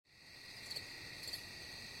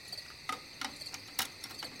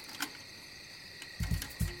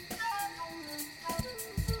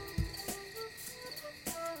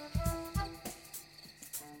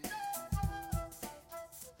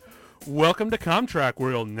Welcome to Comtrack,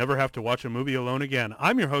 where you'll never have to watch a movie alone again.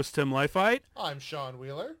 I'm your host, Tim Leifheit. I'm Sean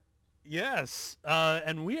Wheeler. Yes,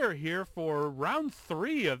 and we are here for round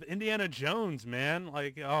 3 of Indiana Jones, man.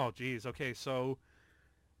 Like, oh, geez. Okay, so,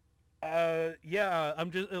 yeah,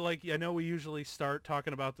 I'm just, like, I know we usually start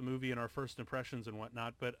talking about the movie and our first impressions and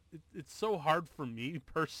whatnot, but it's so hard for me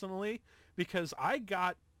personally because I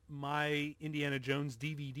got my Indiana Jones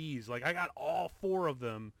DVDs. Like, I got all 4 of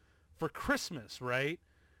them for Christmas, right?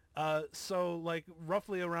 So like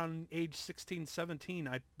roughly around age 16, 17,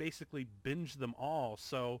 I basically binged them all.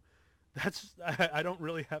 So that's, I don't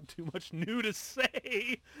really have too much new to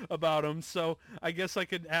say about them. So I guess I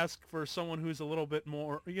could ask for someone who's a little bit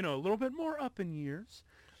more, a little bit more up in years,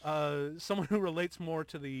 someone who relates more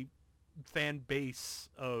to the fan base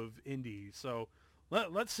of indie. So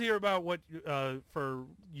let's hear about what, for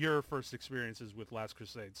your first experiences with Last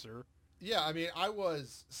Crusade, sir. Yeah, I mean, I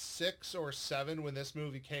was 6 or 7 when this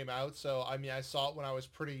movie came out, so I mean, I saw it when I was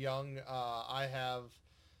pretty young. I have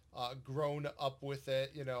grown up with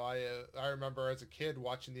it. I remember as a kid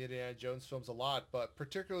watching the Indiana Jones films a lot, but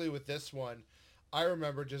particularly with this one, I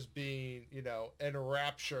remember just being,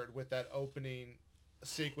 enraptured with that opening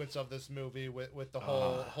sequence of this movie with the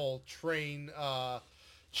whole train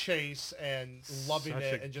chase and loving Such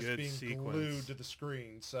it a and just good being sequence. glued to the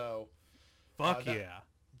screen. So Fuck that yeah.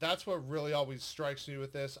 that's what really always strikes me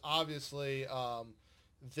with this. Obviously,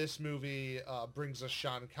 this movie brings us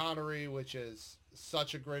Sean Connery, which is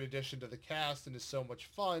such a great addition to the cast and is so much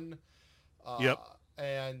fun. Uh, Yep.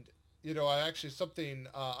 and I actually something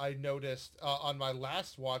I noticed on my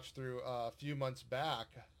last watch through a few months back.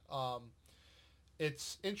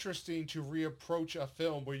 It's interesting to reapproach a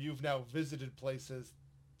film where you've now visited places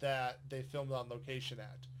that they filmed on location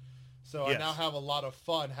at. So I now Yes. have a lot of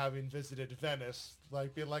fun having visited Venice,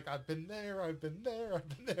 like being like, I've been there, I've been there, I've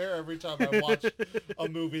been there every time I watch a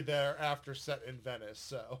movie there after set in Venice.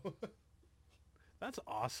 So That's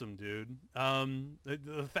awesome, dude.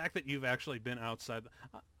 The fact that you've actually been outside.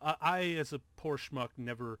 I, as a poor schmuck,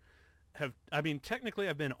 never have. I mean, technically,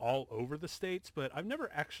 I've been all over the states, but I've never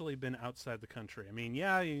actually been outside the country. I mean,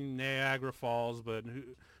 yeah, Niagara Falls, but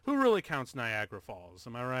who really counts Niagara Falls?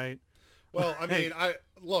 Am I right? well, I mean,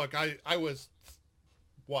 Like, I was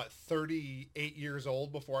what 38 years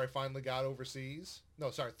old before I finally got overseas.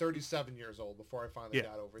 No, sorry, 37 years old before I finally yeah,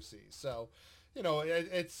 got overseas. So,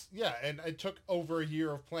 it's yeah, and it took over a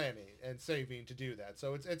year of planning and saving to do that.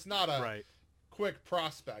 So it's not a right. quick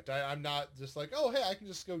prospect. I'm not just like, oh, hey, I can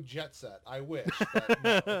just go jet set. I wish, but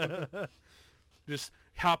no. Just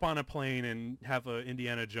hop on a plane and have a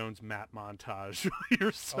Indiana Jones map montage Oh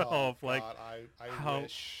yourself. Like God, I how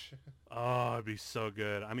wish. Oh, it'd be so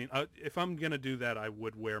good. I mean, if I'm gonna do that, I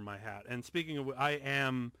would wear my hat. And speaking of, I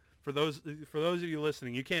am for those of you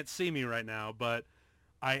listening, you can't see me right now, but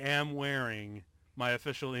I am wearing my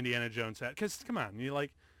official Indiana Jones hat. Because come on, you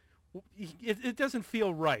like, it doesn't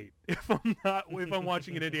feel right if I'm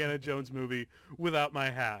watching an Indiana Jones movie without my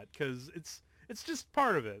hat, because it's just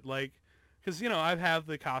part of it. Like, because I have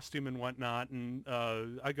the costume and whatnot, and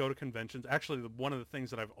I go to conventions. Actually, one of the things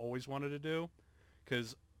that I've always wanted to do,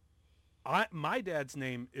 because my dad's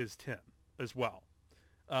name is Tim as well.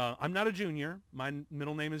 I'm not a junior. My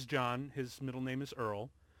middle name is John. His middle name is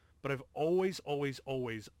Earl. But I've always, always,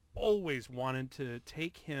 always, always wanted to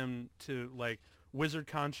take him to like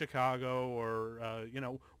WizardCon Chicago or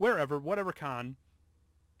wherever, whatever con.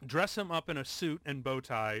 Dress him up in a suit and bow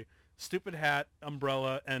tie, stupid hat,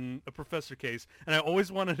 umbrella, and a professor case. And I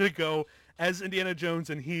always wanted to go as Indiana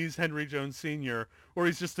Jones and he's Henry Jones Sr., or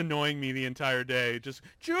he's just annoying me the entire day. Just,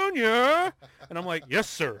 Junior! And I'm like, yes,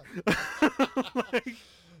 sir. Like,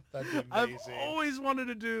 That'd be I've amazing. always wanted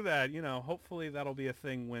to do that. Hopefully that'll be a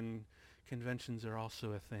thing when conventions are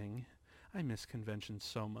also a thing. I miss conventions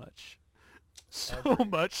so much. So Every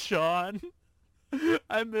much, Sean.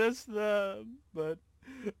 I miss them. But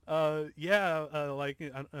yeah,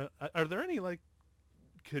 are there any like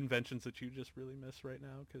conventions that you just really miss right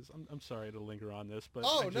now? Because I'm sorry to linger on this, but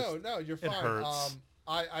Oh no, you're it fine. hurts.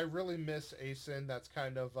 I really miss ASIN. That's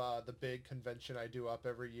kind of the big convention I do up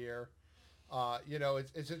every year.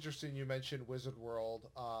 It's interesting you mentioned Wizard World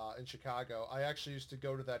in Chicago. I actually used to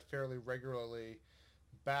go to that fairly regularly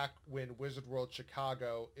back when Wizard World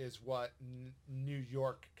Chicago is what New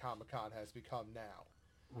York Comic Con has become now.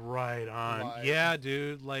 Right on. Like, Yeah,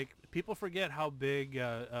 dude. Like people forget how big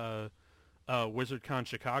WizardCon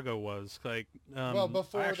Chicago was. Like well, I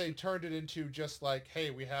before they actually turned it into just like, hey,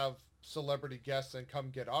 we have celebrity guests and come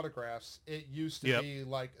get autographs, it used to yep. be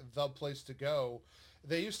like the place to go.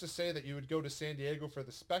 They used to say that you would go to San Diego for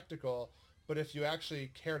the spectacle, but if you actually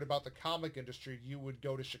cared about the comic industry, you would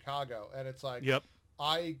go to Chicago. And it's like, Yep.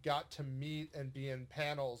 I got to meet and be in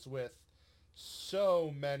panels with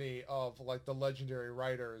so many of like the legendary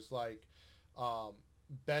writers like um,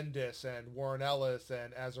 Bendis and Warren Ellis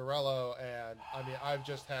and Azzarello, and I mean I've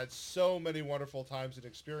just had so many wonderful times and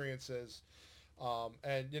experiences.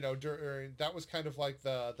 And you know, during that was kind of like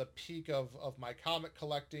the peak of my comic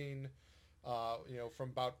collecting. You know, from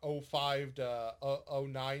about '05 to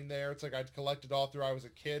 '09 there. It's like I'd collected all through I was a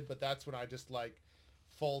kid, but that's when I just like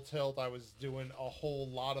full tilt. I was doing a whole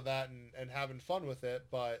lot of that and having fun with it.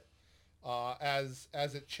 But as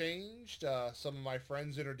it changed, some of my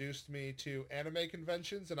friends introduced me to anime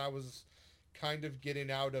conventions, and I was kind of getting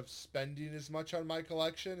out of spending as much on my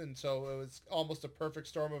collection, and so it was almost a perfect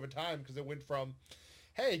storm of a time because it went from,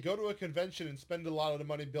 hey, go to a convention and spend a lot of the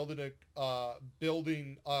money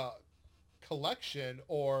building a collection,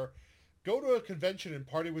 or go to a convention and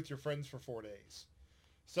party with your friends for 4 days.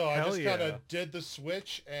 So I Hell just kind yeah. of did the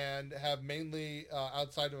switch and have mainly,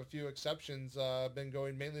 outside of a few exceptions, been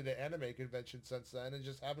going mainly to anime conventions since then and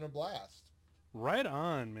just having a blast. Right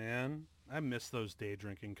on, man. I miss those day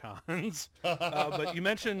drinking cons. But you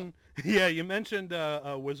mentioned, yeah, you mentioned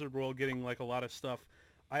Wizard World getting like a lot of stuff.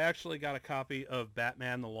 I actually got a copy of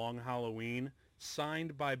Batman: The Long Halloween,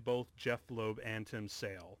 signed by both Jeff Loeb and Tim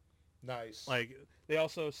Sale. Nice. Like they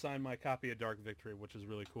also signed my copy of Dark Victory, which is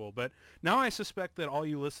really cool. But now I suspect that all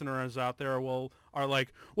you listeners out there are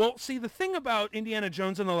like, well, see, the thing about Indiana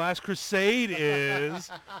Jones and the Last Crusade is,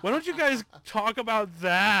 why don't you guys talk about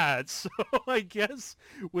that? So I guess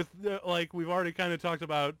with like we've already kind of talked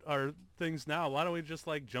about our things now. Why don't we just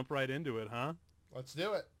like jump right into it, huh? Let's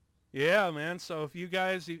do it. Yeah, man. So if you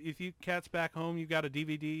guys, if you cats back home, you got a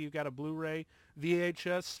DVD, you got a Blu-ray,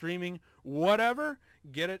 VHS, streaming, whatever,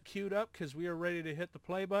 get it queued up because we are ready to hit the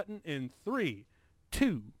play button in 3,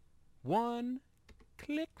 2, 1,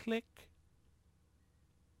 click, click.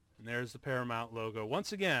 And there's the Paramount logo.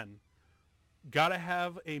 Once again, got to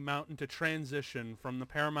have a mountain to transition from the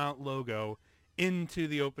Paramount logo into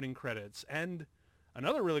the opening credits. And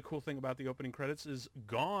another really cool thing about the opening credits is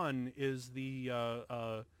gone is the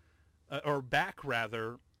or back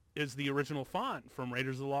rather, is the original font from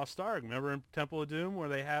Raiders of the Lost Ark. Remember in Temple of Doom where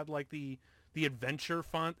they had like the adventure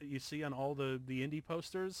font that you see on all the indie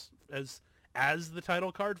posters as the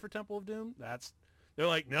title card for Temple of Doom? They're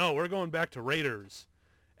like, no, we're going back to Raiders.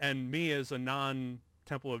 And me as a non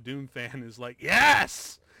Temple of Doom fan is like,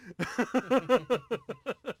 yes!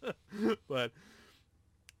 But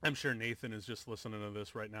I'm sure Nathan is just listening to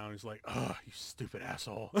this right now and he's like, oh, you stupid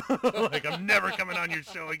asshole. Like, I'm never coming on your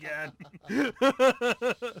show again. Hey,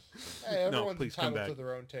 No, everyone's please come entitled back. to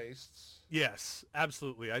their own tastes. Yes,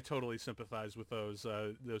 absolutely. I totally sympathize with those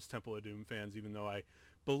Temple of Doom fans, even though I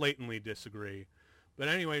blatantly disagree. But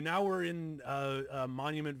anyway, now we're in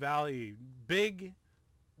Monument Valley. Big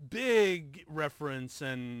reference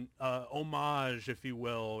and homage, if you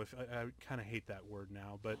will. If I kind of hate that word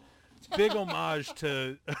now, but big homage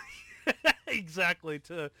to exactly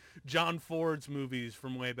to John Ford's movies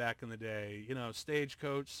from way back in the day. You know,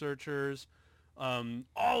 Stagecoach, Searchers,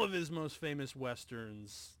 all of his most famous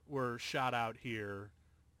westerns were shot out here.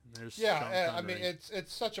 And there's Sean Yeah, I mean Connery.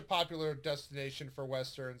 it's such a popular destination for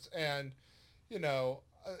westerns, and you know,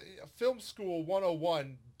 film school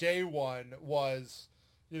 101 day one was,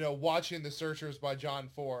 you know, watching The Searchers by John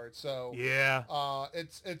Ford. So Yeah,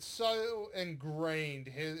 it's so ingrained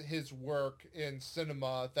his work in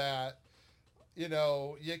cinema that, you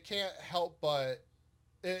know, you can't help but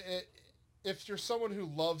it, if you're someone who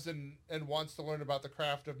loves and wants to learn about the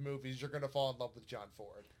craft of movies, you're gonna fall in love with John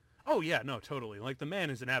Ford. oh yeah, no, totally. Like the man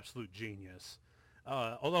is an absolute genius.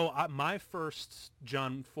 Although my first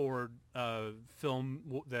John Ford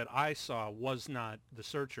film that I saw was not The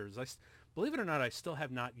Searchers. Believe it or not, I still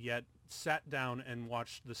have not yet sat down and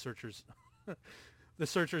watched The Searchers, The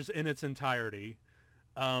Searchers in its entirety.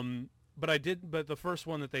 But I did. But the first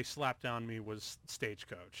one that they slapped on me was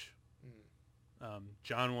Stagecoach. Mm.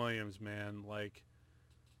 John Williams, man, like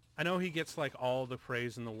I know he gets like all the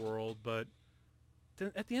praise in the world, but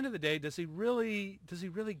at the end of the day, does he really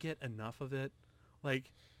get enough of it?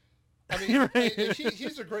 Like, I mean, right?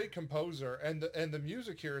 he's a great composer, and the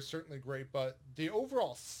music here is certainly great, but the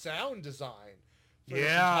overall sound design for this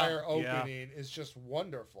Yeah, entire yeah. opening is just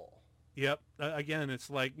wonderful. Yep. Again,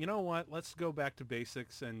 it's like, you know what? Let's go back to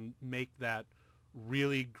basics and make that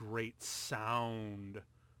really great sound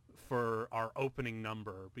for our opening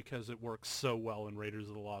number because it works so well in Raiders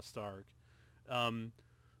of the Lost Ark. Um,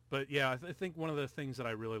 but yeah, I think one of the things that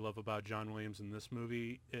I really love about John Williams in this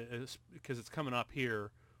movie is because it's coming up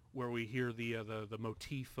here where we hear the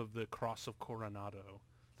motif of the Cross of Coronado.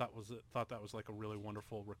 Thought that was like a really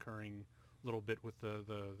wonderful recurring little bit with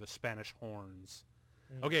the Spanish horns.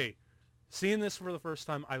 Okay, seeing this for the first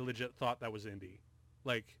time, I legit thought that was Indy.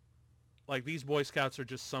 Like these Boy Scouts are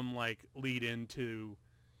just some like lead into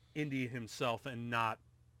Indy himself and not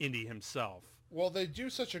Indy himself. Well, they do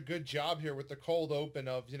such a good job here with the cold open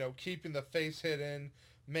of, keeping the face hidden,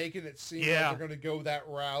 making it seem like they're going to go that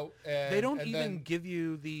route. And they don't even give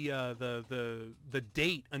you the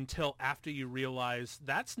date until after you realize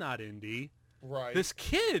that's not Indy. Right. This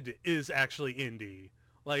kid is actually Indy.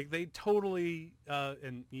 Like they totally,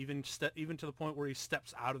 and even to the point where he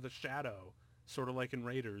steps out of the shadow, sort of like in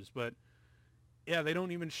Raiders. But yeah, they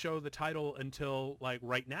don't even show the title until like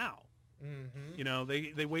right now.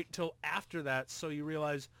 Mm-hmm. They wait till after that, so you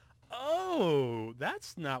realize, oh,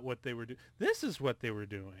 that's not what they were doing. This is what they were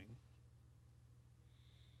doing.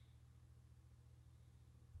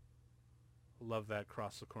 Love that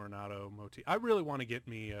Cross of Coronado motif. I really want to get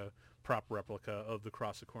me a prop replica of the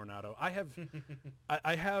Cross of Coronado. I have,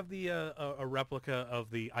 I have the a replica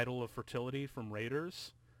of the Idol of Fertility from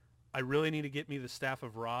Raiders. I really need to get me the Staff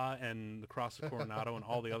of Ra and the Cross of Coronado and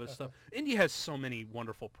all the other stuff. Indy has so many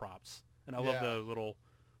wonderful props. And I love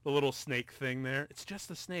the little snake thing there. It's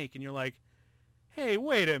just a snake, and you're like, hey,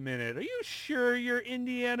 wait a minute. Are you sure you're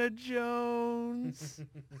Indiana Jones?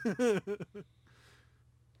 But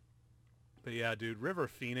yeah, dude, River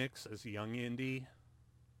Phoenix as young Indy.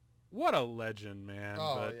 What a legend, man.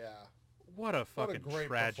 Oh, but yeah. What a fucking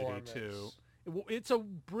tragedy, too. It's a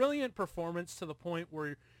brilliant performance to the point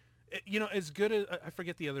where... as good as, I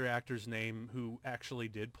forget the other actor's name who actually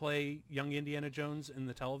did play young Indiana Jones in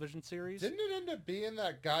the television series. Didn't it end up being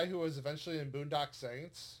that guy who was eventually in Boondock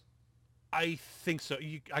Saints? I think so.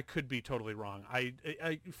 I could be totally wrong. I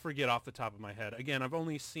forget off the top of my head. Again, I've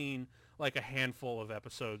only seen like a handful of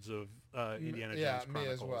episodes of Indiana Jones Chronicles.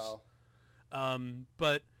 Me as well.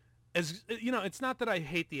 But as it's not that I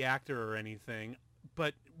hate the actor or anything,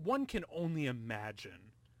 but one can only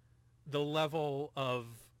imagine the level of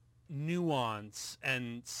nuance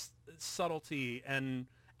and subtlety and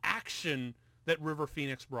action that River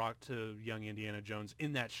Phoenix brought to young Indiana Jones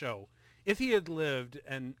in that show. If he had lived,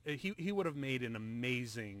 and he would have made an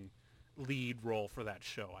amazing lead role for that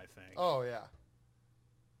show, I think. Oh, yeah.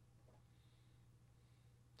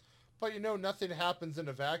 But, nothing happens in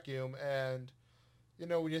a vacuum, and,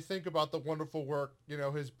 when you think about the wonderful work,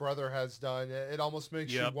 his brother has done, it almost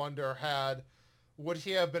makes you wonder, would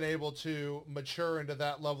he have been able to mature into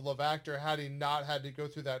that level of actor had he not had to go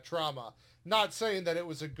through that trauma? Not saying that it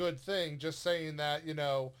was a good thing, just saying that,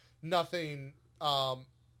 nothing,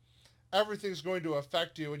 everything's going to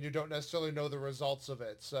affect you and you don't necessarily know the results of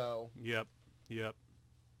it, so. Yep.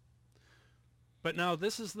 But now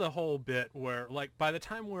this is the whole bit where, like, by the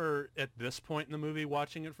time we're at this point in the movie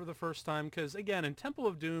watching it for the first time, because, again, in Temple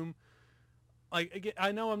of Doom, like,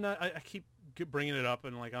 I know I keep bringing it up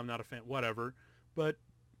and, like, I'm not a fan, whatever. But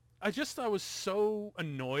I was so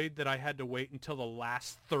annoyed that I had to wait until the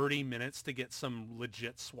last 30 minutes to get some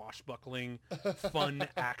legit swashbuckling, fun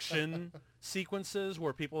action sequences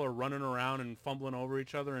where people are running around and fumbling over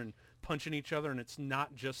each other and punching each other, and it's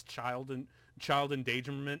not just child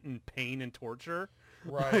endangerment and pain and torture.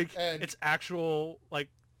 Right. Like, it's actual, like,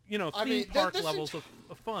 theme park levels of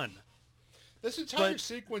fun. This entire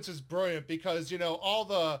sequence is brilliant because, all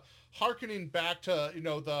the hearkening back to,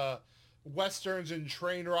 the Westerns and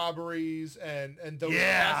train robberies and those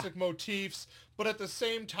classic motifs, but at the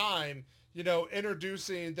same time,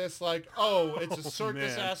 introducing this like, it's a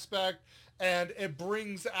circus aspect, and it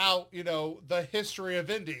brings out, the history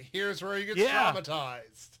of Indy. Here's where he gets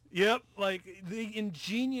traumatized. Yep, like they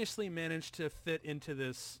ingeniously managed to fit into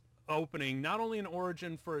this opening not only an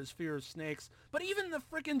origin for his fear of snakes, but even the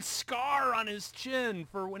freaking scar on his chin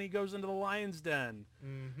for when he goes into the lion's den.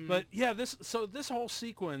 Mm-hmm. But yeah, this whole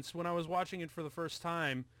sequence, when I was watching it for the first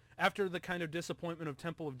time after the kind of disappointment of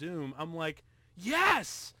Temple of Doom, I'm like,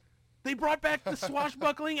 yes, they brought back the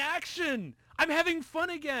swashbuckling action. I'm having fun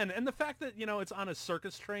again. And the fact that, it's on a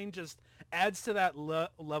circus train just adds to that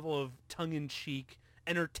level of tongue-in-cheek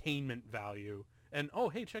entertainment value. And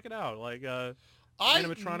hey, check it out, like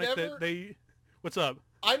animatronic that they... What's up?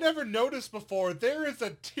 I never noticed before, there is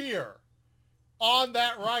a tear on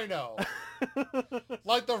that rhino.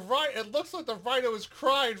 Like it looks like the rhino is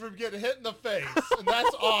crying from getting hit in the face, and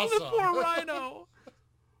that's awesome. The poor rhino.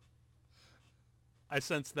 I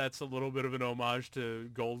sense that's a little bit of an homage to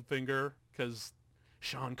Goldfinger, because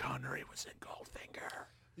Sean Connery was in Goldfinger.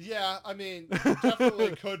 Yeah, I mean,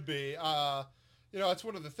 definitely could be. It's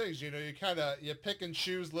one of the things, you pick and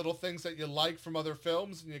choose little things that you like from other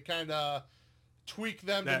films, and you kind of tweak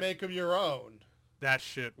them to make them your own. That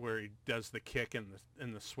shit where he does the kick and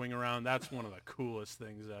the swing around, that's one of the coolest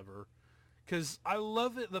things ever. Because I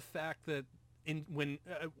love the fact that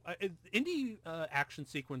indie action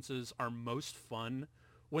sequences are most fun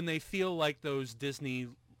when they feel like those Disney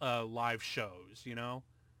live shows, you know?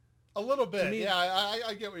 A little bit. me- Yeah,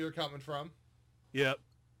 I get where you're coming from. Yep.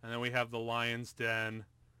 And then we have the Lion's Den.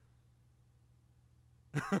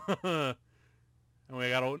 And we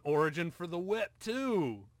got an origin for the whip,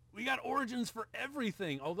 too. We got origins for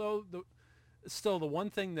everything. Although, the one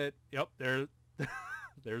thing that... Yep,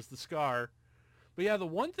 there's the scar. But yeah, the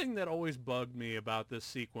one thing that always bugged me about this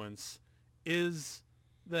sequence is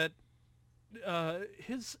that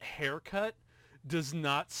his haircut does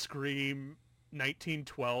not scream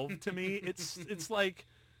 1912 to me. It's like,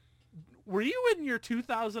 were you in your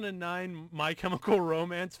 2009 My Chemical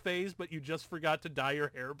Romance phase, but you just forgot to dye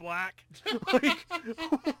your hair black? Like,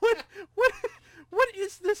 what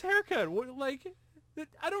is this haircut?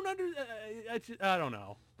 I don't I don't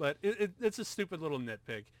know, but it's a stupid little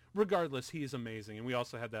nitpick. Regardless, he's amazing, and we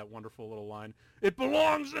also had that wonderful little line, "It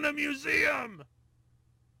belongs in a museum!"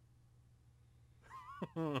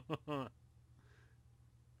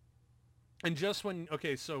 And just when,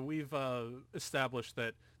 okay, so we've established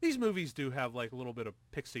that these movies do have like a little bit of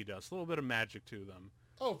pixie dust, a little bit of magic to them.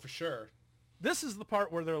 Oh, for sure. This is the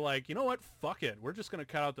part where they're like, you know what, fuck it. We're just going to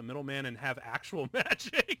cut out the middleman and have actual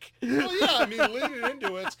magic. Well, yeah, I mean, leading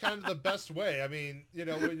into it's kind of the best way. I mean, you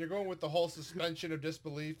know, when you're going with the whole suspension of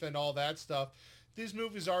disbelief and all that stuff, these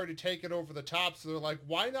movies already take it over the top, so they're like,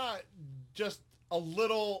 why not just a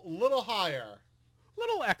little higher?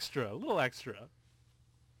 Little extra.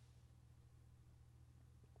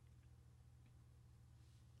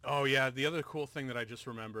 Oh, yeah, the other cool thing that I just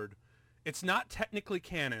remembered, it's not technically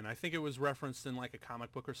canon. I think it was referenced in like a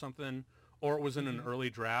comic book or something, or it was in an early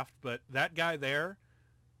draft, but that guy there,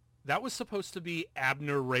 that was supposed to be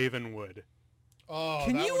Abner Ravenwood. Oh,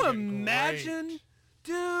 can that you would've been imagine? great.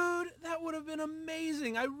 Dude, that would have been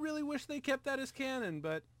amazing. I really wish they kept that as canon,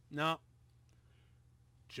 but no.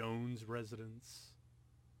 Jones residence.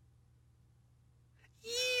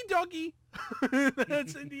 Yee, doggy.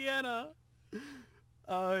 That's Indiana.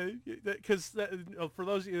 Because for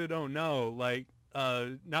those of you who don't know, like,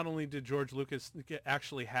 not only did George Lucas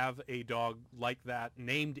actually have a dog like that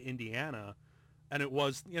named Indiana, and it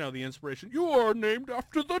was, you know, the inspiration, you are named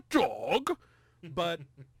after the dog, but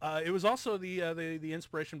it was also the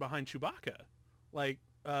inspiration behind Chewbacca. Like,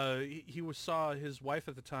 he saw his wife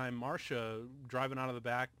at the time, Marcia, driving out of the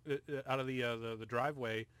back, out of the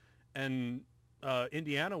driveway, and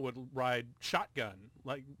Indiana would ride shotgun,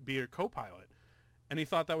 like be her co-pilot. And he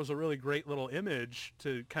thought that was a really great little image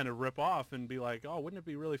to kind of rip off and be like, oh, wouldn't it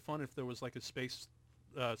be really fun if there was like a space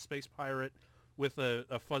pirate with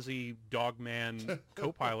a fuzzy dog man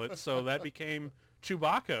co-pilot? So that became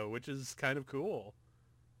Chewbacca, which is kind of cool.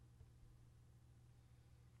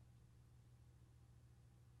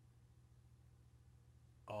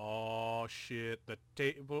 Oh, shit.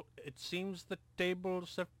 It seems the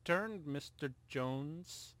tables have turned, Mr.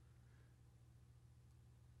 Jones.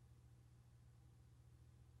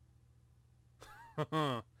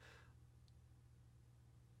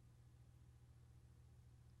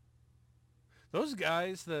 Those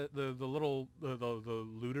guys, the little the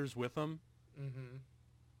looters with them. Mm-hmm.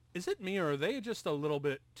 Is it me, or are they just a little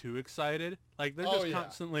bit too excited? Like they're Oh, just yeah.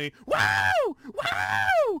 constantly wow,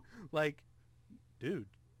 wow. Like, dude,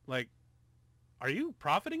 like, are you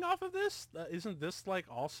profiting off of this? Isn't this like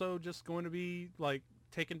also just going to be like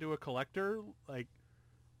taken to a collector? Like,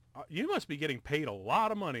 you must be getting paid a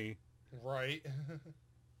lot of money. Right.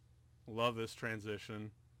 Love this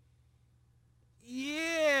transition.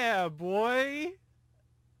 Yeah, boy.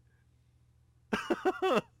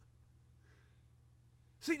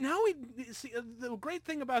 See, now the great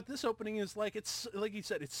thing about this opening is like it's like you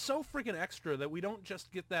said, it's so freaking extra that we don't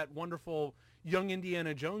just get that wonderful young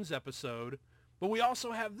Indiana Jones episode, but we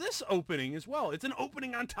also have this opening as well. It's an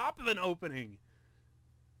opening on top of an opening.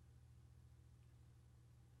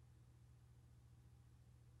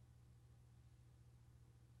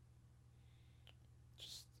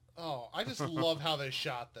 I just love how they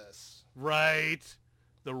shot this. Right.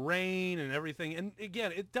 The rain and everything. And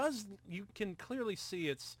again, it does, you can clearly see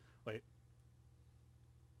it's, wait.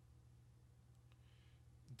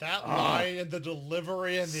 That line and the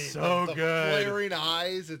delivery and So the good. flaring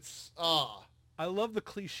eyes, it's, I love the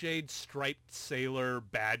cliched striped sailor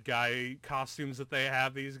bad guy costumes that they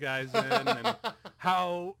have these guys in, and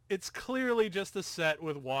how it's clearly just a set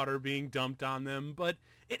with water being dumped on them, but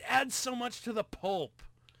it adds so much to the pulp.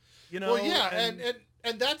 You know, well, yeah,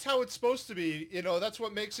 and that's how it's supposed to be. You know, that's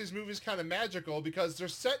what makes these movies kind of magical, because they're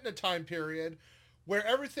set in a time period where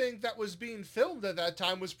everything that was being filmed at that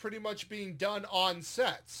time was pretty much being done on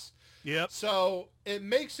sets. Yep. So it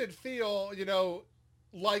makes it feel,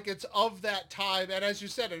 like it's of that time, and as you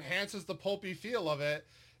said, enhances the pulpy feel of it.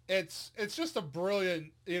 It's just a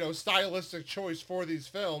brilliant, stylistic choice for these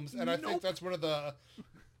films, and I think Nope. that's one of the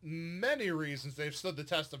many reasons they've stood the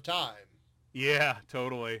test of time. Yeah,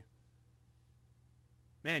 totally.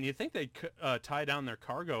 Man, you'd think they'd tie down their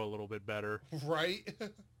cargo a little bit better. Right?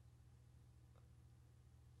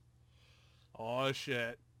 Oh,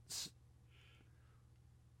 shit.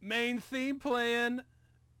 Main theme playing.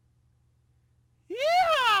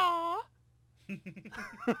 Yeah!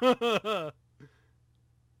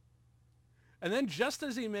 And then just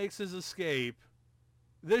as he makes his escape,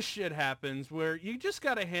 this shit happens where you just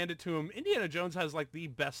gotta hand it to him. Indiana Jones has like the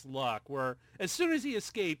best luck where as soon as he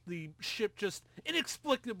escaped, the ship just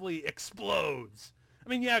inexplicably explodes. I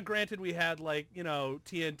mean, yeah, granted we had like,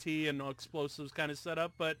 TNT and explosives kind of set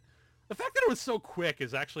up, but the fact that it was so quick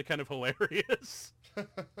is actually kind of hilarious.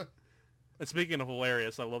 And speaking of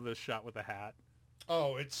hilarious, I love this shot with the hat.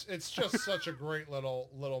 Oh, it's just such a great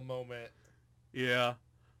little moment. Yeah.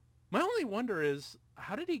 My only wonder is,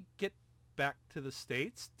 how did he get back to the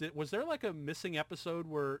States? Was there like a missing episode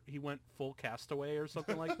where he went full castaway or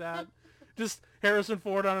something like that? Just Harrison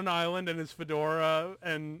Ford on an island and his fedora,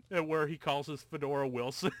 and where he calls his fedora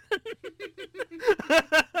Wilson.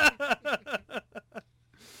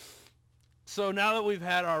 So now that we've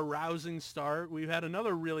had our rousing start, we've had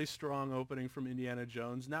another really strong opening from Indiana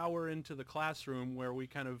Jones. Now we're into the classroom where we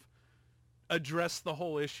kind of address the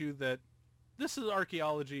whole issue that this is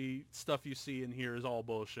archaeology stuff you see in here is all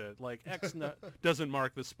bullshit. Like, doesn't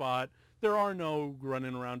mark the spot. There are no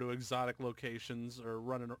running around to exotic locations or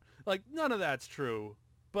like, none of that's true.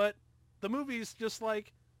 But the movie's just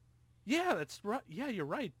like, yeah, that's right. Yeah, you're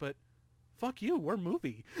right. But fuck you. We're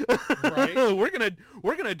movie. Right? we're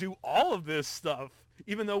gonna do all of this stuff,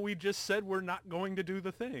 even though we just said we're not going to do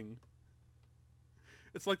the thing.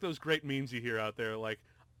 It's like those great memes you hear out there, like,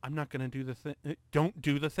 I'm not going to do the thing. Don't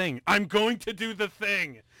do the thing. I'm going to do the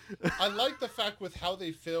thing. I like the fact with how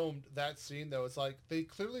they filmed that scene, though. It's like they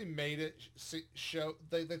clearly made it show.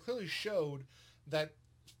 They clearly showed that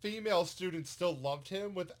female students still loved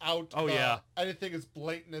him without anything as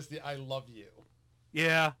blatant as the "I love you."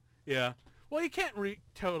 Yeah, yeah. Well, you can't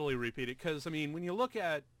totally repeat it because, I mean, when you look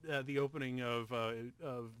at the opening of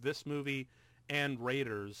this movie and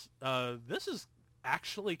Raiders, this is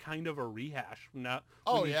actually kind of a rehash. Now,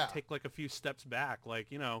 take like a few steps back. Like,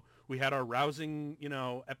 we had our rousing,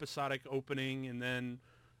 episodic opening, and then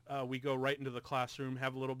we go right into the classroom,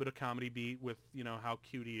 have a little bit of comedy beat with, how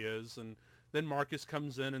cute he is, and then Marcus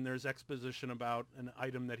comes in and there's exposition about an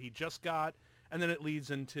item that he just got, and then it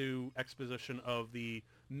leads into exposition of the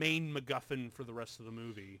main MacGuffin for the rest of the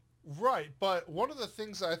movie. Right, but one of the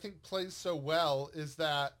things that I think plays so well is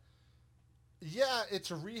that yeah,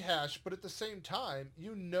 it's a rehash, but at the same time,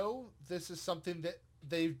 this is something that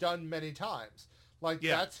they've done many times. Like,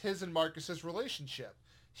 that's his and Marcus's relationship.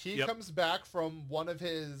 He comes back from one of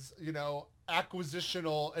his,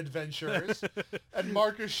 acquisitional adventures, and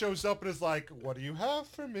Marcus shows up and is like, "What do you have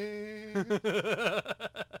for me?"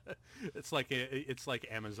 It's like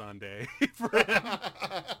Amazon Day for him.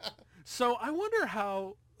 So I wonder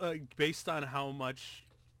how, based on how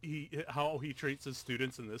he treats his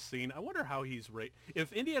students in this scene, I wonder how he's rated.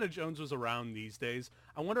 If Indiana Jones was around these days,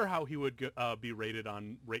 I wonder how he would be rated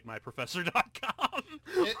on RateMyProfessor.com.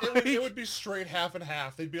 It would be straight half and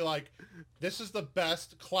half. They'd be like, this is the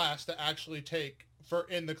best class to actually take for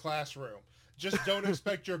in the classroom. Just don't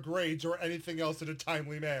expect your grades or anything else in a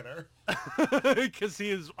timely manner. Because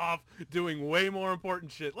he is off doing way more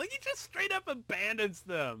important shit. Like, he just straight up abandons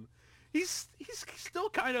them. He's still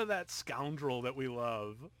kind of that scoundrel that we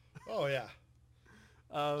love. Oh, yeah.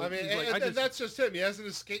 I mean, and that's just him. He has an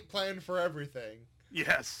escape plan for everything.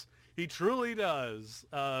 Yes, he truly does.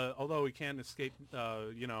 Although he can't escape,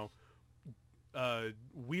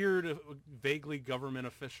 weird, vaguely government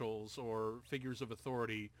officials or figures of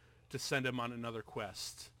authority to send him on another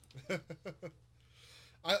quest.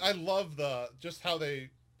 I love just how they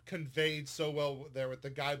conveyed so well there with the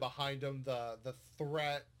guy behind him, the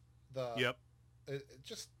threat.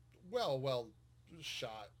 Just well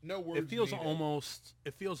shot. No words. It feels needed.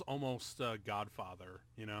 almost Godfather,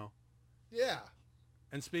 Yeah.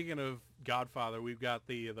 And speaking of Godfather, we've got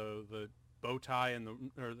the bow tie and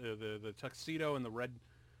the tuxedo and the red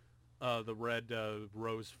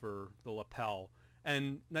rose for the lapel.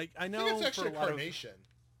 And like, I know it's actually a carnation.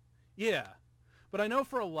 Yeah, but I know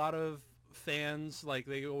for a lot of fans, like,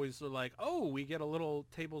 they always are like, oh, we get a little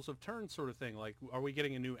tables of turns sort of thing. Like, are we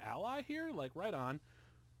getting a new ally here? Like, right on.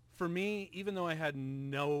 For me, even though I had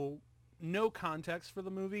no context for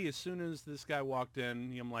the movie, as soon as this guy walked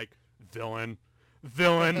in, I'm like, villain,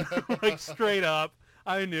 villain, like straight up.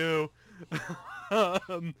 I knew.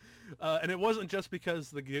 um, and it wasn't just because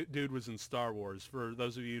the dude was in Star Wars. For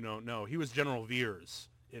those of you who don't know, he was General Veers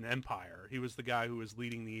in Empire. He was the guy who was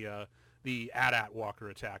leading the AT-AT Walker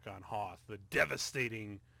attack on Hoth, the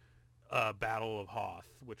devastating Battle of Hoth,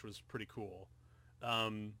 which was pretty cool.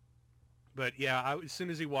 But yeah, as soon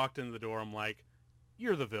as he walked into the door, I'm like,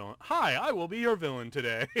 "You're the villain. Hi, I will be your villain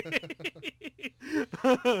today."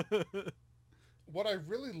 What I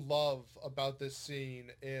really love about this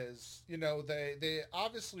scene is, they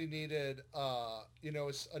obviously needed,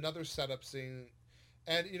 another setup scene.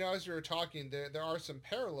 And, as you were talking, there are some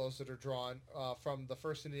parallels that are drawn from the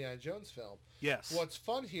first Indiana Jones film. Yes. What's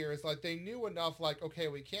fun here is, like, they knew enough, like, okay,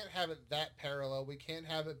 we can't have it that parallel. We can't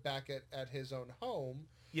have it back at his own home.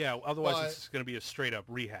 Yeah, otherwise it's going to be a straight-up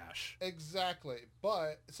rehash. Exactly.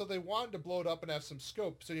 But, so they wanted to blow it up and have some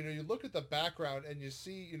scope. So, you look at the background and you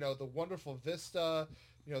see, the wonderful vista.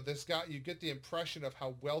 This guy, you get the impression of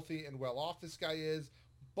how wealthy and well-off this guy is.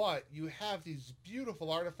 But you have these beautiful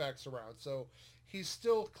artifacts around. So he's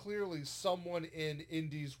still clearly someone in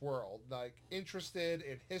Indy's world, like interested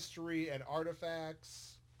in history and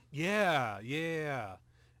artifacts. Yeah.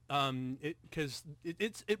 Because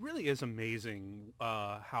it really is amazing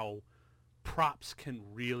how props can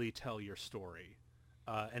really tell your story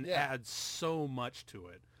and add so much to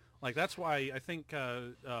it. Like that's why I think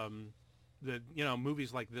the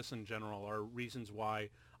movies like this in general are reasons why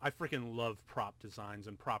I freaking love prop designs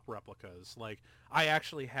and prop replicas. Like I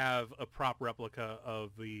actually have a prop replica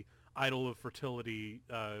of the Idol of Fertility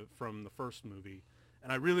from the first movie.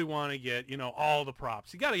 And I really want to get, all the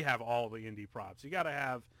props. You got to have all the Indy props. You got to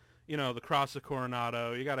have, the Cross of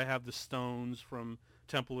Coronado. You got to have the stones from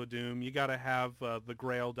Temple of Doom. You got to have the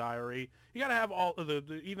Grail Diary. You got to have all of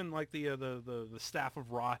the even like the Staff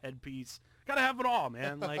of Ra headpiece. Got to have it all,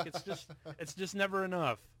 man. Like it's just never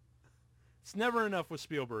enough. It's never enough with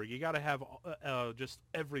Spielberg. You got to have just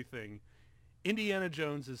everything. Indiana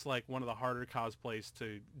Jones is like one of the harder cosplays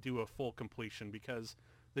to do a full completion because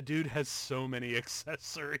the dude has so many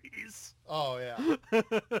accessories. Oh, yeah.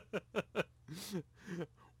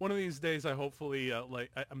 One of these days, I hopefully,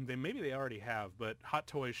 maybe they already have, but Hot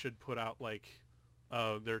Toys should put out, like,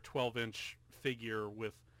 their 12-inch figure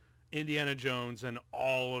with Indiana Jones and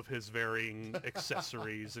all of his varying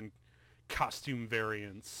accessories and costume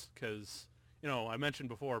variants. Because, I mentioned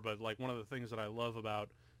before, but, like, one of the things that I love about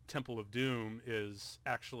Temple of Doom is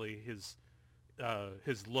actually his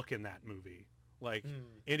look in that movie. Like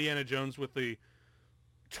Indiana Jones with the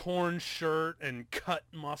torn shirt and cut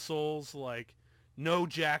muscles, like no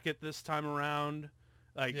jacket this time around.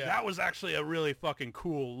 Like that was actually a really fucking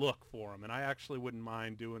cool look for him, and I actually wouldn't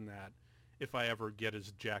mind doing that if I ever get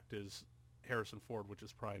as jacked as Harrison Ford, which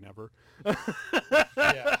is probably never.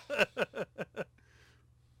 Yeah.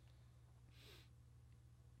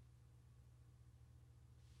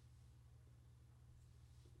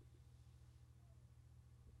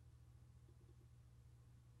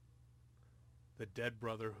 The dead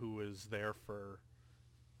brother who was there for,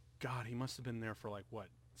 God, he must have been there for like, what,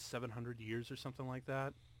 700 years or something like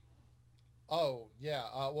that? Oh, yeah.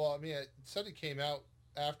 Well, I mean, it said it came out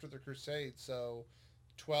after the Crusades, so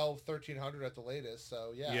 1300 at the latest.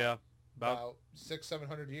 So, yeah. Yeah. About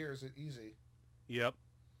 600-700 years, easy. Yep.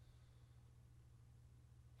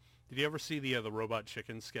 Did you ever see the Robot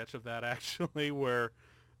Chicken sketch of that, actually, where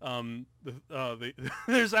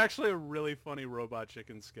there's actually a really funny Robot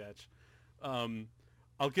Chicken sketch.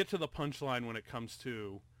 I'll get to the punchline when it comes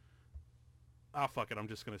to... fuck it, I'm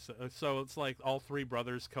just going to say... So it's like all three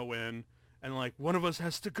brothers go in, and like, one of us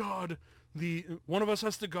has to guard the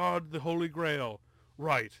Holy Grail.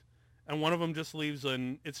 Right. And one of them just leaves,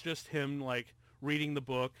 and it's just him, like, reading the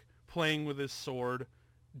book, playing with his sword,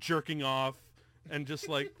 jerking off, and just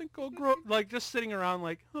like, think I'll grow... Like, just sitting around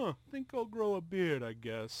like, think I'll grow a beard, I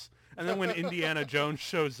guess. And then when Indiana Jones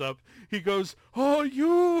shows up, he goes, "Are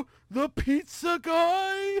you the pizza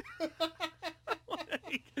guy?"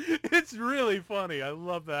 Like, it's really funny. I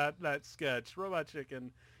love that sketch. Robot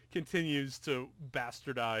Chicken continues to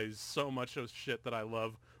bastardize so much of shit that I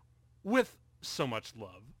love with so much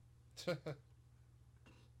love.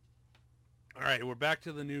 All right, we're back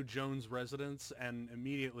to the new Jones residence, and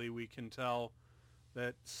immediately we can tell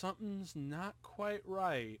that something's not quite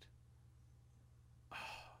right.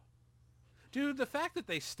 Dude, the fact that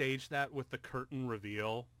they staged that with the curtain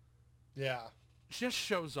reveal, yeah, just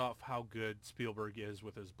shows off how good Spielberg is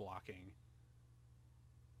with his blocking.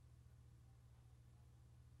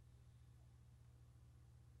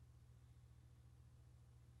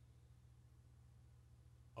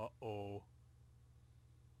 Uh-oh.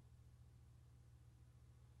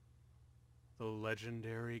 The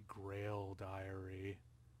legendary Grail Diary.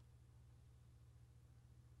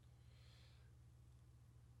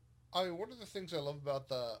 I mean, one of the things I love about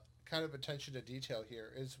the kind of attention to detail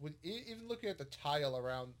here is when even looking at the tile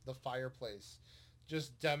around the fireplace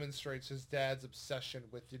just demonstrates his dad's obsession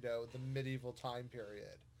with, the medieval time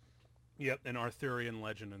period. Yep, an Arthurian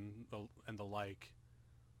legend and the like.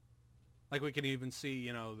 Like we can even see,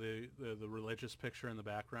 the religious picture in the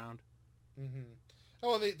background. Mm-hmm.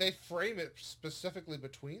 Oh, they frame it specifically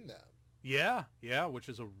between them. Yeah, which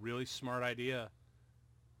is a really smart idea.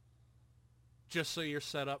 Just so you're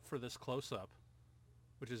set up for this close-up,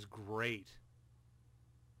 which is great.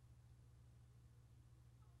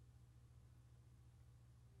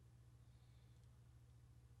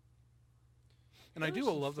 And Harrison I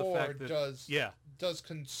do love the fact that does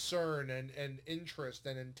concern and interest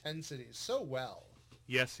and intensity so well.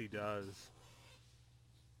 Yes, he does.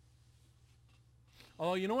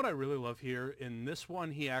 Oh, you know what I really love here? In this one,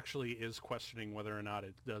 he actually is questioning whether or not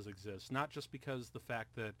it does exist. Not just because the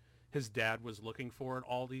fact that his dad was looking for it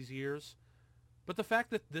all these years, but the fact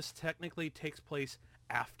that this technically takes place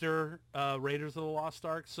after Raiders of the Lost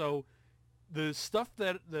Ark. So the stuff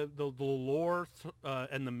that the lore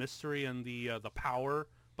and the mystery and the power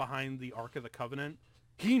behind the Ark of the Covenant,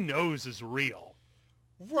 he knows is real.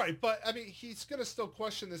 Right, but I mean, he's going to still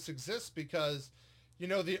question this exists because,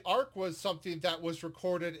 the Ark was something that was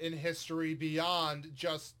recorded in history beyond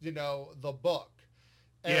just, the book.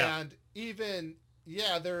 And even,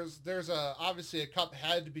 there's obviously a cup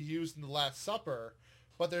had to be used in the Last Supper,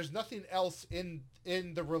 but there's nothing else in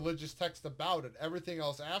the religious text about it. Everything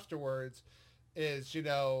else afterwards is,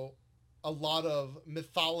 a lot of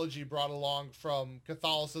mythology brought along from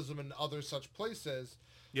Catholicism and other such places.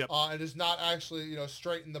 Yep. And is not actually,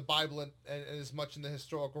 straight in the Bible and as much in the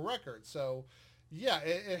historical record. So,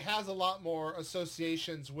 it has a lot more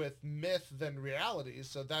associations with myth than reality.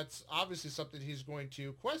 So that's obviously something he's going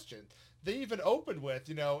to question. They even open with,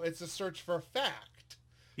 it's a search for fact.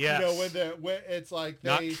 Yes. When it's like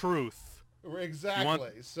not truth.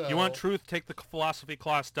 Exactly. You want truth? Take the philosophy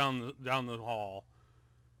class down the hall.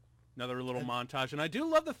 Another little montage, and I do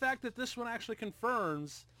love the fact that this one actually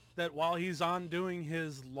confirms that while he's on doing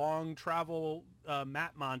his long travel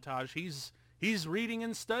map montage, he's reading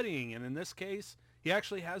and studying, and in this case, he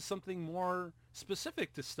actually has something more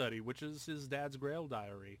specific to study, which is his dad's Grail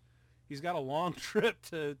Diary. He's got a long trip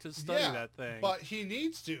to study that thing. But he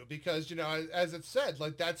needs to because, as it said,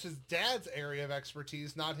 like that's his dad's area of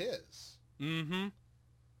expertise, not his. Mm-hmm.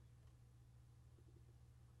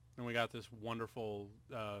 And we got this wonderful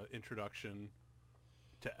introduction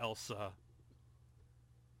to Elsa.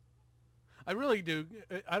 I really do.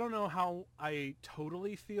 I don't know how I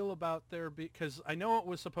totally feel about because I know it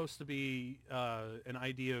was supposed to be an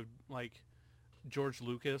idea of like George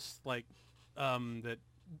Lucas, like that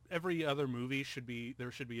every other movie there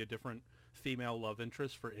should be a different female love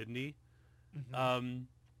interest for Indy. Mm-hmm.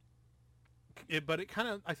 But it kind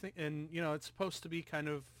of, I think, and it's supposed to be kind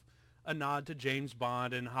of a nod to James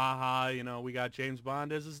Bond and we got James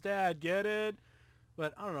Bond as his dad, get it?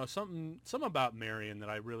 But I don't know, something about Marion that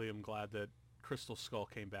I really am glad that Crystal Skull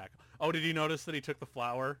came back. Oh, did you notice that he took the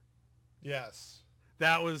flower? Yes.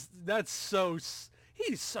 He's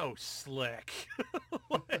so slick.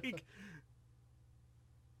 Like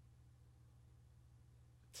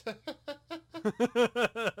And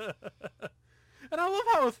I love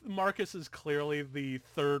how Marcus is clearly the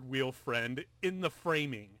third wheel friend in the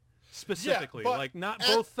framing. Specifically, not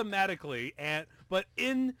both thematically, but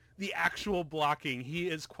in the actual blocking, he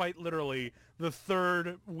is quite literally the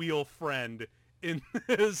third wheel friend in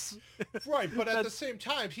this. Right, but at the same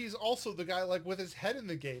time, he's also the guy with his head in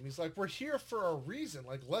the game. He's like, we're here for a reason.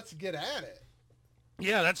 Let's get at it.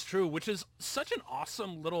 Yeah, that's true. Which is such an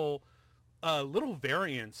awesome little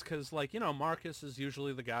variance because, Marcus is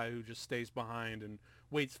usually the guy who just stays behind and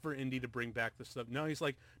waits for Indy to bring back the stuff. No, he's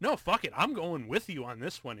like, no, fuck it. I'm going with you on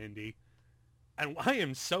this one, Indy. And I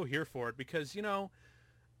am so here for it because,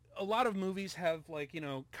 a lot of movies have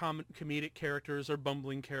comedic characters or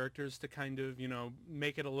bumbling characters to kind of,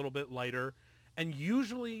 make it a little bit lighter. And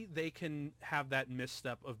usually they can have that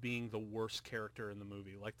misstep of being the worst character in the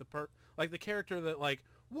movie. Like the character that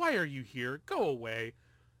why are you here? Go away.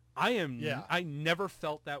 I never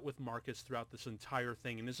felt that with Marcus throughout this entire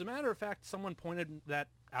thing. And as a matter of fact, someone pointed that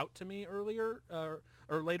out to me earlier or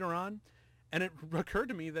later on. And it occurred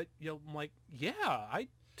to me that, I'm like, yeah, I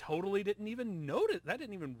totally didn't even notice. That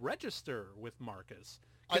didn't even register with Marcus.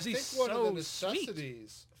 I think one of the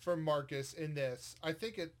necessities for Marcus in this, I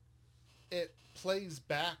think it plays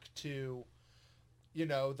back to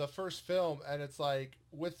the first film, and it's like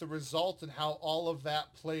with the result and how all of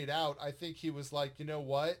that played out, I think he was like, you know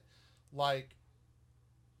what, like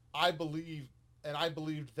I believe, and I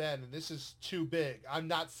believed then, and this is too big. I'm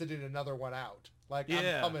not sitting another one out. Like I'm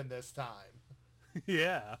Yeah. coming this time.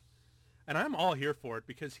 Yeah. And I'm all here for it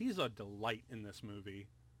because he's a delight in this movie.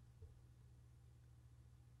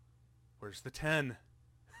 Where's the 10?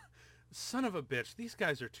 Son of a bitch. These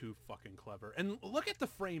guys are too fucking clever. And look at the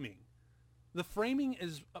framing. The framing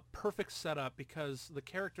is a perfect setup because the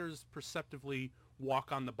characters perceptively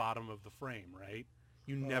walk on the bottom of the frame, right?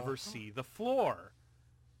 You never see the floor.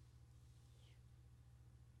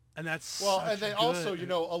 And that's Well, and they good. also,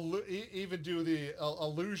 even do the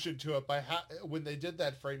allusion to it by when they did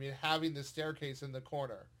that framing, having the staircase in the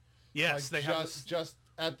corner. Yes, like they have just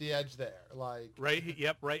at the edge there, like right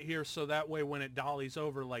here. So that way, when it dollies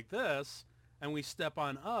over like this, and we step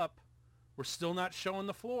on up, we're still not showing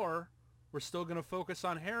the floor. We're still going to focus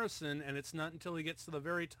on Harrison, and it's not until he gets to the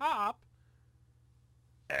very top.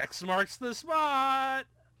 X marks the spot.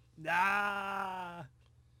 Ah.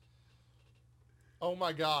 Oh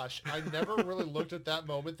my gosh, I never really looked at that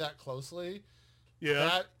moment that closely. Yeah.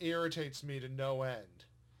 That irritates me to no end.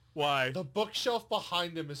 Why? The bookshelf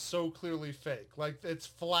behind him is so clearly fake. Like, it's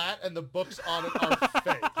flat and the books on it are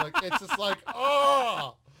fake. Like, it's just like,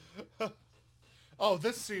 oh! Oh,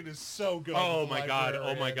 this scene is so good. Oh my god.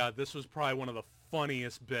 Oh my god. This was probably one of the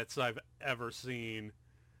funniest bits I've ever seen.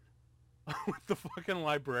 With the fucking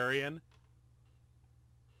librarian.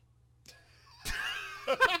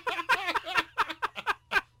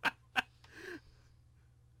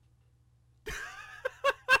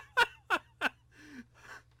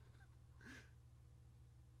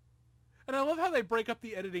 And I love how they break up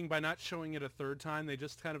the editing by not showing it a third time. They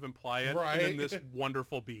just kind of imply it. Right. And then this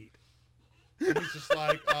wonderful beat. And he's just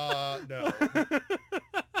like, no.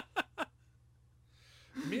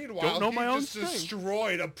 Meanwhile, he just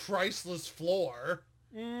destroyed a priceless floor.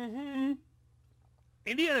 Mm-hmm.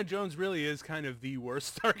 Indiana Jones really is kind of the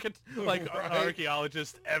worst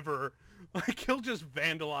archaeologist ever. Like, he'll just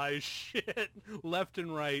vandalize shit left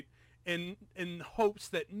and right in hopes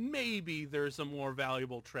that maybe there's a more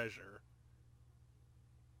valuable treasure.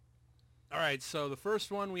 All right, so the first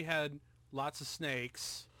one we had lots of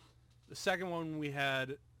snakes. The second one we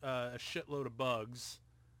had a shitload of bugs.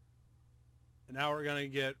 And now we're going to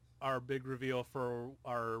get our big reveal for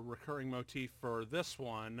our recurring motif for this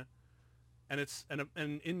one. And it's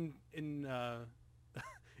in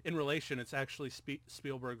relation, it's actually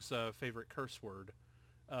Spielberg's favorite curse word,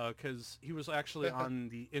 because he was actually on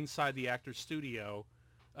the Inside the Actors Studio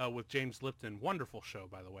with James Lipton. Wonderful show,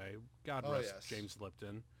 by the way. God rest James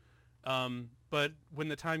Lipton. But when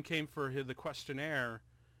the time came for the questionnaire,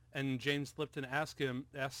 and James Lipton asked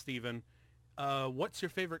Stephen, "What's your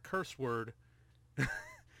favorite curse word?"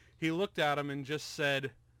 He looked at him and just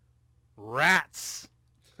said, "Rats."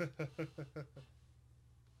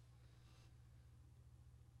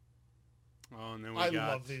 Oh, and then I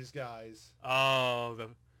love these guys. Oh,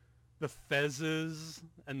 the fezzes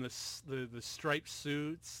and the striped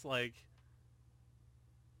suits, like,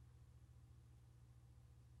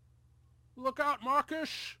 look out,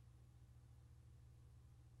 Marcus!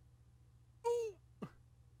 Ooh.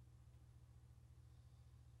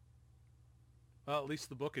 Well, at least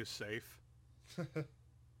the book is safe.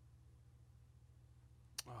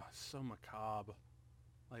 Oh, so macabre.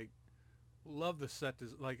 Like, love the set.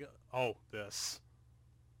 Like, oh, this.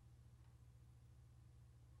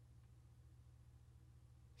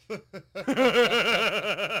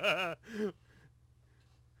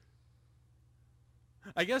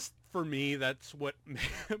 I guess for me, that's what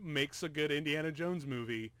makes a good Indiana Jones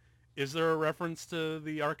movie. Is there a reference to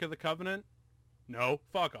the Ark of the Covenant? No,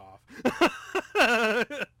 fuck off.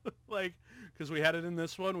 Like, because we had it in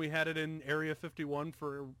this one, we had it in Area 51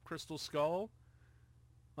 for Crystal Skull.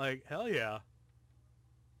 Like, hell yeah.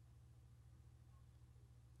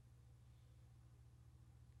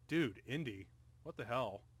 Dude, Indy, what the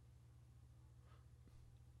hell?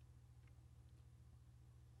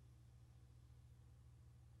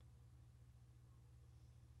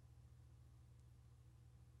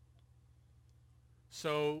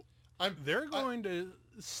 So they're going to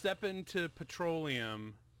step into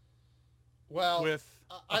petroleum with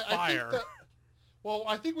a fire.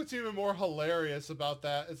 I think what's even more hilarious about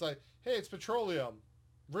that is like, hey, it's petroleum.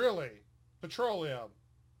 Really? Petroleum.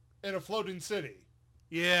 In a floating city.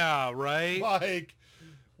 Yeah, right? Like,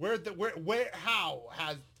 how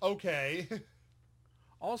has, okay.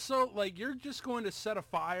 Also, like, you're just going to set a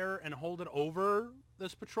fire and hold it over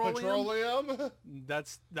this petroleum? Petroleum?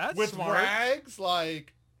 That's with smart. rags?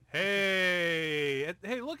 Like, Hey,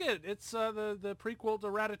 look at it. It's the prequel to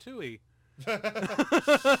Ratatouille.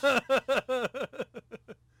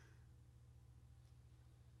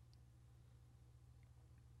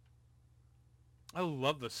 I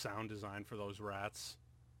love the sound design for those rats.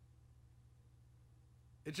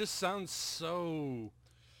 It just sounds so...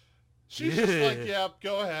 She's just like, yep,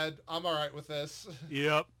 go ahead. I'm all right with this.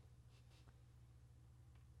 Yep.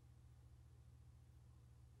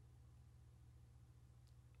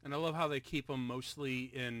 And I love how they keep them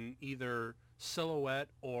mostly in either silhouette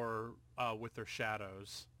or with their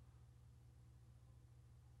shadows.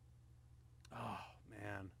 Oh,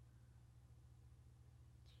 man.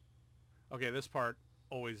 Okay, this part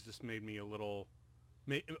always just made me a little...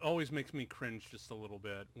 It always makes me cringe just a little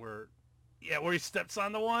bit. Where he steps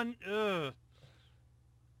on the one. Ugh.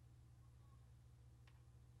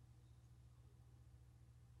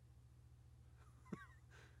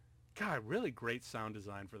 God, really great sound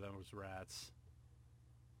design for those rats.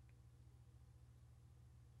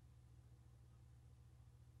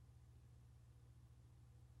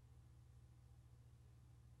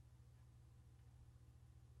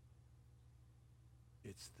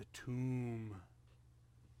 It's the tomb.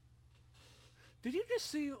 Did you just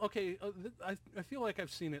see... Okay, I feel like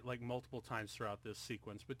I've seen it like multiple times throughout this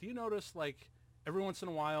sequence, but do you notice like every once in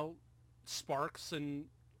a while sparks and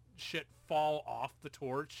shit fall off the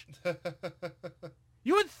torch?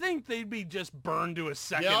 You would think they'd be just burned to a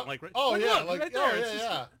second. Yep. Like, oh like, yeah, look, like right there. oh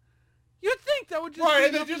yeah. You'd think that would just Right, be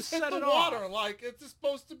and they enough to just hit set the it water off. like it's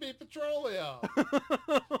supposed to be petroleum.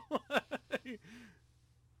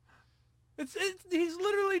 He's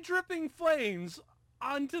literally dripping flames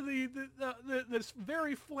onto this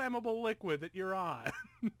very flammable liquid that you're on.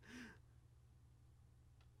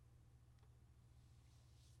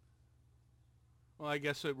 Well, I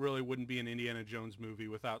guess it really wouldn't be an Indiana Jones movie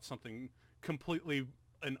without something completely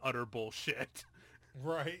and utter bullshit.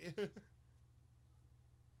 Right.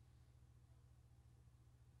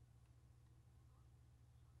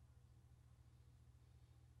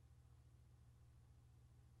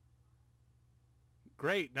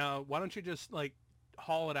 Great. Now, why don't you just, like,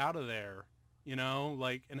 haul it out of there, you know,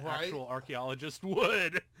 like an actual archaeologist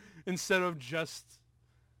would, instead of just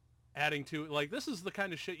adding to it. Like, this is the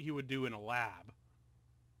kind of shit you would do in a lab.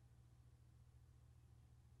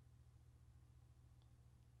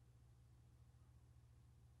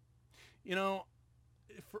 You know,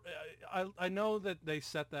 I know that they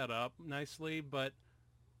set that up nicely, but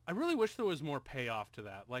I really wish there was more payoff to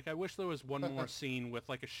that. Like, I wish there was one more scene with,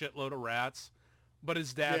 like, a shitload of rats, but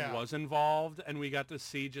his dad was involved, and we got to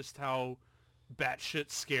see just how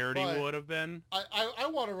batshit scared he would have been. I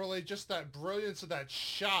want to relate just that brilliance of that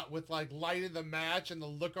shot with, like, lighting the match and the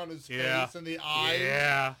look on his face and the eyes.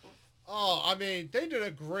 Yeah. Oh, I mean, they did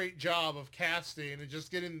a great job of casting and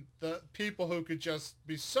just getting the people who could just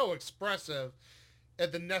be so expressive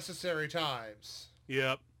at the necessary times.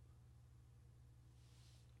 Yep.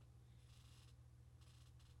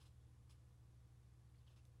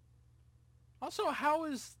 Also, how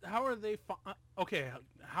are they... Okay,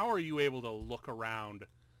 how are you able to look around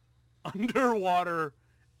underwater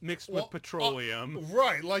mixed with petroleum?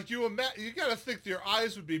 Right, like you gotta think your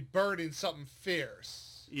eyes would be burning something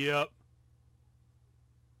fierce. Yep.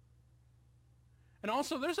 And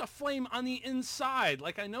also, there's a flame on the inside.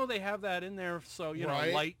 Like, I know they have that in there so, you know,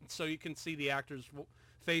 light, so you can see the actors'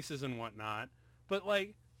 faces and whatnot. But,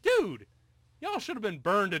 like, dude, y'all should have been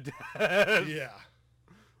burned to death. Yeah.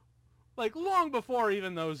 Like, long before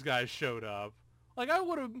even those guys showed up. Like, it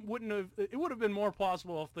would have been more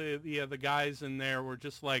plausible if the guys in there were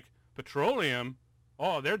just like, petroleum?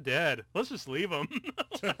 Oh, they're dead. Let's just leave them.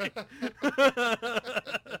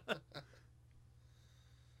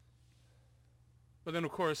 But then,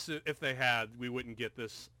 of course, if they had, we wouldn't get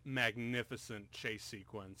this magnificent chase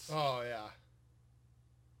sequence. Oh, yeah.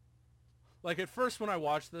 Like, at first when I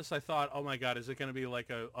watched this, I thought, oh my god, is it going to be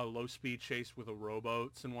like a low-speed chase with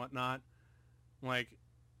rowboats and whatnot? Like,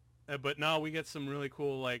 but no, we get some really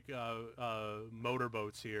cool, like,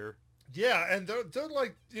 motorboats here. Yeah, and they're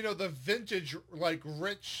like, you know, the vintage, like,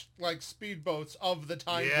 rich, like, speedboats of the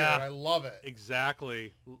time period. I love it.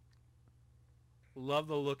 Exactly. Love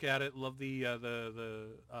the look at it. Love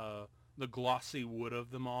the glossy wood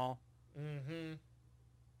of them all. Mm-hmm.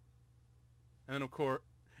 And then, of course...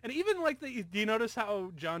 And even, like, do you notice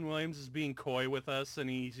how John Williams is being coy with us, and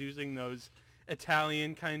he's using those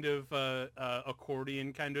Italian kind of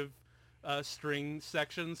accordion kind of string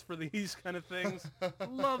sections for these kind of things?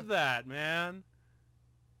 Love that, man.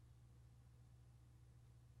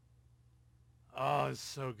 Oh, it's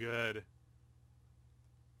so good.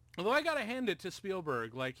 Although I gotta hand it to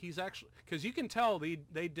Spielberg, like he's actually, because you can tell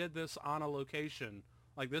they did this on a location.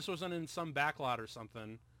 Like this wasn't in some backlot or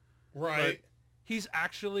something. But Right. he's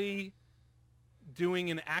actually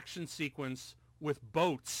doing an action sequence with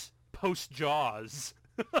boats post Jaws.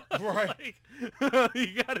 Right. Like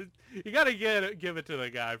you gotta give it to the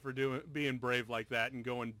guy for being brave like that and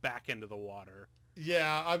going back into the water.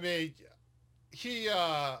 Yeah, I mean, he,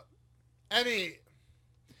 any,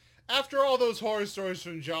 after all those horror stories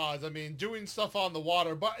from Jaws, I mean, doing stuff on the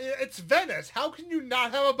water, but it's Venice. How can you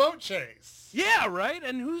not have a boat chase? Yeah, right.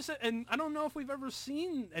 And I don't know if we've ever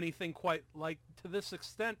seen anything quite like to this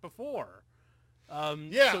extent before.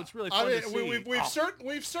 Yeah, So it's really fun to see.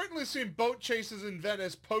 We've certainly seen boat chases in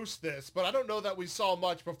Venice post this, but I don't know that we saw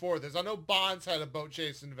much before this. I know Bonds had a boat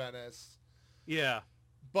chase in Venice. Yeah,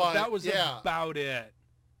 but that was about it.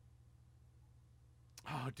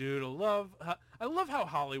 Oh, dude, I love how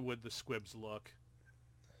Hollywood the squibs look.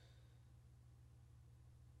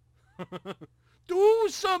 Do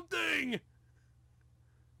something!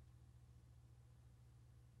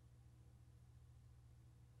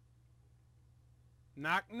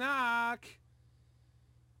 Knock, knock.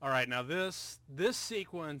 All right, now this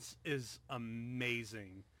sequence is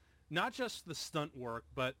amazing. Not just the stunt work,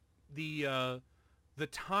 but the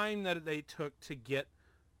time that they took to get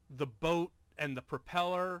the boat and the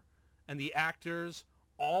propeller and the actors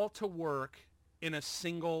all to work in a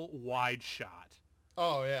single wide shot.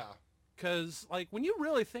 Oh, yeah. Because, like, when you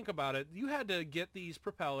really think about it, you had to get these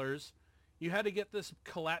propellers, you had to get this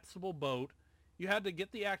collapsible boat, you had to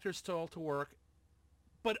get the actors to all to work,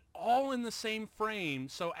 but all in the same frame,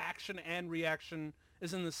 so action and reaction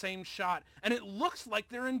is in the same shot, and it looks like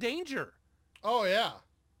they're in danger. Oh, yeah.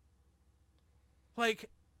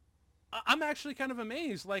 Like, I'm actually kind of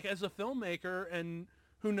amazed, like, as a filmmaker and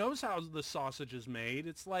who knows how the sausage is made,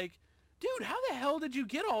 it's like, dude, how the hell did you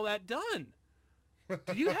get all that done?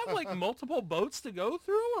 Do you have, like, multiple boats to go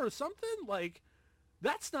through or something? Like,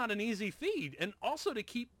 that's not an easy feat. And also to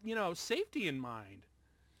keep, safety in mind.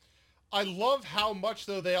 I love how much,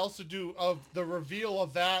 though, they also do of the reveal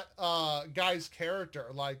of that guy's character.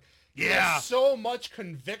 Like, he has so much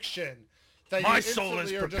conviction that my soul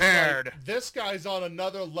is prepared. Just like, this guy's on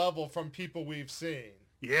another level from people we've seen.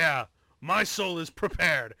 Yeah, my soul is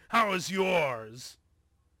prepared. How is yours?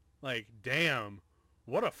 Like, damn,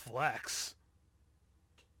 what a flex.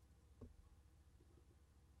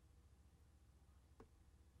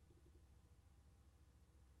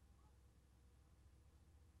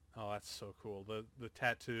 Oh, that's so cool. The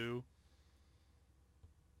tattoo.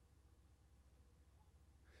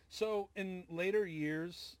 So in later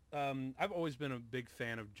years, I've always been a big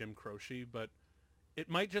fan of Jim Croce, but it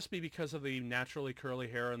might just be because of the naturally curly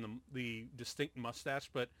hair and the distinct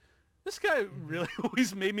mustache, but this guy really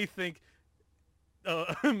always made me think,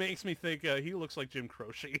 makes me think he looks like Jim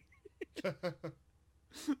Croce.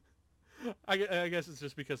 I guess it's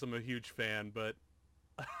just because I'm a huge fan, but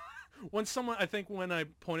when I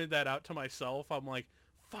pointed that out to myself, I'm like,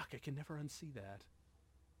 fuck, I can never unsee that.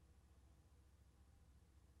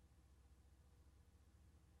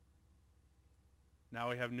 Now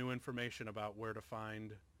we have new information about where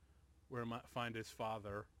find his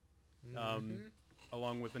father,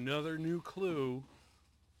 along with another new clue.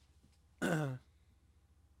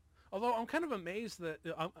 Although I'm kind of amazed that,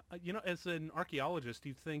 as an archaeologist,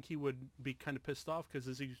 you'd think he would be kind of pissed off because,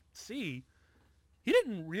 as you see, he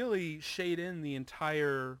didn't really shade in the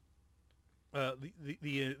entire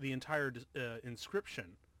the entire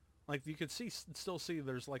inscription. Like you could still see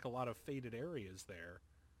there's like a lot of faded areas there.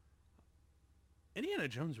 Indiana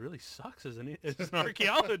Jones really sucks as an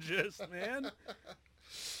archaeologist, man.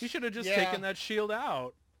 He should have just taken that shield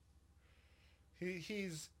out.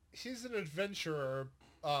 He's an adventurer,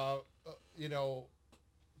 par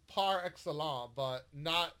excellence, but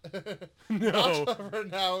not not a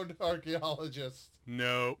renowned archaeologist.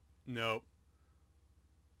 Nope.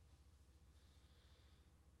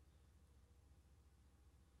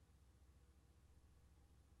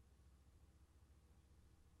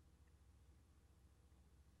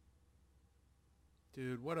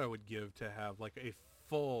 Dude, what I would give to have like a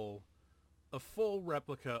full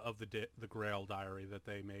replica of the Grail diary that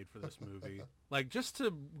they made for this movie. Like just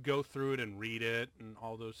to go through it and read it and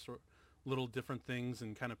all those little different things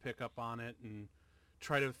and kind of pick up on it and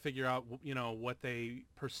try to figure out what they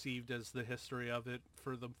perceived as the history of it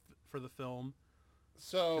for the film.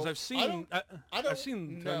 So because I've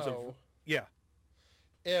seen tons of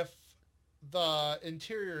if the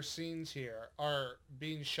interior scenes here are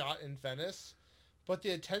being shot in Venice, but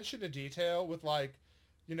the attention to detail with like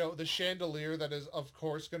the chandelier that is, of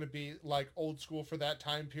course, going to be like old school for that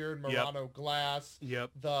time period, Yep. Murano glass,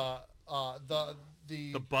 Yep. the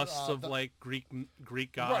The busts of the like Greek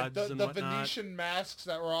right, gods and the whatnot. Venetian masks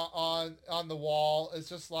that were on the wall. It's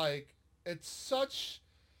just like, it's such,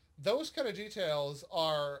 those kind of details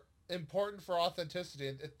are important for authenticity,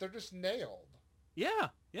 and they're just nailed. Yeah,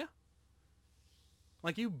 yeah.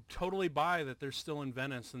 Like you totally buy that they're still in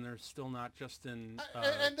Venice and they're still not just in.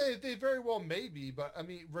 And they very well may be, but I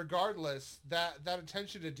mean, regardless, that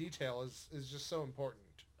attention to detail is just so important.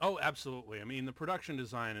 Oh, absolutely. I mean, the production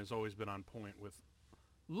design has always been on point with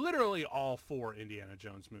literally all 4 Indiana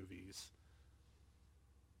Jones movies.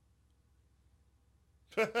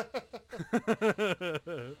 I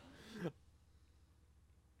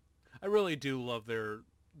really do love their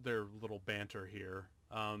little banter here.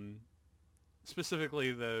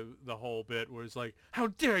 Specifically the whole bit where it's like, "How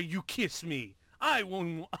dare you kiss me?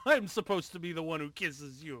 I'm supposed to be the one who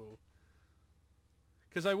kisses you."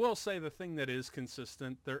 Because I will say the thing that is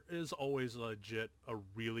consistent, there is always legit a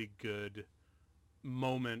really good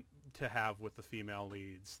moment to have with the female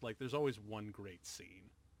leads. Like there's always one great scene.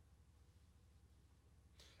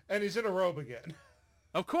 And he's in a robe again.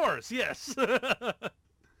 Of course, yes.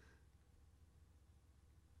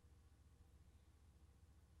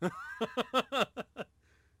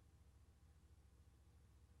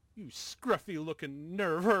 You scruffy looking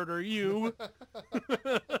nerve herder, you.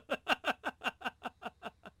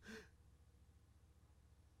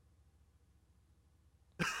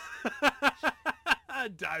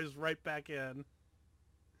 Dives right back in.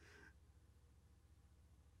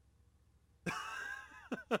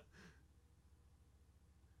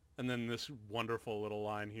 And then this wonderful little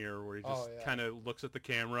line here where he just kind of looks at the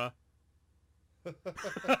camera.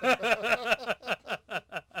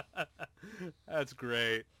 That's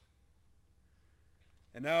great.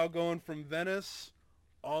 And now going from Venice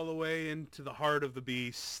all the way into the heart of the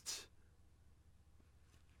beast.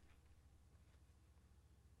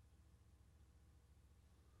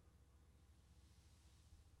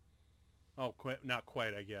 Oh, not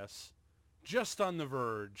quite, I guess. Just on the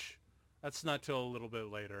verge. That's not till a little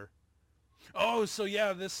bit later. Oh, so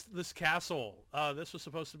yeah, this castle. This was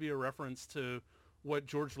supposed to be a reference to what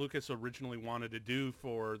George Lucas originally wanted to do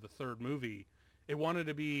for the 3rd movie. It wanted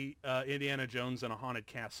to be Indiana Jones in a haunted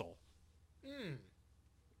castle. Mm.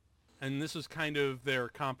 And this was kind of their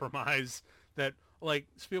compromise that, like,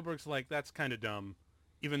 Spielberg's like, that's kind of dumb.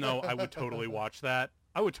 Even though I would totally watch that.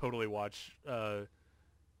 I would totally watch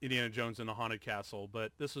Indiana Jones in a haunted castle,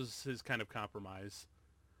 but this was his kind of compromise.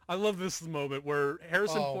 I love this moment where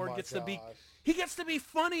Harrison Ford gets to be... He gets to be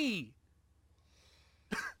funny!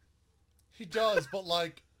 He does, but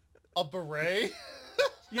like a beret?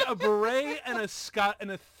 Yeah, a beret and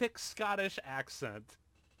a thick Scottish accent.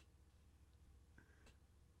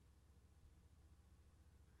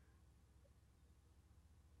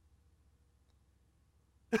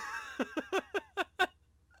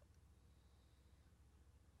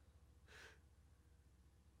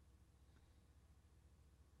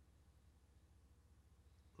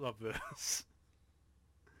 Love this.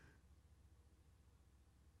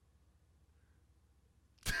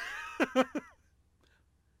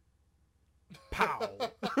 Pow.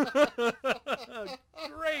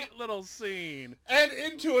 Great little scene. And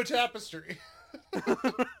into a tapestry.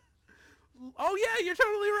 Oh yeah, you're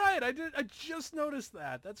totally right. I just noticed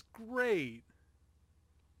that. That's great.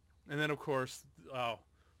 And then of course,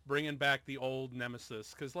 bringing back the old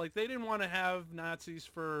nemesis, because like they didn't want to have Nazis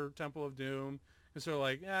for Temple of Doom, because they're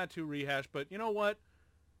like, too rehash. But you know what?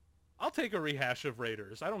 I'll take a rehash of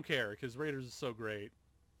Raiders. I don't care, because Raiders is so great.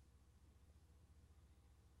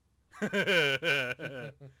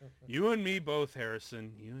 You and me both,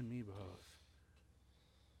 Harrison. You and me both.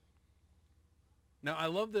 Now, I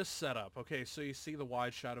love this setup. Okay, so you see the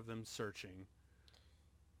wide shot of them searching.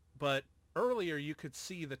 But earlier, you could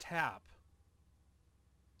see the tap.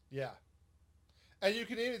 Yeah. And you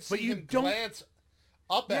can even see him glance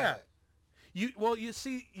up at it. You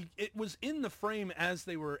see, it was in the frame as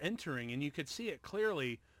they were entering, and you could see it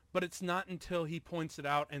clearly, but it's not until he points it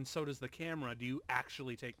out, and so does the camera, do you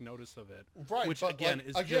actually take notice of it. Right, which, but again,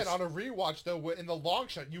 like, on a rewatch, though, in the long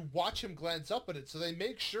shot, you watch him glance up at it, so they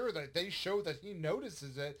make sure that they show that he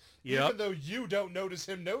notices it, even though you don't notice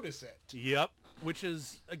him notice it. Yep, which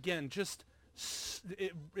is, again, just...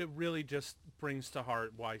 It really just brings to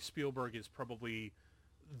heart why Spielberg is probably...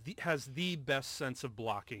 has the best sense of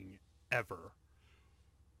blocking ever.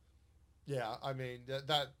 Yeah, I mean,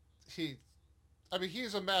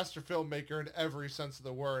 he's a master filmmaker in every sense of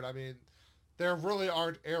the word. I mean, there really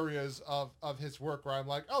aren't areas of his work where I'm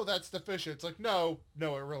like, oh, that's deficient. It's like, no, it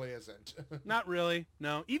really isn't. Not really.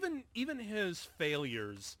 No. Even his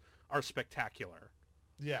failures are spectacular.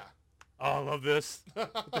 Yeah. Oh, I love this.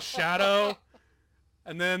 With the shadow,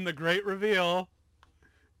 and then the great reveal.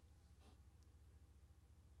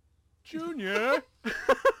 Junior.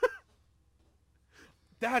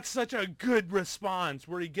 That's such a good response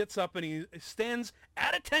where he gets up and he stands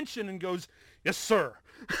at attention and goes, "Yes, sir."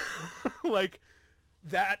 Like,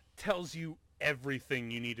 that tells you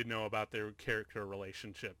everything you need to know about their character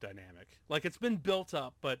relationship dynamic. Like, it's been built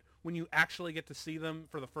up, but when you actually get to see them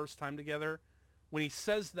for the first time together, when he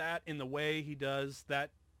says that in the way he does,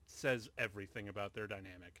 that says everything about their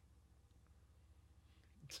dynamic.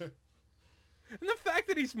 And the fact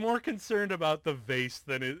that he's more concerned about the vase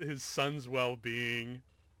than his son's well-being.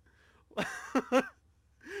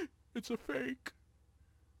 It's a fake.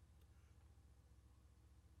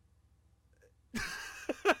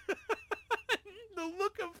 the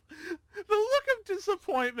look of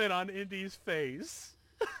disappointment on Indy's face.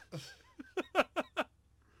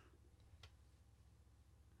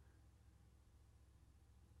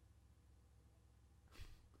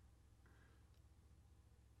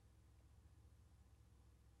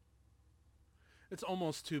 It's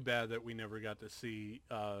almost too bad that we never got to see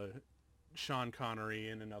Sean Connery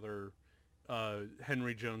in another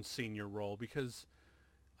Henry Jones Sr. role, because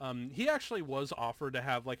he actually was offered to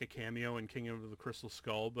have like a cameo in King of the Crystal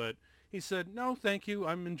Skull, but he said, "No, thank you.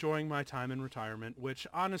 I'm enjoying my time in retirement," which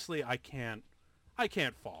honestly I can't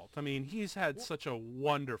fault. I mean, he's had such a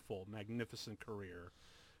wonderful, magnificent career.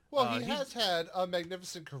 Well, he has had a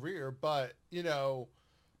magnificent career, but,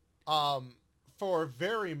 for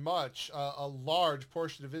very much a large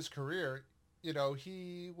portion of his career,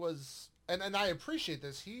 he was, and I appreciate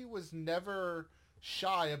this, he was never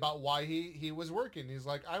shy about why he was working. He's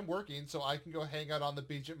like, I'm working so I can go hang out on the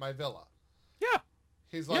beach at my villa. Yeah.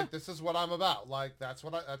 He's like, This is what I'm about. Like, that's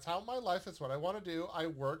how my life, that's what I want to do. I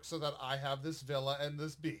work so that I have this villa and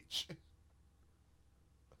this beach.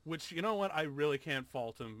 Which, you know what, I really can't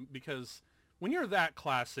fault him, because when you're that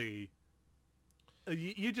classy,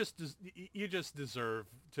 you just deserve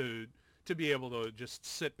to be able to just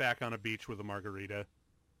sit back on a beach with a margarita.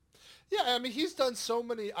 Yeah, I mean, he's done so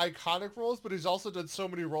many iconic roles, but he's also done so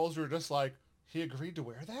many roles where you're just like, he agreed to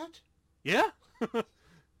wear that? Yeah.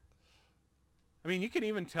 I mean, you can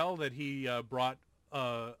even tell that he brought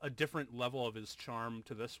a different level of his charm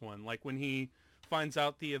to this one. Like when he finds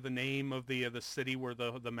out the name of the city where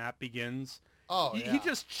the map begins. Oh, he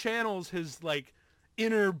just channels his like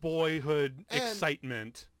inner boyhood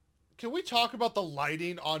excitement. Can we talk about the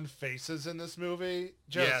lighting on faces in this movie?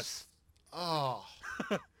 Yes. Oh.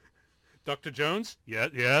 Dr. Jones? Yeah,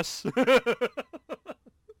 yes. One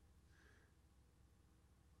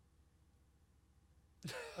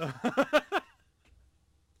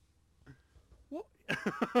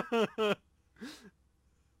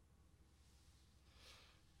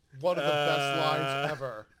of the best lines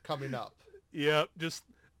ever coming up. Yep,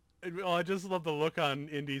 I just love the look on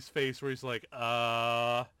Indy's face where he's like,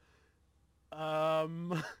 and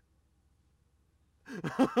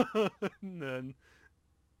then,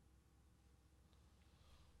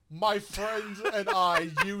 my friends and I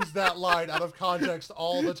use that line out of context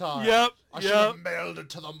all the time. Yep. I should have mailed it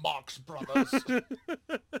to the Marx Brothers.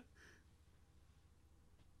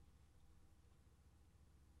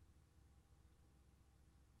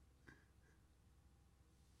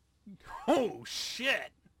 Oh,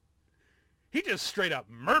 shit. He just straight up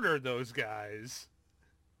murdered those guys.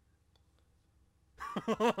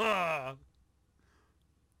 I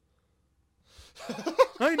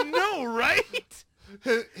know, right?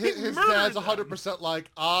 His dad's 100%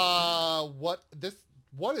 like, what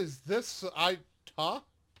is this?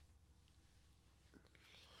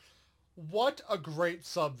 What a great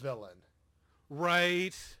sub-villain.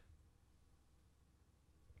 Right.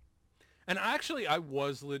 And actually, I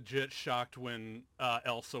was legit shocked when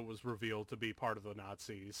Elsa was revealed to be part of the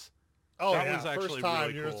Nazis. Oh, that yeah. was actually First time,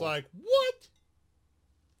 really you're cool. just like, what?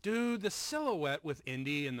 Dude, the silhouette with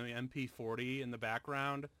Indy and the MP40 in the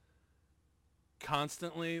background,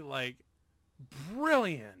 constantly, like,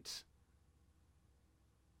 brilliant.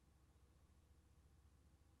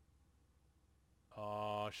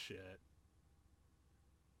 Oh, shit.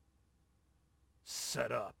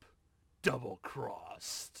 Set up.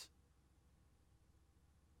 Double-crossed.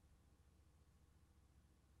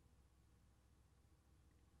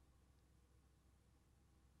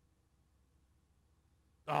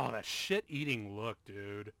 Oh, that shit-eating look,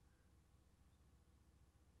 dude.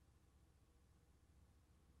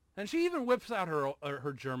 And she even whips out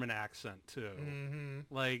her German accent too. Mm-hmm.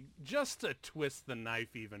 Like, just to twist the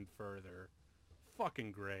knife even further.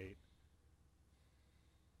 Fucking great.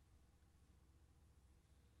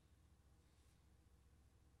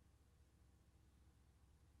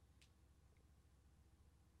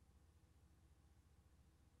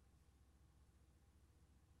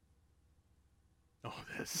 Oh,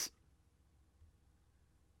 this.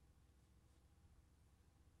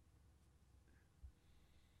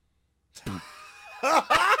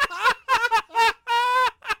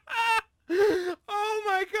 Oh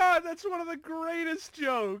my god, that's one of the greatest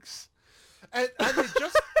jokes. And they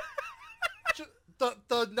just the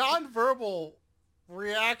nonverbal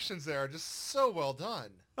reactions there are just so well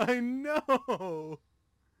done. I know.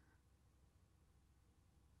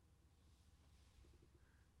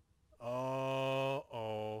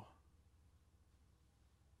 Oh.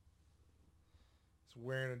 He's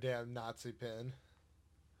wearing a damn Nazi pin.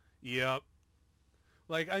 Yep.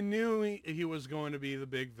 Like, I knew he was going to be the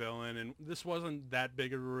big villain, and this wasn't that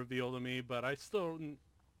big of a reveal to me, but I still,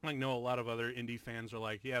 like, know a lot of other indie fans are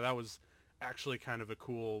like, yeah, that was actually kind of a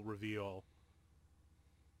cool reveal.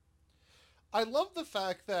 I love the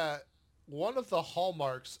fact that one of the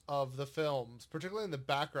hallmarks of the films, particularly in the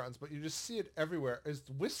backgrounds, but you just see it everywhere, is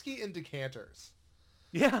whiskey in decanters.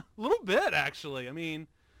 Yeah, a little bit, actually. I mean,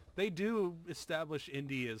 they do establish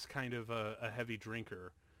Indy as kind of a heavy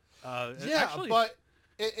drinker. Yeah, actually, but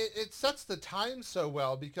it sets the time so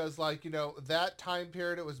well because, like, you know, that time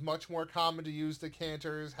period, it was much more common to use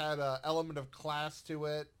decanters, had an element of class to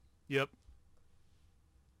it. Yep.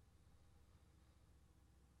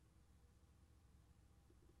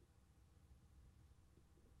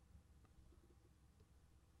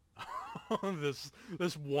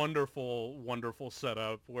 this wonderful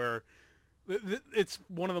setup where it's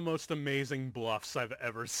one of the most amazing bluffs I've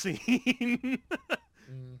ever seen.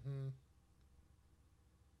 Mm-hmm.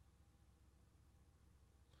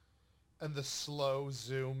 And the slow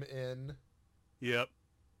zoom in. Yep.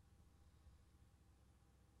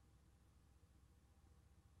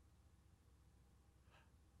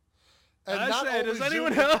 And I not say, only does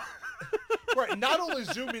anyone zooming, help? right, not only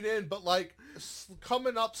zooming in, but like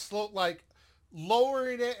coming up slow, like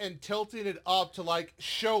lowering it and tilting it up to like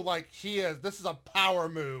show like this is a power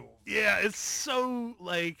move. Yeah, it's so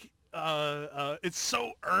like it's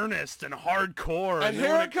so earnest and hardcore. And then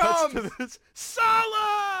here when it cuts comes! to this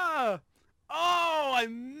Sala! Oh, I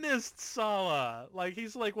missed Sala. Like,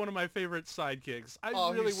 he's like one of my favorite sidekicks. I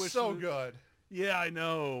really he's wish so good. Yeah, I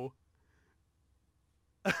know.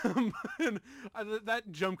 And that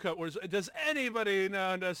jump cut was, does anybody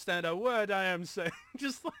now understand a word I am saying?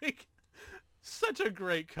 Just like, such a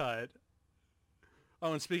great cut.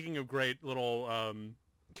 Oh, and speaking of great little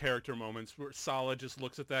character moments, where Sala just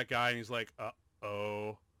looks at that guy and he's like,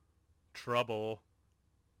 uh-oh, trouble.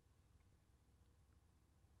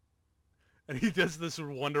 And he does this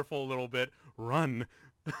wonderful little bit, run.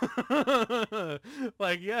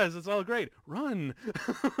 Like, yes, it's all great. Run.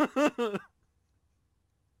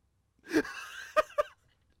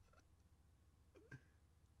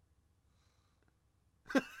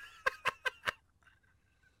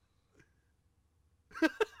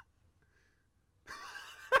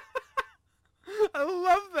 I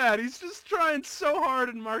love that. He's just trying so hard,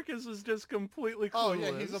 and Marcus is just completely clueless. Oh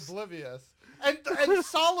yeah, he's oblivious. And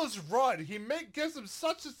Sala's run, gives him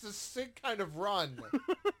such a distinct kind of run.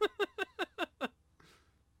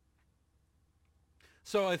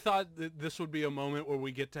 So I thought that this would be a moment where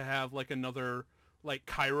we get to have like another like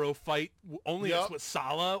Cairo fight. Only it's with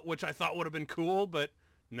Sala, which I thought would have been cool, but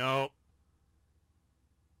no.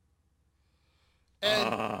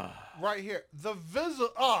 And right here,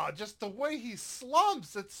 just the way he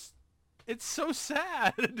slumps, it's so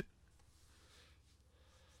sad.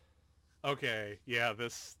 Okay, yeah,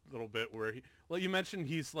 this little bit where well, you mentioned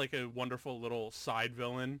he's like a wonderful little side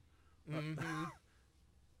villain. Mm-hmm.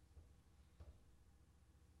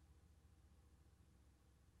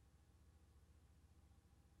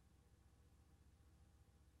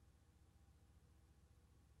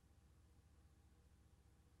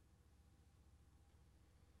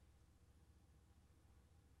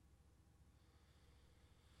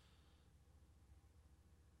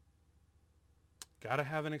 Gotta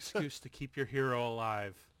have an excuse to keep your hero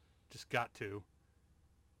alive. Just got to.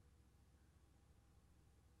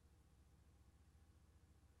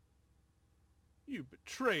 You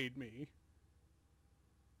betrayed me.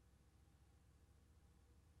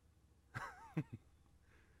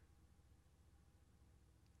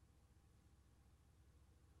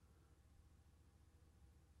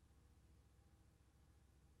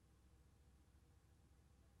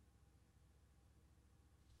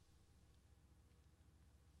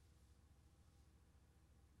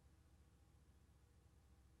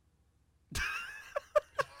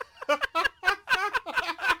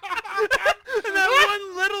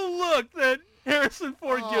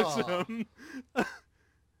 him.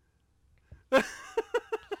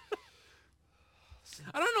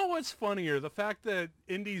 I don't know what's funnier, the fact that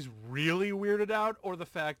Indy's really weirded out or the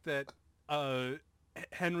fact that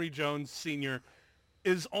Henry Jones Sr.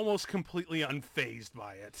 is almost completely unfazed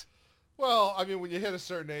by it. Well, I mean, when you hit a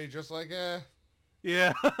certain age, just like,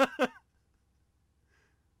 Yeah. And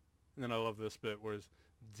then I love this bit where it's,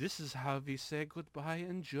 this is how we say goodbye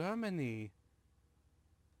in Germany.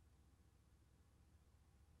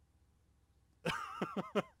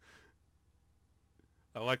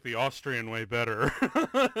 I like the Austrian way better.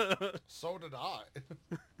 So did I.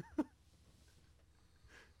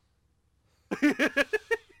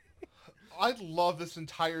 I love this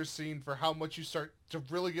entire scene for how much you start to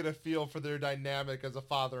really get a feel for their dynamic as a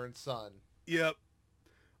father and son. Yep.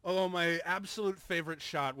 Although my absolute favorite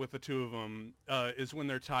shot with the two of them is when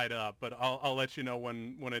they're tied up, but I'll let you know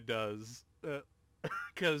when it does.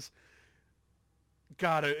 Because,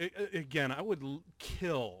 God, again, I would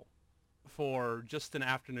kill for just an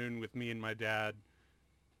afternoon with me and my dad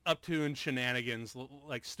up to in shenanigans,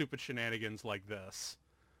 like stupid shenanigans like this.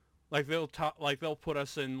 Like they'll put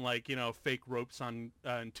us in like, you know, fake ropes on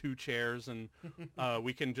in two chairs, and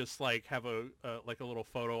we can just like have a little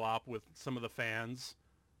photo op with some of the fans.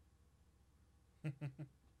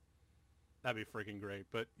 That'd be freaking great.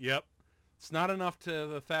 But yep, it's not enough to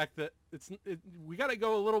the fact that we got to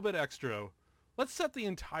go a little bit extra. Let's set the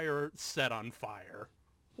entire set on fire.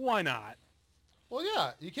 Why not? Well,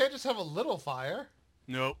 yeah, you can't just have a little fire.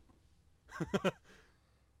 Nope.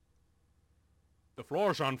 The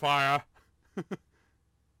floor's on fire.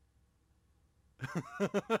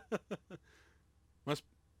 must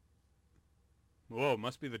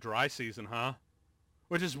be the dry season, huh?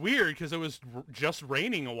 Which is weird because it was just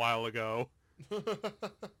raining a while ago. Because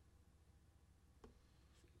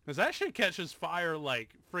that shit catches fire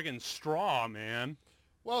like friggin' straw, man.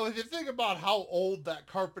 Well, if you think about how old that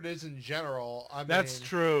carpet is in general, I mean... That's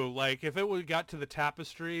true. Like, if it got to the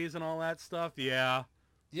tapestries and all that stuff, yeah.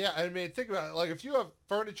 Yeah, I mean, think about it. Like, if you have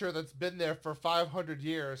furniture that's been there for 500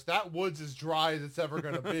 years, that wood's as dry as it's ever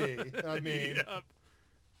going to be. I mean... Yep.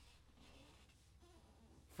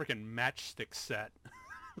 Freaking matchstick set.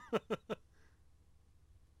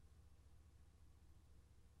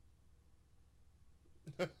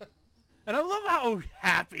 And I love how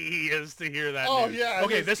happy he is to hear that news. Yeah.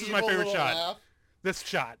 Okay, this is my favorite shot. Laugh. This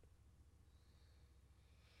shot.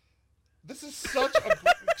 This is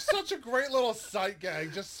such a great little sight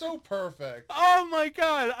gag, just so perfect. Oh my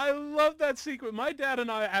god, I love that sequence. My dad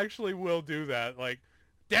and I actually will do that. Like,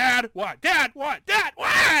 Dad, what? Dad, what? Dad,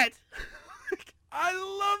 what? I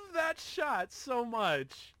love that shot so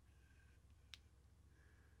much.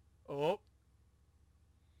 Oh.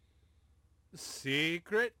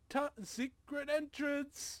 Secret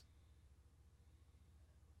entrance.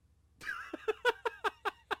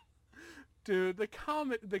 Dude, the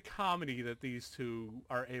comedy that these two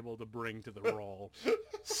are able to bring to the role.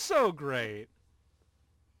 So great.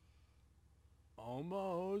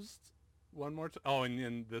 Almost. One more time. Oh, and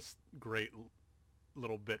in this great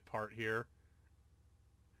little bit part here.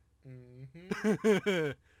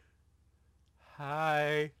 Mm-hmm.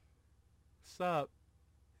 Hi. What's up?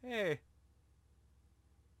 Hey.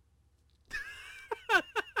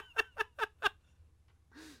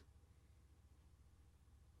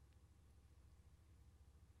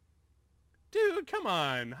 Dude, come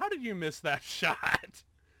on. How did you miss that shot?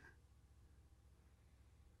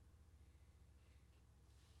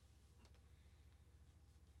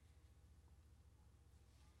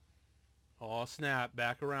 Oh, snap.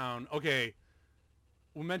 Back around. Okay.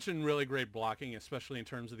 We mentioned really great blocking, especially in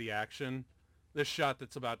terms of the action. This shot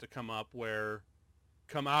that's about to come up where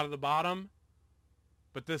come out of the bottom,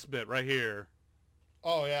 but this bit right here.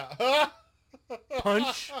 Oh, yeah.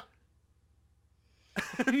 Punch.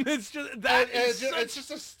 And it's just it's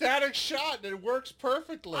just a static shot and it works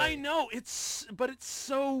perfectly. I know, but it's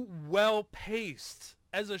so well paced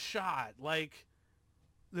as a shot. Like,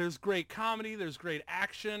 there's great comedy, there's great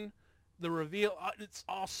action, the reveal, it's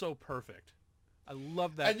all so perfect. I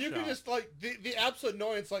love that. And you can just like the absolute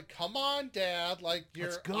annoyance, like, come on, Dad, like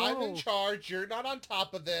I'm in charge, you're not on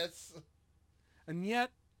top of this. And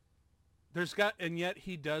yet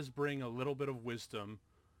he does bring a little bit of wisdom,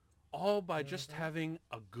 all by just having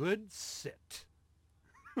a good sit.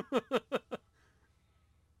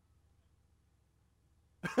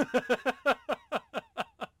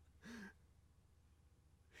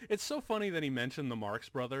 It's so funny that he mentioned the Marx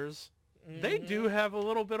Brothers. Mm-hmm. They do have a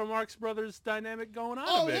little bit of Marx Brothers dynamic going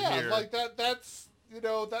on a bit here. Like that's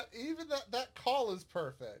that even that call is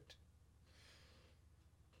perfect.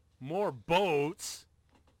 More boats.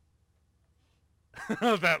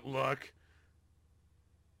 That look.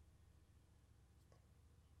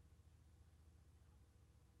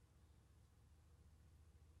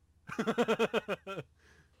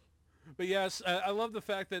 But yes, I love the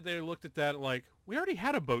fact that they looked at that like, we already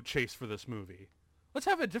had a boat chase for this movie. Let's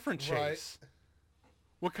have a different Right. chase.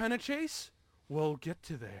 What kind of chase? We'll get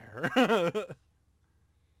to there.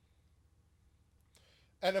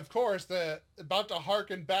 And of course, the about to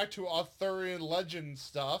harken back to Arthurian legend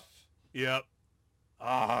stuff. Yep.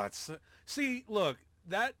 Ah, see, look,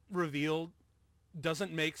 that reveal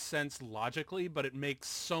doesn't make sense logically, but it makes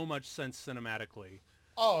so much sense cinematically.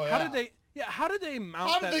 Oh How yeah. did they? Yeah, how did they mount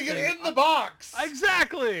How that did they get thing in the box?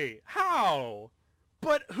 Exactly. How?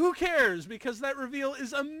 But who cares? Because that reveal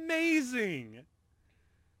is amazing.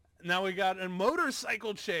 Now we got a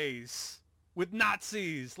motorcycle chase with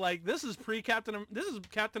Nazis. Like this is This is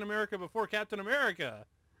Captain America before Captain America.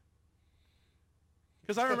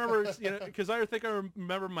 Because I remember, because I think I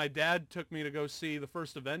remember my dad took me to go see the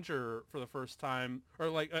first Avenger for the first time, or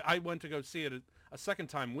like I went to go see it a second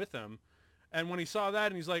time with him. And when he saw that,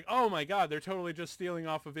 and he's like, "Oh my God, they're totally just stealing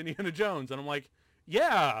off of Indiana Jones," and I'm like,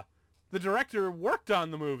 "Yeah, the director worked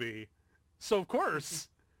on the movie, so of course."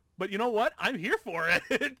 But you know what? I'm here for it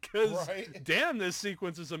because Right. damn, this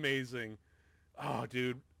sequence is amazing. Oh,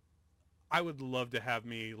 dude, I would love to have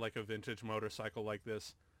me like a vintage motorcycle like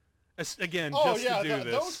this. Again, Oh just yeah, to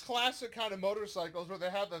do those this. classic kind of motorcycles where they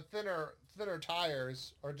have the thinner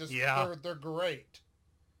tires are just Yeah. they're great.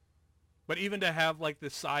 But even to have like the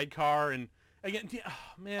sidecar and again,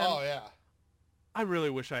 man, Oh yeah. I really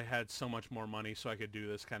wish I had so much more money so I could do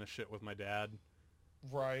this kind of shit with my dad.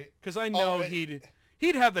 Right. Because I know Oh,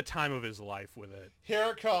 he'd have the time of his life with it. here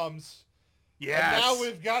it comes. Yes. And now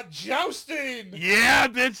we've got jousting. Yeah,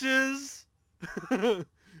 bitches.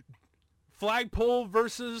 Flagpole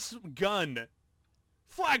versus gun.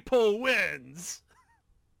 Flagpole wins.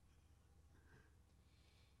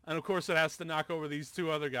 And of course it has to knock over these two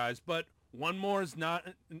other guys, but one more is not,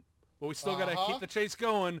 but we still got to keep the chase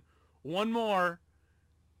going. One more.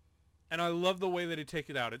 And I love the way that he take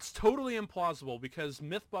it out. It's totally implausible because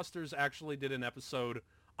Mythbusters actually did an episode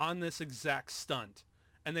on this exact stunt.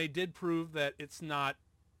 And they did prove that it's not,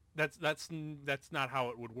 that's not how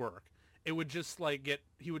it would work. It would just like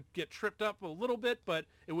he would get tripped up a little bit, but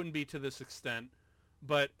it wouldn't be to this extent.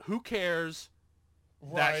 But who cares?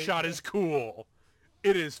 That Right. shot is cool.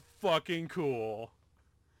 It is fucking cool.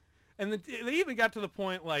 And they even got to the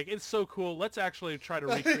point, like, it's so cool, let's actually try to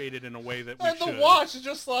recreate it in a way that we And should. the watch is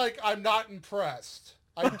just like, I'm not impressed.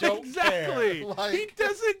 I don't exactly. care. Like, He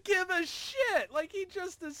doesn't give a shit. Like, he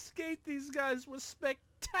just escaped these guys with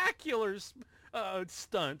spectacular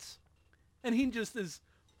stunts. And he just is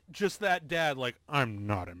just that dad, like, I'm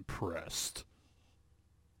not impressed.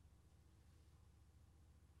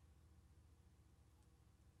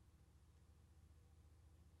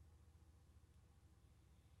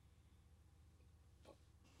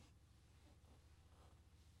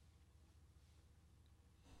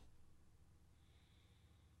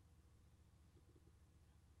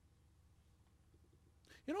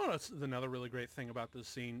 You know what's another really great thing about this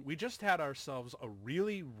scene? We just had ourselves a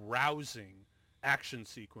really rousing action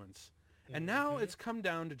sequence. And now it's come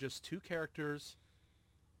down to just two characters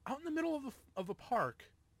out in the middle of a park,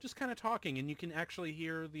 just kind of talking, and you can actually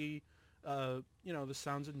hear the, the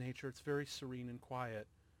sounds of nature. It's very serene and quiet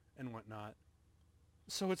and whatnot.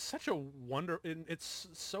 So it's such a it's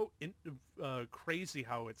so crazy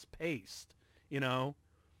how it's paced, you know?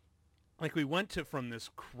 Like we went from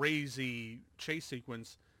this crazy chase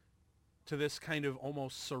sequence to this kind of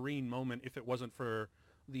almost serene moment if it wasn't for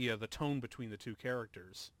the tone between the two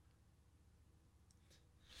characters.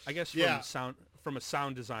 I guess from a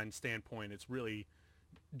sound design standpoint, it's really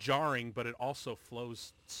jarring, but it also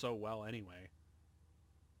flows so well anyway.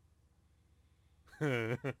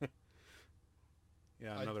 Yeah,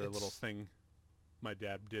 another little thing my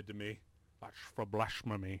dad did to me. That's for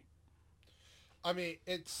blasphemy. I mean,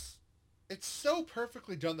 it's so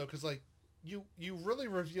perfectly done though, because like you really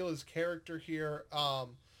reveal his character here.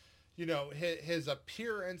 His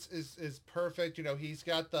appearance is perfect. You know, he's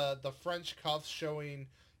got the French cuffs showing,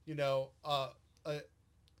 a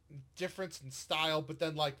difference in style, but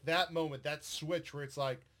then like that moment, that switch where it's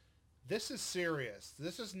like, this is serious.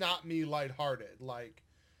 This is not me lighthearted. Like,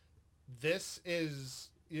 this is,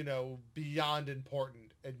 beyond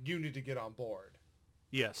important, and you need to get on board.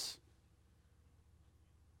 Yes.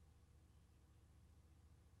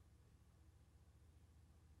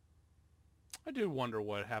 I do wonder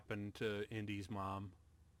what happened to Indy's mom.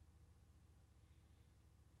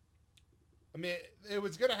 I mean, it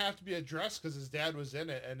was going to have to be addressed because his dad was in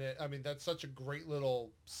it. And, that's such a great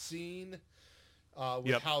little scene.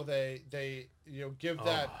 with how they give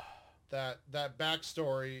Oh, that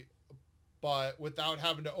backstory, but without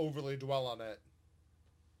having to overly dwell on it.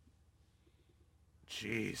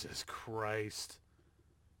 Jesus Christ.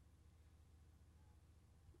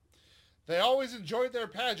 They always enjoyed their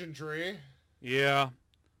pageantry. Yeah.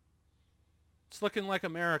 It's looking like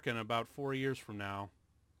America in about 4 years from now.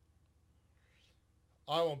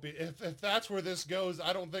 I won't be if that's where this goes.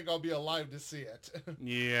 I don't think I'll be alive to see it.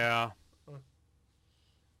 Yeah.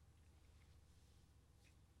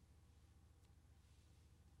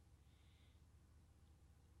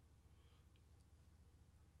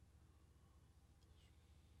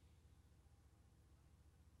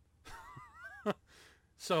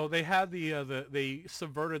 So they had they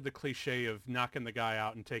subverted the cliche of knocking the guy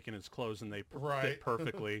out and taking his clothes, and they Right. fit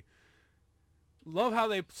perfectly. Love how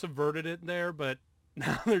they subverted it there, but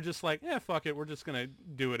now they're just like, yeah, fuck it, we're just gonna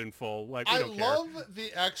do it in full. Like, we I don't care. love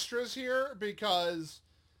the extras here because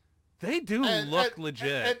They do look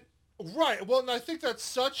legit. right. Well, and I think that's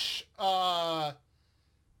such.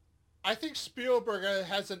 I think Spielberg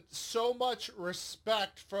has so much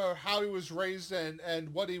respect for how he was raised and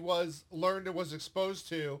what he learned and was exposed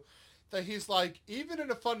to, that he's like, even in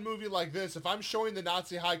a fun movie like this, if I'm showing the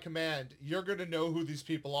Nazi high command, you're gonna know who these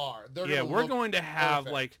people are. We're going to have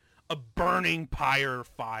perfect. like a burning pyre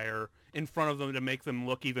fire in front of them to make them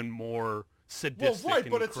look even more sadistic Well, right,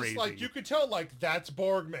 and but it's crazy. just like you could tell, like, that's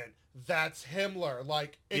Borgman, that's Himmler,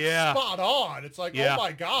 like, it's Yeah. spot on. It's like, Yeah. oh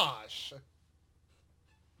my gosh.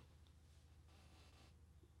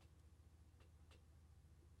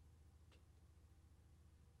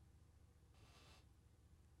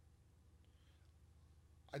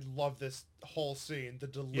 I love this whole scene. The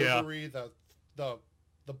delivery, the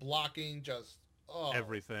blocking, just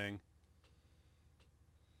Everything.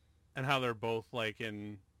 And how they're both like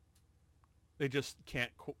they just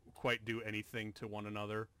can't quite do anything to one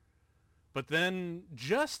another. But then,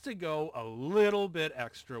 just to go a little bit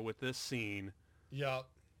extra with this scene, Yep.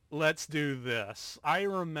 let's do this. I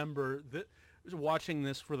remember watching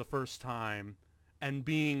this for the first time and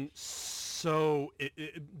being so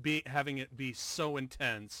having it be so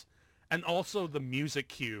intense, and also the music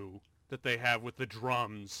cue that they have with the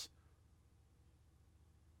drums.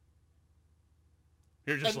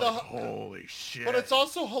 You're just And like, holy shit. But it's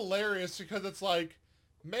also hilarious because it's like,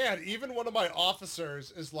 man, even one of my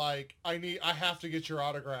officers is like, I have to get your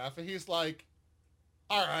autograph, and he's like,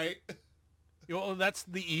 all right. Well, that's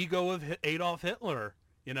the ego of Adolf Hitler,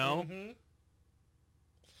 you know? Mm-hmm.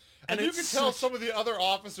 And you can tell some of the other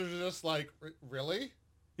officers are just like, really?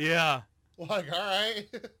 Yeah. Like, all right.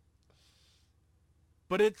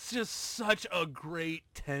 But it's just such a great,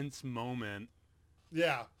 tense moment.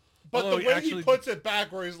 Yeah. But Although the way he puts it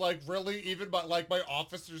back where he's like, really? Even my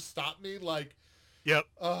officers stopped me? Like, yep.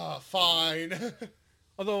 Fine.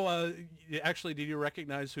 Although, actually, did you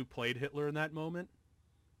recognize who played Hitler in that moment?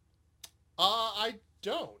 I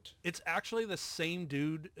don't. It's actually the same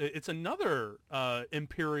dude. It's another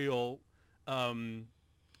Imperial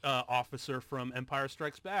officer from Empire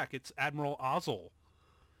Strikes Back. It's Admiral Ozzel,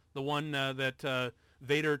 the one that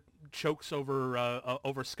Vader chokes over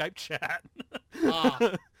Skype chat.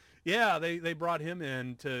 Yeah, they brought him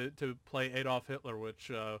in to play Adolf Hitler,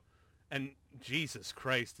 which and Jesus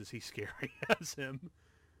Christ, is he scary as him.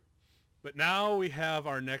 But now we have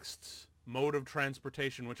our next mode of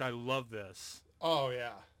transportation, which I love this. Oh,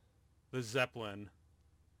 yeah. The Zeppelin.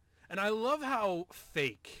 And I love how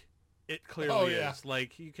fake it clearly is.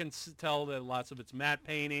 Like, you can tell that lots of it's matte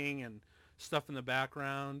painting and stuff in the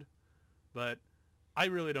background. But I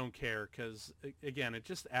really don't care because, again, it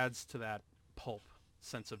just adds to that pulp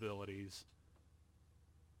sensibilities.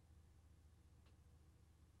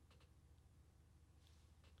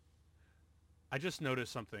 I just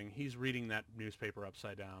noticed something. He's reading that newspaper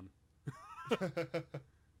upside down.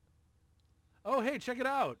 Oh, hey, check it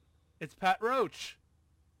out. It's Pat Roach,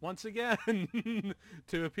 once again,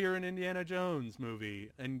 to appear in Indiana Jones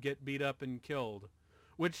movie and get beat up and killed,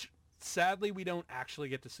 which sadly we don't actually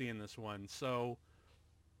get to see in this one. So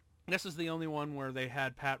this is the only one where they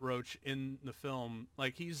had Pat Roach in the film.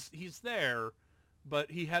 Like, he's there,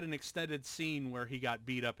 but he had an extended scene where he got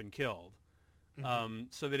beat up and killed. Mm-hmm.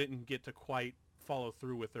 So they didn't get to quite follow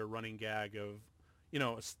through with their running gag of,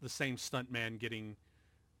 the same stuntman getting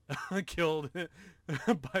killed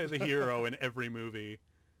by the hero in every movie.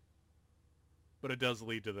 But it does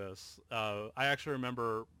lead to this. I actually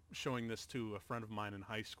remember showing this to a friend of mine in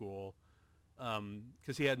high school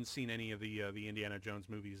because he hadn't seen any of the Indiana Jones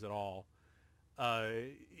movies at all.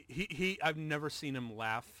 I've never seen him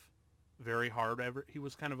laugh very hard ever. He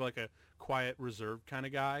was kind of like a quiet, reserved kind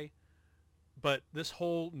of guy. But this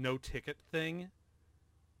whole no ticket thing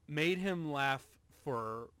made him laugh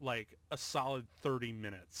for like a solid 30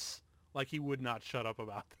 minutes. Like he would not shut up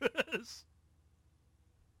about this.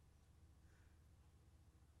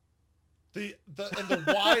 The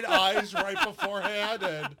wide eyes right beforehand,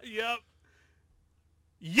 and Yep.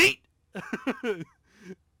 Yeet!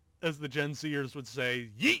 As the Gen Zers would say,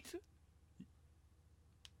 yeet!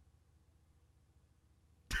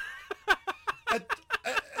 and,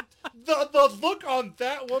 the look on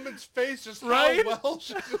that woman's face, just Right? how well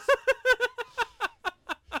she just...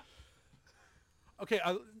 Okay,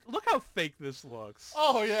 look how fake this looks.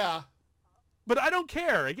 Oh, yeah. But I don't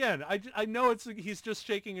care. Again, I know he's just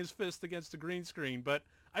shaking his fist against a green screen, but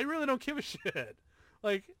I really don't give a shit.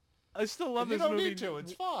 Like, I still love You this don't movie. need to.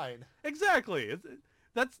 It's fine. Exactly.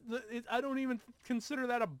 I don't even consider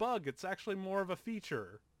that a bug. It's actually more of a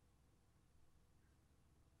feature.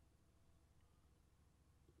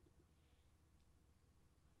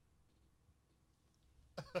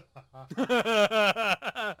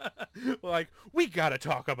 Like, we gotta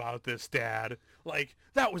talk about this, Dad. Like,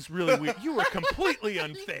 that was really weird. You were completely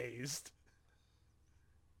unfazed.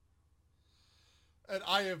 And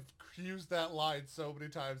I have used that line so many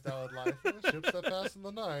times now in life. Ships that pass in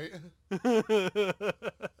the night.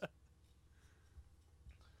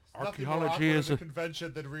 Archaeology is a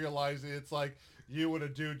convention than realizing it's like you and a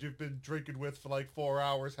dude you've been drinking with for like 4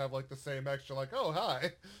 hours have like the same extra, like, oh,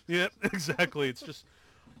 hi. Yep, exactly. It's just,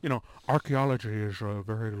 archaeology is a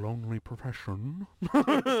very lonely profession.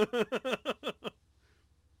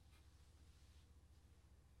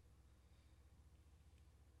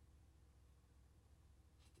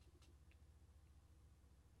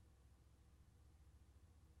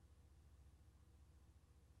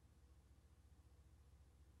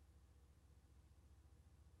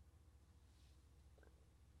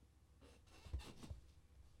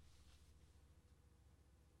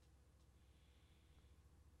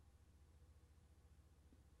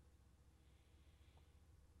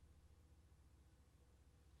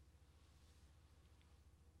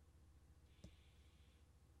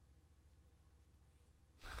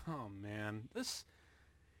 Oh man, It's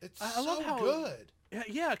I so love how good.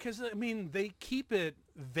 yeah, because I mean they keep it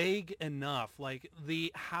vague enough, like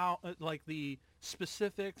the how, like the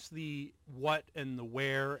specifics, the what and the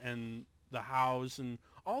where and the hows and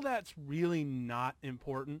all that's really not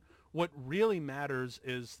important. What really matters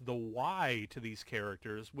is the why to these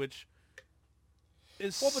characters, which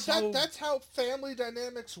is Well, but so that's how family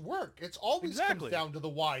dynamics work. It's always exactly. comes down to the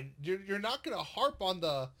why. You're not going to harp on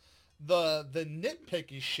the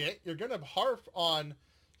nitpicky shit. You're going to harp on,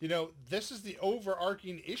 this is the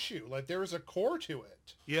overarching issue. Like there is a core to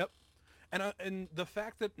it. Yep. And the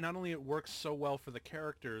fact that not only it works so well for the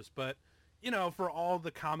characters, but for all the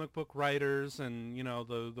comic book writers and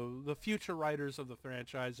the future writers of the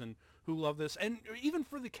franchise and who love this, and even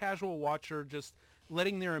for the casual watcher, just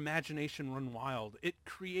letting their imagination run wild, it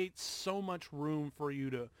creates so much room for you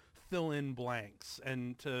to fill in blanks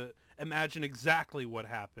and to imagine exactly what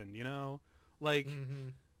happened. Like. Mm-hmm.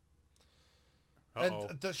 Uh-oh.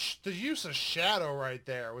 And the use of shadow right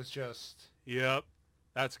there was just... Yep,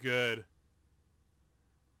 that's good.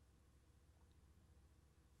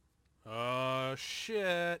 Oh,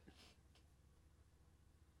 shit.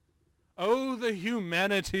 Oh, the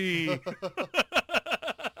humanity.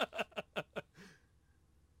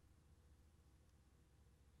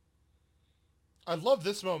 I love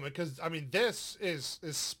this moment because, I mean, this is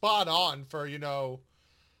spot on for,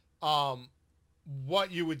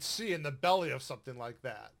 what you would see in the belly of something like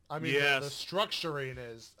that. I mean, Yes. the structuring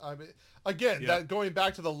is, I mean, again, Yep. that going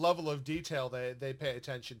back to the level of detail they pay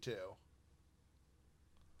attention to.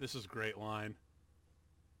 This is a great line.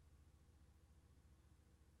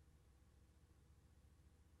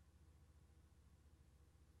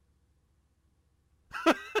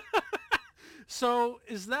 So,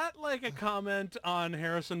 is that like a comment on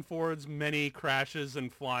Harrison Ford's many crashes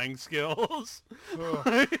and flying skills? Ugh.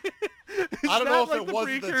 Is I don't know that if like it was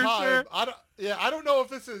at the precursor? time. I don't know if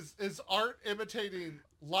this is art imitating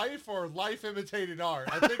life or life imitating art.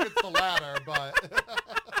 I think it's the latter, but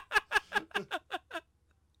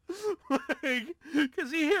Like,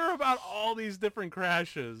 because you hear about all these different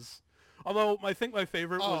crashes. Although I think my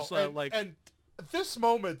favorite was and this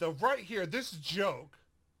moment though, right here, this joke.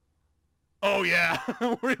 oh yeah,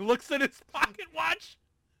 where he looks at his pocket watch.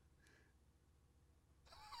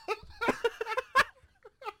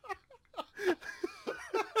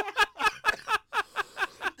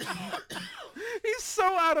 He's so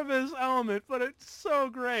out of his element, but it's so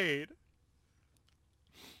great.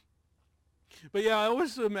 But yeah, I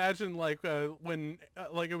always imagine like when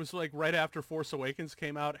like it was like right after Force Awakens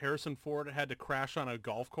came out, Harrison Ford had to crash on a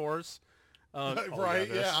golf course, Right,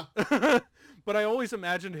 this. But I always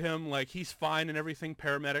imagined him like he's fine and everything.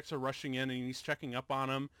 Paramedics are rushing in and he's checking up on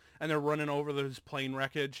him, and they're running over his plane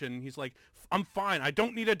wreckage, and he's like, "I'm fine. I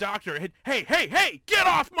don't need a doctor. Hey, hey, hey! Get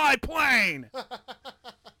off my plane!"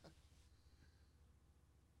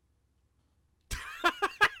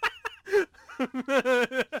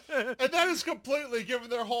 And that is completely,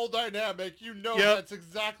 given their whole dynamic, you know that's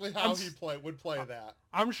exactly how he would play that.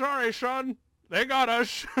 I'm sorry, son. They got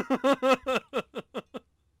us.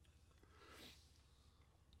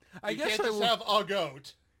 I guess can't just have a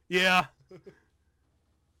goat. Yeah.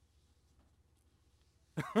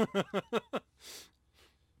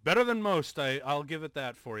 Better than most. I'll give it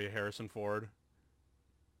that for you, Harrison Ford.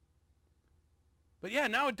 But yeah,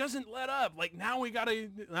 now it doesn't let up. Like now we gotta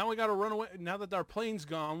run away. Now that our plane's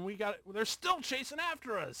gone, they're still chasing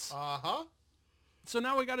after us. Uh-huh. So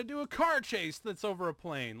now we gotta do a car chase that's over a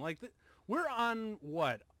plane. Like we're on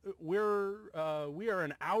what? We are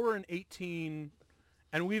an hour and 18,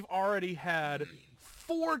 and we've already had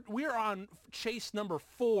 4. We're on chase number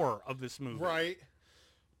 4 of this movie. Right.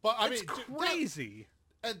 But I mean, crazy.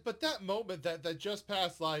 But that moment that just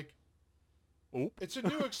passed, like, Oop. It's a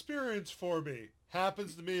new experience for me.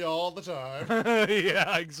 Happens to me all the time.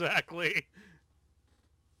 Yeah, exactly.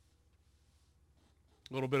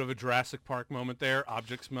 A little bit of a Jurassic Park moment there.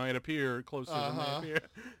 Objects might appear closer than they appear.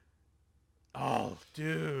 Oh,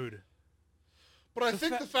 dude. But I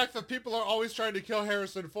think the fact that people are always trying to kill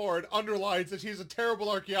Harrison Ford underlines that he's a terrible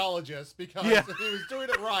archaeologist, because if he was doing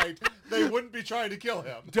it right, they wouldn't be trying to kill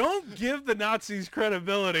him. Don't give the Nazis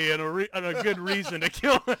credibility and a good reason to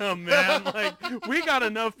kill him, man. Like, we got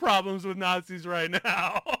enough problems with Nazis right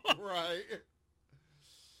now. Right.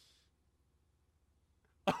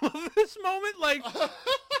 This moment, like...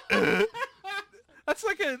 That's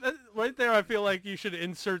like right there, I feel like you should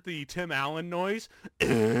insert the Tim Allen noise.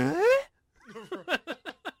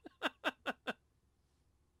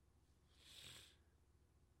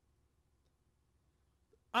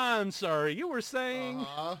 I'm sorry, you were saying...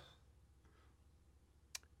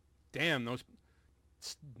 Damn, those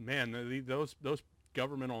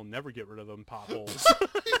government will never get rid of them potholes.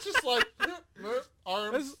 It's just like,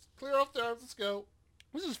 arms, clear off the arms, let's go.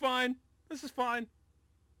 This is fine. This is fine.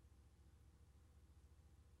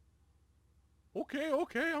 Okay,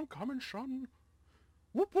 I'm coming, son.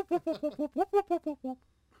 Whoop, whoop, whoop, whoop, whoop, whoop, whoop, whoop, whoop, whoop.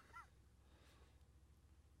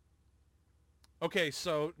 Okay,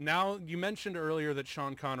 so now you mentioned earlier that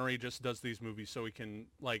Sean Connery just does these movies so he can,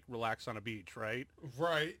 like, relax on a beach, right?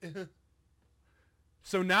 Right.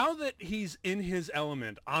 So now that he's in his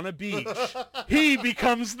element on a beach, he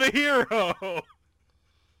becomes the hero.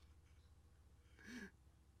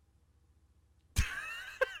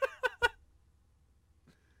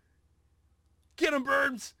 Get him,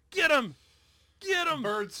 birds! Get him! Get him!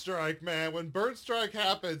 Bird strike, man. When bird strike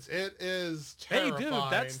happens, it is terrifying. Hey,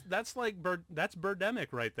 dude, that's like that's Birdemic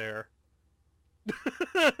right there.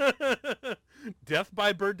 Death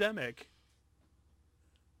by Birdemic.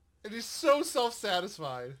 And he's so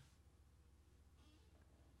self-satisfied.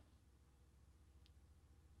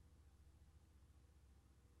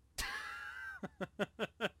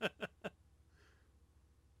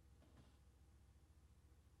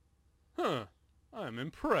 Huh. I'm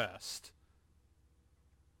impressed.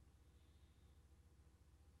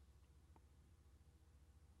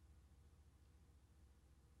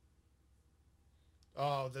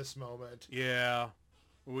 Oh, this moment. Yeah.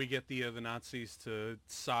 We get the Nazis to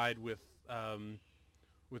side with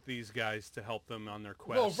these guys to help them on their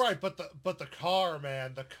quest. Well, right, but the car,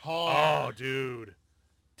 man, the car. Oh,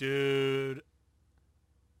 dude.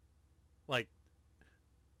 Like,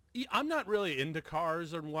 I'm not really into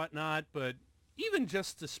cars and whatnot, but even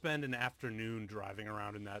just to spend an afternoon driving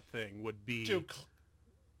around in that thing would be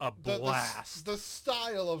a blast. The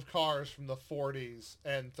style of cars from the 40s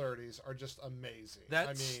and 30s are just amazing.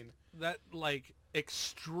 That, like,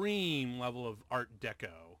 extreme level of Art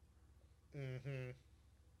Deco. Mm-hmm.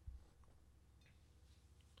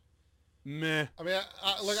 Meh. I mean,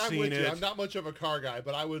 I'm with you. I'm not much of a car guy,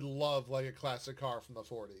 but I would love, like, a classic car from the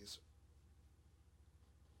 40s.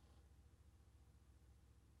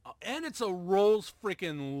 And it's a Rolls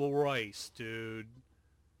frickin' Royce, dude.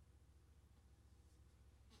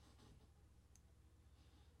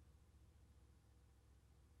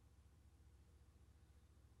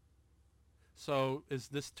 So, is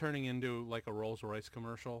this turning into, like, a Rolls-Royce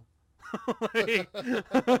commercial?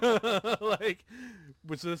 like,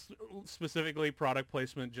 was this specifically product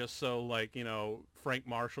placement just so, like, you know, Frank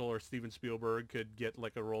Marshall or Steven Spielberg could get,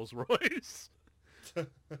 like, a Rolls-Royce?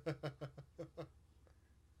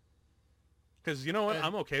 Because, you know what,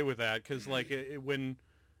 I'm okay with that, because, like, when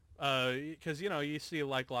Because you see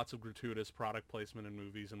like lots of gratuitous product placement in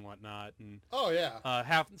movies and whatnot, and Oh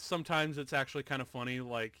yeah. sometimes it's actually kind of funny.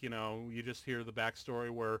 Like you just hear the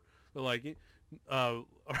backstory where they're like, I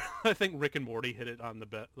think Rick and Morty hit it on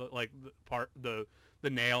like the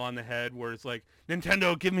nail on the head, where it's like,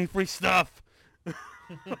 Nintendo, give me free stuff.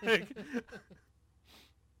 Like,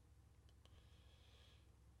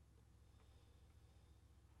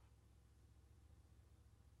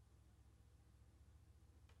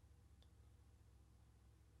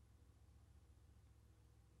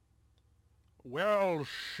 well,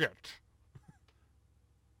 shit.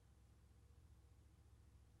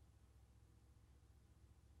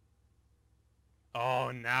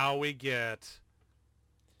 Oh, now we get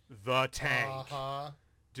the tank. Uh-huh.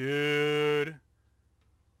 Dude.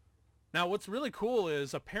 Now, what's really cool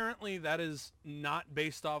is apparently that is not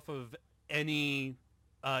based off of any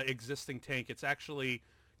existing tank. It's actually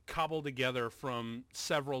cobbled together from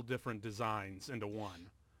several different designs into one.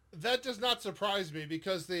 That does not surprise me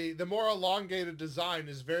because the more elongated design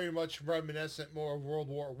is very much reminiscent more of World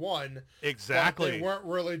War One. Exactly. But they weren't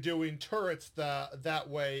really doing turrets that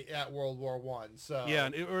way at World War One. So yeah,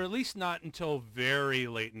 or at least not until very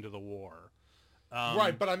late into the war.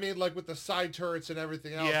 Right, but I mean, like with the side turrets and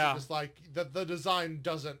everything else, Yeah. it's like the design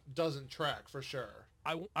doesn't track for sure.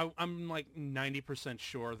 I'm like 90%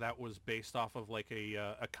 sure that was based off of like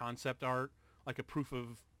a concept art, like a proof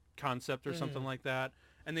of concept or something like that.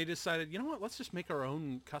 And they decided, you know what, let's just make our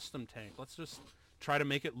own custom tank. Let's just try to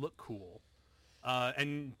make it look cool.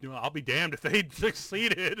 And I'll be damned if they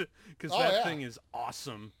succeeded, because that thing is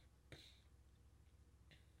awesome.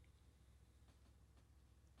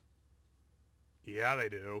 Yeah, they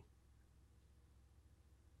do.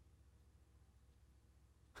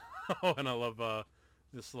 Oh, and I love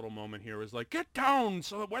this little moment here is like, get down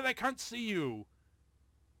so that where they can't see you.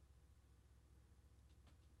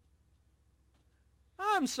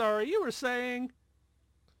 I'm sorry, you were saying.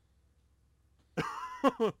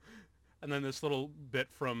 And then this little bit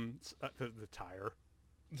from the tire.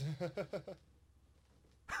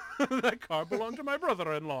 That car belonged to my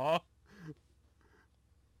brother-in-law.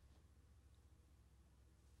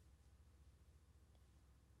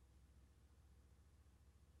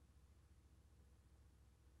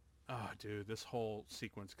 Oh, dude, this whole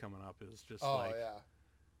sequence coming up is just yeah.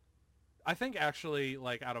 I think actually,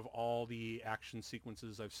 like, out of all the action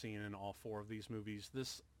sequences I've seen in all four of these movies,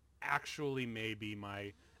 this actually may be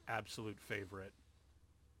my absolute favorite.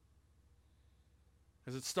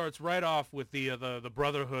 Because it starts right off with the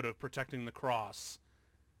Brotherhood of protecting the cross,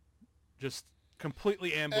 just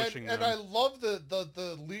completely ambushing them. And I love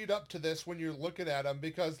the lead up to this when you're looking at them,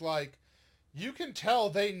 because like you can tell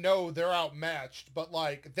they know they're outmatched, but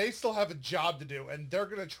like they still have a job to do and they're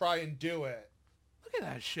gonna try and do it. Look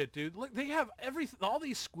at that shit, dude. Look, they have all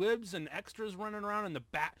these squibs and extras running around in the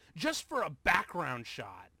back just for a background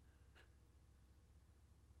shot.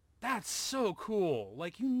 That's so cool.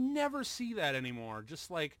 Like, you never see that anymore.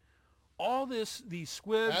 Just like all these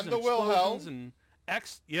squibs and the explosions Wilhelm. and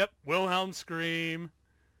yep, Wilhelm scream.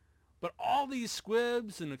 But all these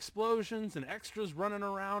squibs and explosions and extras running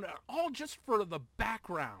around are all just for the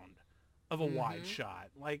background of a wide shot.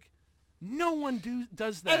 Like, no one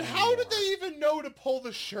does that And how anymore. did they even know to pull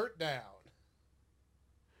the shirt down?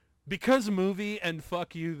 Because movie and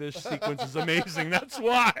fuck you, this sequence is amazing. That's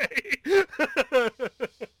why.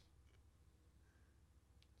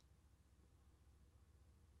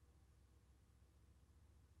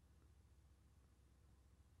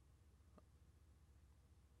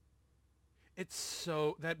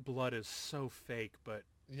 That blood is so fake, but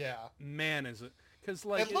Yeah. man, is it, because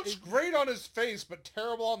like It looks great on his face, but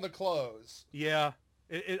terrible on the clothes. Yeah,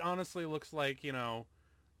 it honestly looks like, a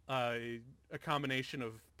combination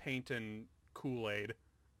of paint and Kool-Aid.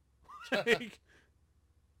 Like,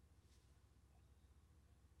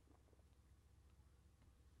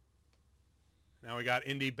 now we got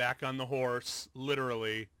Indy back on the horse,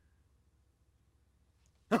 literally.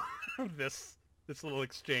 This little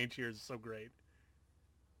exchange here is so great.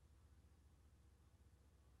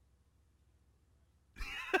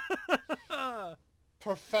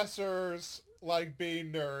 Professors like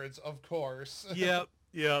being nerds, of course. Yep.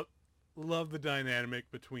 Love the dynamic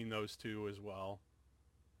between those two as well.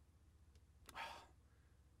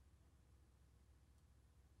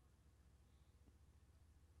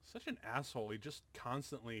 Such an asshole. He just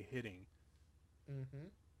constantly hitting. Mm-hmm.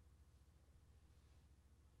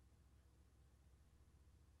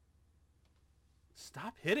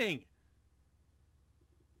 Stop hitting.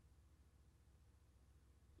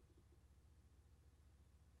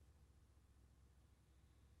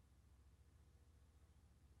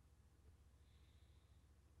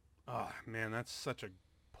 Oh, man, that's such a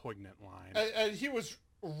poignant line. And he was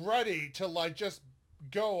ready to like just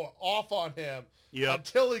go off on him Yep.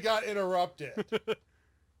 until he got interrupted.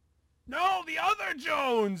 No, the other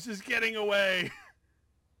Jones is getting away.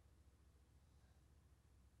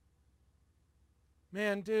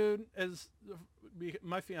 Man, dude, as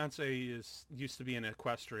my fiance used to be an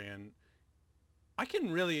equestrian, I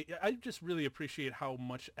just really appreciate how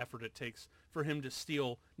much effort it takes for him to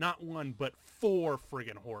steal not one but 4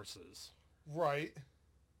 friggin' horses. Right.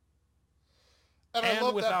 And I And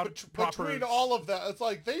love without that proper between all of that, it's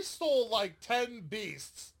like they stole like 10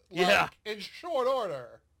 beasts, like, Yeah. in short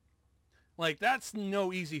order. Like, that's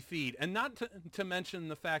no easy feat. And not to mention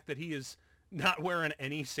the fact that he is not wearing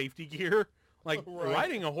any safety gear. Like, Right.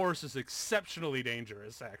 riding a horse is exceptionally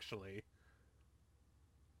dangerous, actually.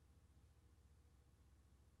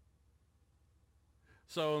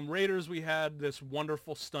 So in Raiders, we had this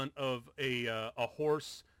wonderful stunt of a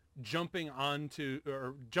horse jumping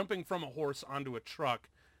from a horse onto a truck.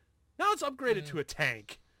 Now it's upgraded to a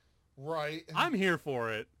tank. Right. I'm here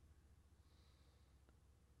for it.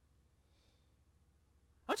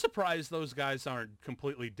 I'm surprised those guys aren't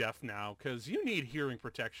completely deaf now, because you need hearing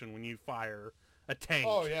protection when you fire a tank.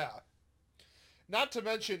 Oh, yeah. Not to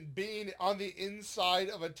mention being on the inside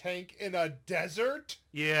of a tank in a desert.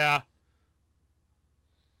 Yeah.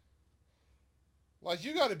 Like,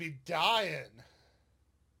 you gotta be dying.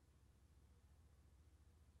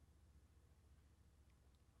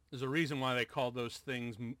 There's a reason why they call those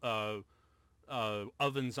things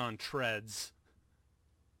ovens on treads.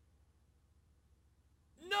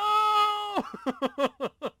 No!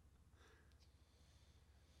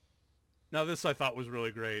 Now this I thought was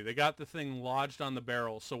really great. They got the thing lodged on the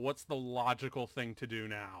barrel, so what's the logical thing to do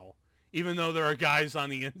now? Even though there are guys on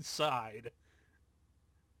the inside.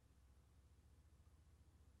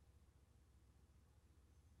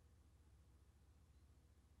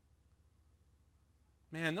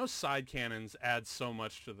 Man, those side cannons add so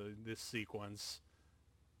much to this sequence.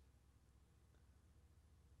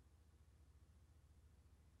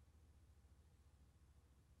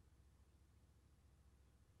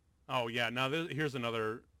 Oh, yeah. Now, here's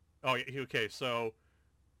another... Oh, yeah, okay. So,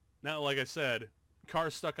 now, like I said,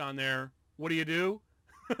 car's stuck on there. What do?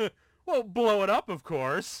 Well, blow it up, of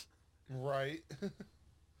course. Right.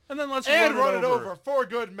 And then let's and run it over for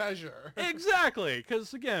good measure. Exactly.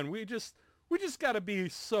 Because, again, we just got to be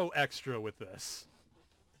so extra with this.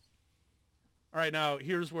 All right, now,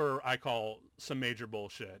 here's where I call some major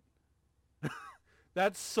bullshit.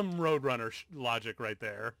 That's some Roadrunner logic right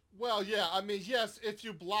there. Well, yeah, I mean, yes, if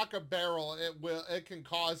you block a barrel, it can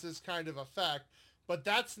cause this kind of effect, but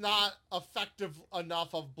that's not effective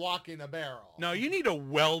enough of blocking a barrel. No, you need to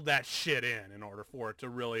weld that shit in order for it to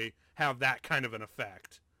really have that kind of an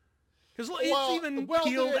effect. Because it's even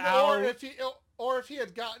peeled out. Or if he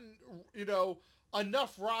had gotten,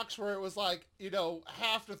 enough rocks where it was like,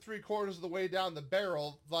 half to 3/4 of the way down the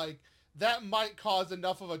barrel, like, that might cause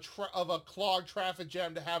enough of a clogged traffic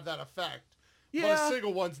jam to have that effect. Yeah. But a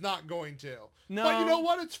single one's not going to. No. But you know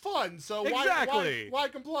what? It's fun, so Exactly. why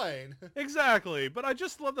complain? Exactly. But I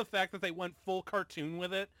just love the fact that they went full cartoon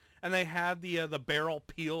with it, and they had the barrel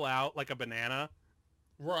peel out like a banana.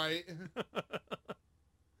 Right.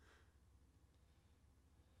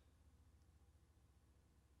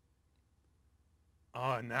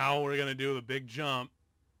 Oh, and now we're going to do the big jump.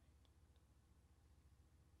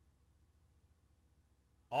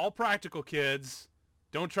 All practical, kids.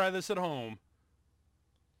 Don't try this at home.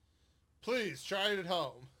 Please, try it at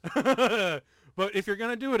home. But if you're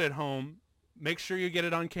going to do it at home, make sure you get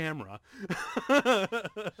it on camera.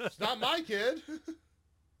 It's not my kid.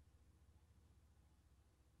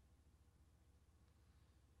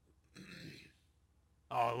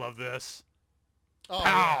 Oh, I love this. Oh,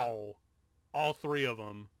 Pow! yeah. All 3 of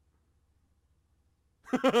them.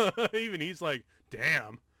 Even he's like,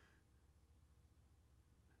 damn.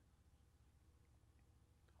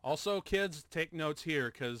 Also, kids, take notes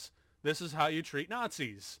here, because this is how you treat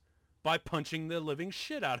Nazis. By punching the living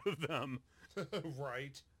shit out of them.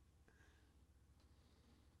 Right.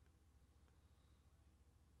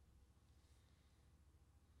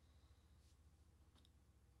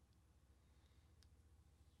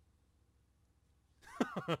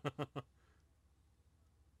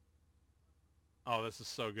 Oh, this is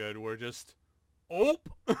so good. We're just... Oop!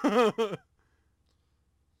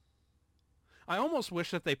 I almost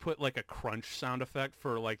wish that they put, like, a crunch sound effect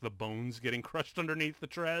for, like, the bones getting crushed underneath the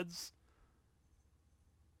treads.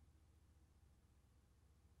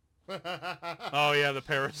 Oh, yeah, the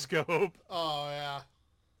periscope. Oh, yeah.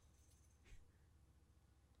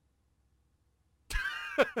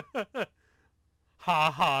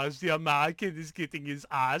 Ha ha, the American is getting his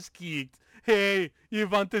ass kicked. Hey, you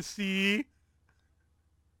want to see?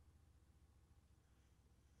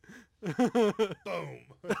 Boom.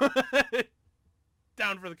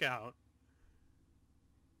 Down for the count.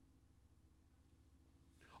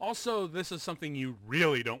 Also, this is something you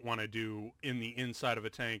really don't want to do in the inside of a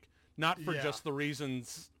tank. Not for Yeah. just the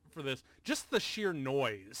reasons for this. Just the sheer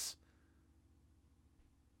noise.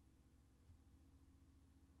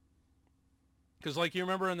 Because, like, you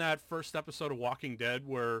remember in that first episode of Walking Dead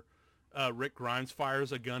where Rick Grimes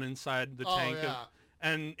fires a gun inside the tank? Yeah.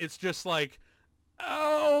 And it's just like,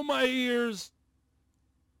 oh, my ears.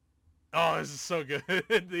 Oh, this is so good.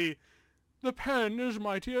 The pen is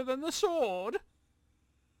mightier than the sword.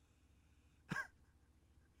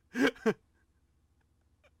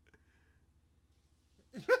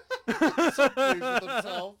 So pleased with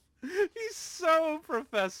himself. He's so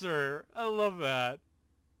professor. I love that.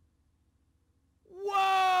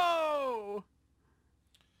 Whoa!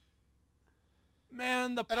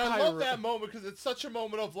 Man, the And pyro. I love that moment because it's such a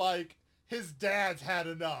moment of like his dad's had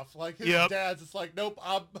enough. Like his Yep. dad's, it's like, nope.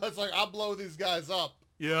 I'll blow these guys up.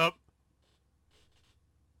 Yep.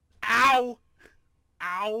 Ow!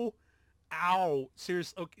 Ow! Ow!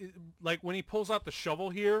 Seriously, okay, like when he pulls out the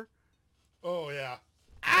shovel here. Oh yeah.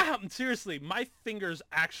 Seriously, my fingers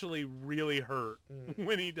actually really hurt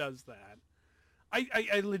when he does that.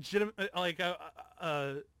 I legitimately, like,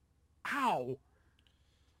 ow.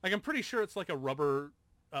 Like, I'm pretty sure it's like a rubber,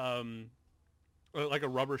 like a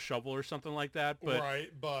rubber shovel or something like that. But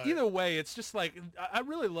Right, but either way, it's just like, I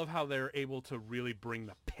really love how they're able to really bring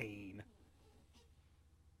the pain.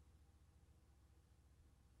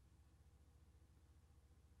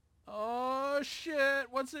 Oh, shit.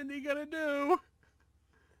 What's Indy gonna do?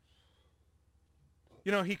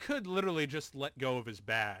 You know, he could literally just let go of his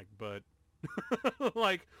bag, but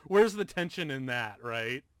like, where's the tension in that,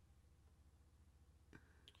 right?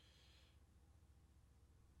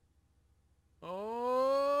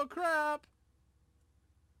 Oh, crap.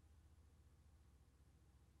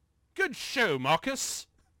 Good show, Marcus.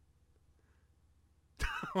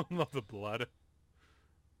 I love the blood.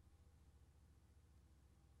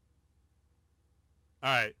 All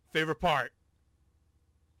right, favorite part.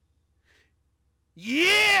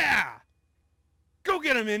 Yeah! Go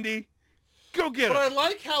get him, Indy. Go get him. But I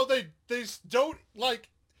like how they don't, like,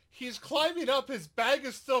 he's climbing up, his bag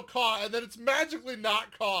is still caught, and then it's magically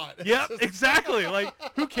not caught. It's Yep, just- exactly. Like,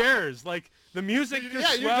 who cares? Like, the music just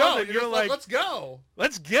Yeah, you swelled know. and You're you're just like, let's go.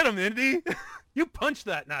 let's get him, Indy. You punch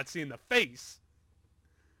that Nazi in the face.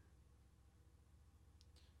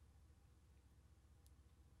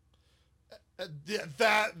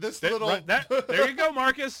 Yeah, this little... There you go,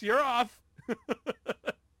 Marcus. You're off.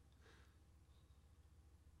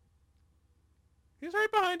 He's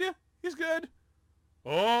right behind you. He's good.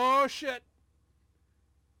 Oh, shit.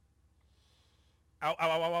 Ow, ow,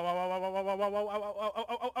 ow, ow, ow, ow, ow, ow, ow, ow, ow, ow, ow, ow,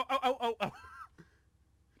 ow, ow, ow, ow, ow, ow.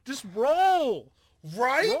 Just roll.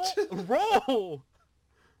 Right? Roll.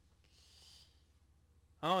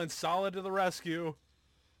 Oh, and Solid to the rescue.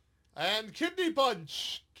 And kidney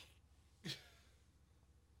punch.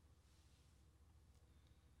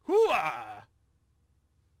 Hooah!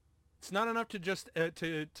 It's not enough to just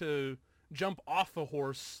to jump off a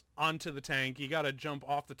horse onto the tank. You got to jump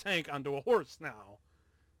off the tank onto a horse now.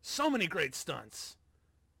 So many great stunts.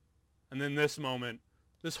 And then this moment,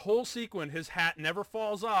 this whole sequence, his hat never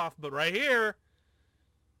falls off, but right here,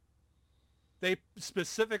 they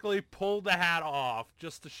specifically pulled the hat off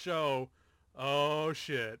just to show, oh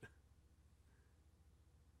shit.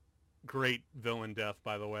 Great villain death,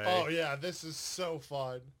 by the way. Oh yeah, this is so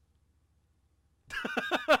fun.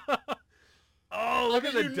 Oh, look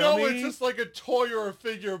at the you dummy. know it's just like a toy or a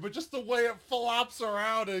figure, but just the way it flops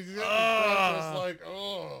around and it's just like,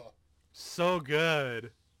 oh. So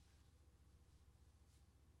good.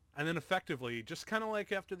 And then effectively, just kind of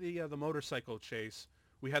like after the motorcycle chase,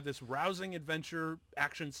 we had this rousing adventure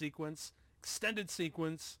action sequence, extended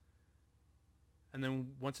sequence, and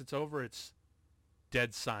then once it's over, it's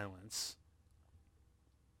dead silence.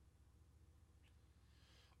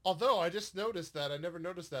 Although I just noticed that, I never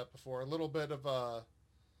noticed that before. A little bit of a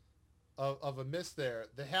miss there.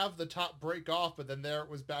 They have the top break off, but then there it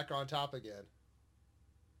was back on top again.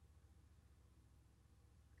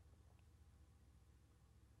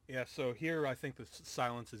 Yeah, so here I think the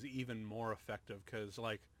silence is even more effective because,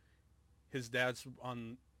 like, his dad's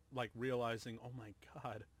on, like, realizing, oh my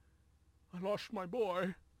god, I lost my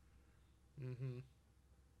boy. Mm-hmm.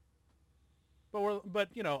 But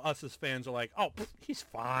you know, us as fans are like, oh, he's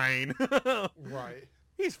fine. Right.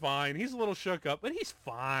 He's fine. He's a little shook up, but he's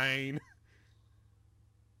fine.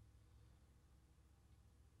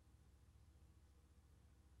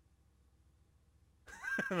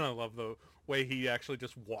 And I love the way he actually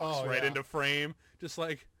just walks Oh, right yeah. into frame, just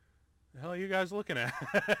like, the hell are you guys looking at?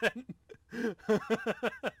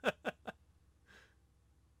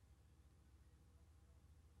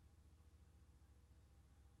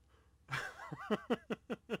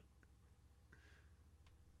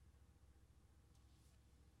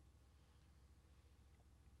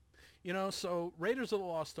 So Raiders of the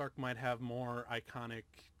Lost Ark might have more iconic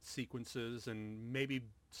sequences and maybe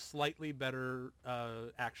slightly better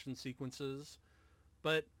action sequences,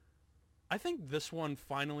 but I think this one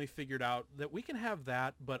finally figured out that we can have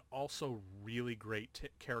that, but also really great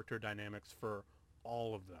character dynamics for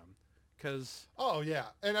all of them. Because Oh yeah,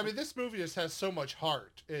 and I mean this movie just has so much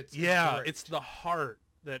heart. It's yeah, great. it's the heart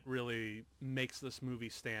that really makes this movie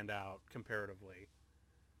stand out comparatively.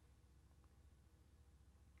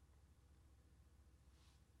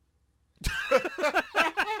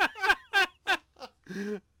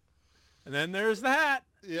 And then there's that.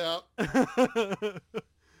 Yeah. The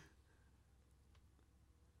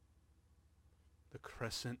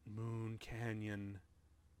Crescent Moon Canyon.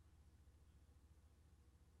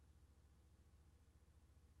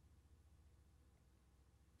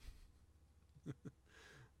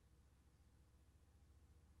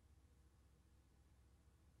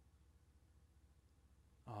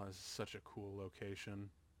 Oh, this is such a cool location.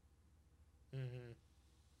 Hmm.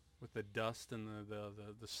 With the dust and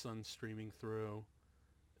the sun streaming through.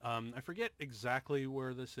 I forget exactly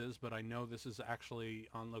where this is, but I know this is actually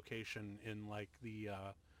on location in like the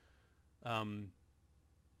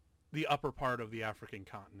upper part of the African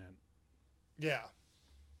continent. Yeah.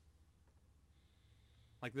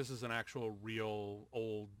 Like this is an actual real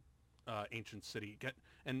old ancient city.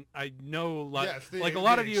 And I know Yeah, it's like a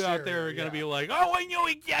lot the of you out there exterior, are going to yeah. be like, oh, I know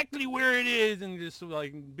exactly where it is. And just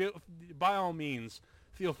like, by all means,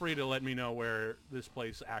 feel free to let me know where this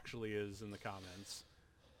place actually is in the comments.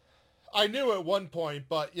 I knew at one point,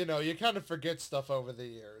 but you kind of forget stuff over the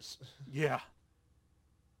years. Yeah.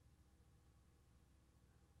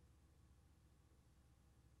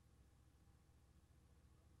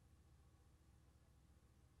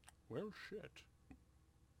 Well, shit.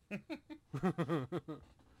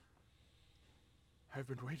 I've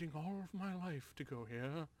been waiting all of my life to go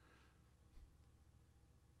here.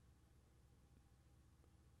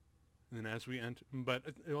 And as we enter, but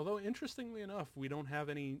although interestingly enough, we don't have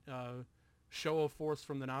any show of force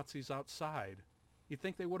from the Nazis outside. You'd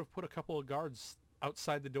think they would have put a couple of guards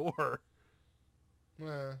outside the door.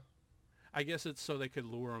 Eh. I guess it's so they could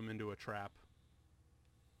lure them into a trap.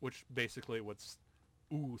 Which basically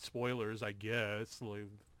spoilers, I guess. Like,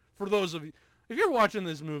 for those of you, if you're watching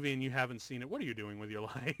this movie and you haven't seen it, what are you doing with your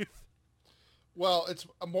life? Well, it's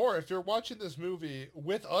more if you're watching this movie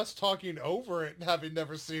with us talking over it and having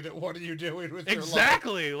never seen it. What are you doing with your life?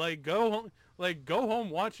 Exactly. Go home,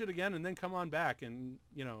 watch it again, and then come on back and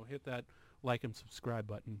hit that like and subscribe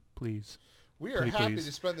button, please. We are Pretty happy please.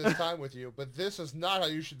 to spend this time with you, but this is not how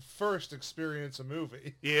you should first experience a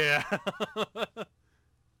movie. Yeah.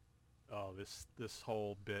 Oh, this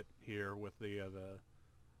whole bit here with the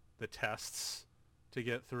tests to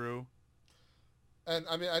get through. And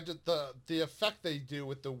I mean, I did the effect they do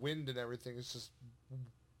with the wind and everything is just,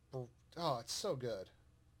 oh, it's so good.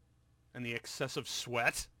 And the excessive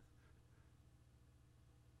sweat.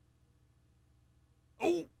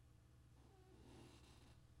 Oh!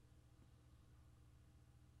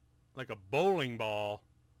 Like a bowling ball.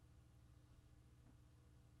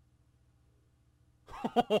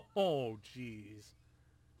 Oh, jeez.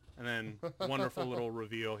 And then wonderful little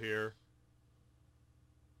reveal here.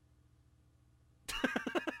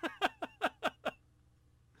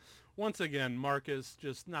 Once again, Marcus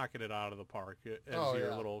just knocking it out of the park as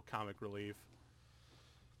your little comic relief.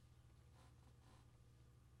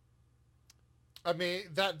 I mean,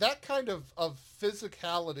 that kind of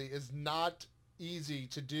physicality is not easy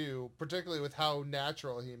to do, particularly with how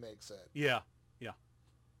natural he makes it. Yeah, yeah.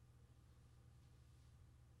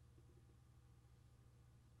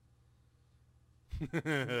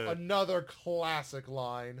 Another classic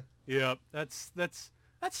line. Yep, that's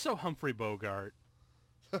so Humphrey Bogart.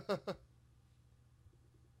 I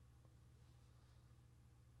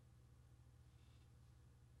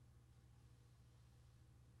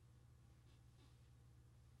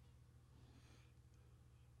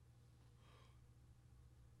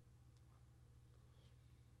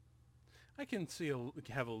can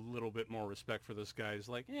have a little bit more respect for this guy. He's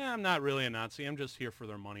like, yeah, I'm not really a Nazi. I'm just here for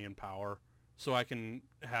their money and power, so I can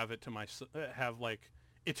have it to have like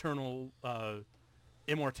eternal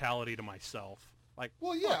immortality to myself. Like,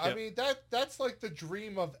 Well, yeah, I mean that's like the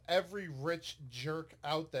dream of every rich jerk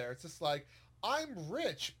out there. It's just like, I'm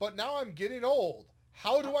rich, but now I'm getting old.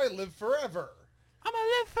 How do I live forever? I'm gonna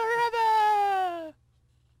live forever!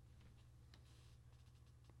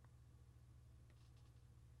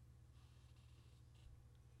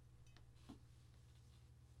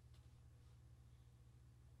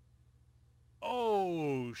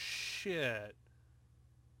 Oh, shit.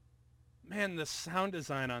 Man, the sound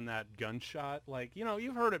design on that gunshot, like,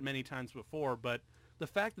 you've heard it many times before, but the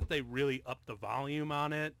fact that they really upped the volume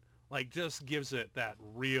on it, like, just gives it that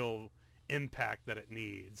real impact that it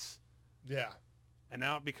needs. Yeah. And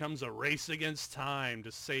now it becomes a race against time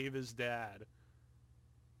to save his dad.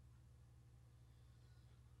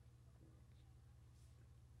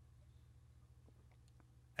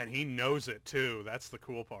 And he knows it, too. That's the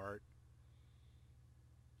cool part.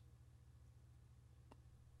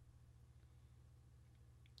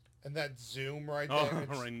 And that zoom right Oh, there.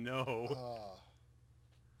 I know.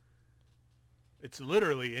 It's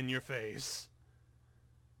literally in your face.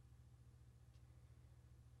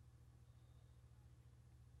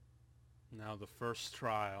 Now the first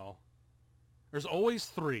trial. There's always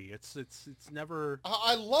 3. It's never...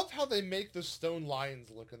 I love how they make the stone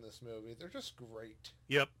lions look in this movie. They're just great.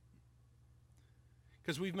 Yep.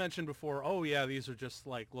 Because we've mentioned before, oh yeah, these are just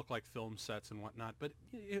look like film sets and whatnot. But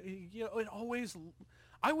it always...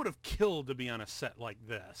 I would have killed to be on a set like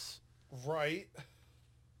this. Right.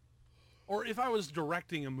 Or if I was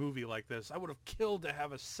directing a movie like this, I would have killed to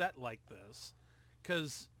have a set like this.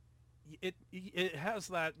 Because it has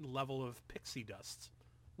that level of pixie dust.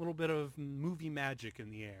 A little bit of movie magic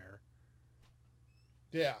in the air.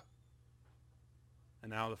 Yeah.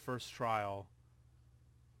 And now the first trial,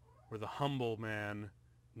 where the humble man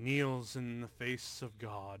kneels in the face of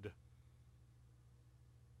God.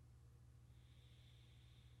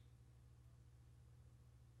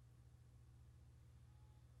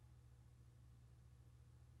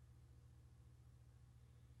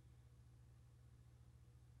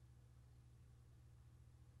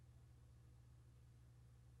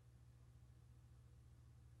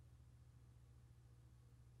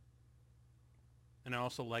 And I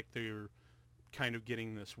also like they're kind of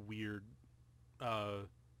getting this weird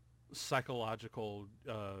psychological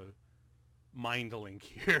mind link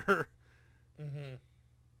here. Mm-hmm.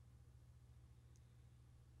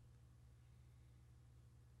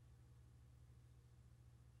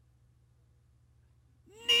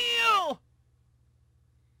 Kneel!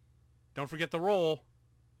 Don't forget the roll.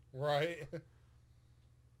 Right.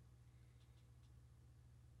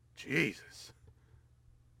 Jesus.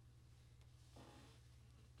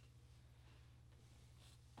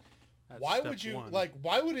 That's Why step would you one.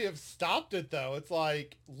 why would he have stopped it though? It's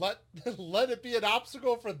like let it be an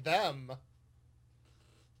obstacle for them.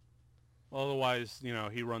 Well, otherwise,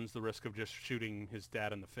 he runs the risk of just shooting his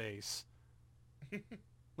dad in the face. At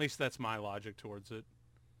least that's my logic towards it.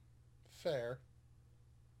 Fair.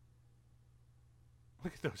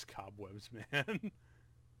 Look at those cobwebs, man.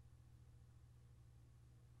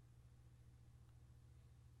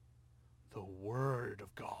 The Word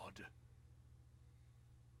of God.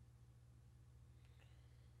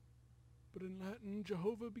 But in Latin,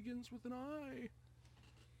 Jehovah begins with an I.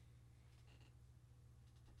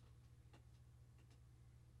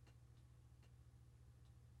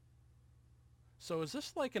 So is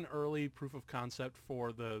this like an early proof of concept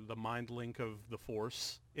for the mind link of the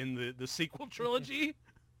Force in the sequel trilogy?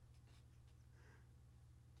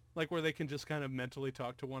 Like where they can just kind of mentally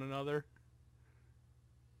talk to one another?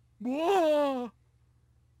 Whoa!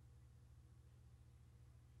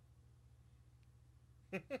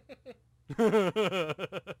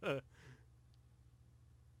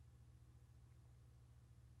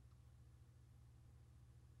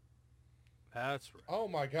 That's right. Oh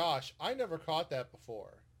my gosh, I never caught that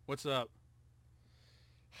before. What's up?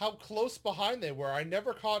 How close behind they were. I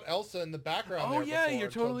never caught Elsa in the background Oh there yeah, before you're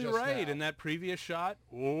until totally just right. now. In that previous shot,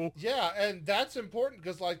 oh Yeah, and that's important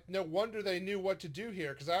because no wonder they knew what to do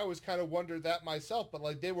here because I always kind of wondered that myself,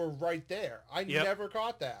 but they were right there. I Yep. never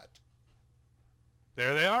caught that.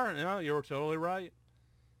 There they are. Yeah, you're totally right.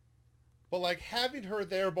 But having her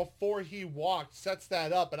there before he walked sets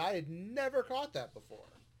that up, and I had never caught that before.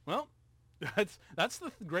 Well, that's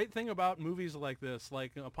the great thing about movies like this.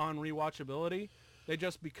 Like upon rewatchability, they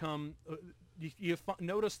just become you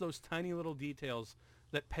notice those tiny little details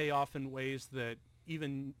that pay off in ways that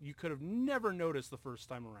even you could have never noticed the first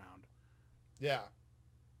time around. Yeah.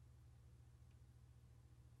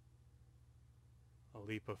 A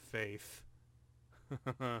leap of faith.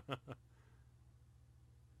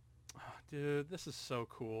 Dude, this is so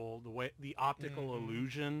cool. The optical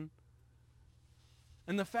illusion,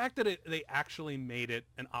 and the fact that they actually made it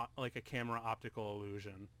like a camera optical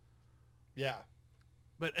illusion. Yeah.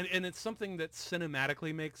 But and it's something that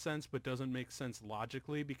cinematically makes sense but doesn't make sense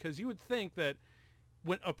logically, because you would think that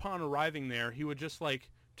when upon arriving there he would just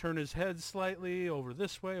like turn his head slightly over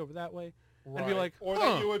this way, over that way, and be Right. like, Or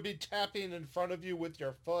huh. that you would be tapping in front of you with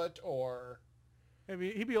your foot, or...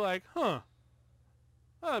 Maybe he'd be like, huh,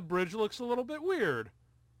 that bridge looks a little bit weird.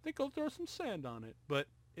 Think I'll throw some sand on it. But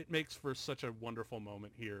it makes for such a wonderful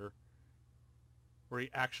moment here where he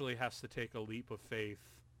actually has to take a leap of faith.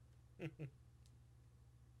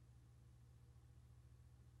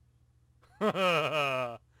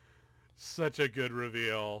 Such a good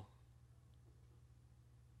reveal.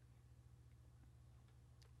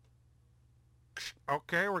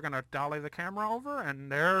 Okay, we're going to dolly the camera over,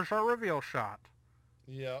 and there's our reveal shot.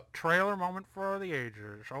 Yep. Trailer moment for the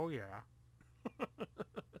ages. Oh, yeah.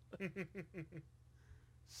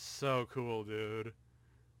 So cool, dude.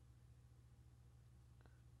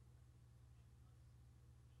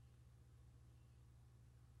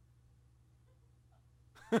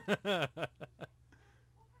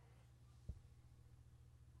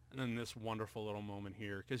 And then this wonderful little moment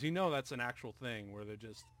here, because you know that's an actual thing where they're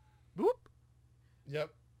just, boop.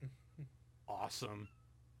 Yep. Awesome.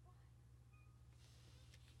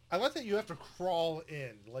 I like that you have to crawl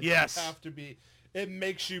in. Like, yes. You have to be... It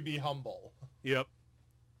makes you be humble. Yep.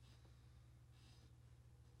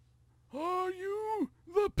 Are you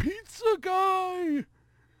the pizza guy?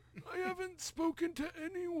 I haven't spoken to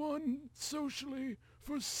anyone socially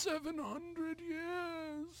for 700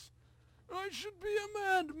 years. I should be a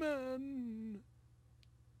madman.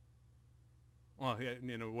 Well,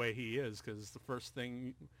 in a way he is, because the first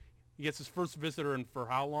thing... He gets his first visitor, and for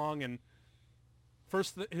how long? And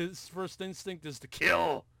his first instinct is to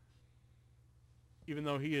kill. Even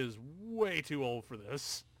though he is way too old for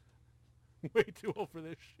this. Way too old for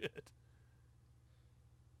this shit.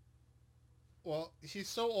 Well, he's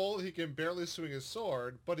so old he can barely swing his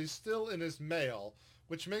sword, but he's still in his mail,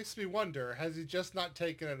 which makes me wonder, has he just not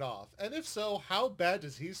taken it off? And if so, how bad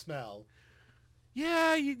does he smell?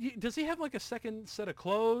 Yeah, does he have like a second set of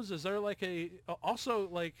clothes? Is there like a... Also,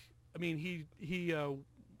 like, I mean, he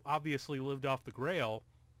obviously lived off the Grail,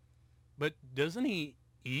 but doesn't he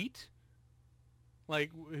eat?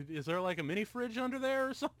 Like, is there like a mini fridge under there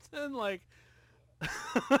or something? Like,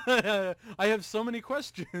 I have so many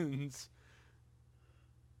questions.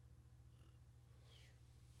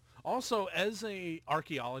 Also, as a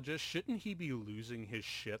archaeologist, shouldn't he be losing his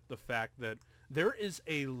shit? The fact that there is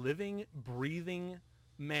a living, breathing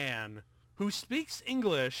man who speaks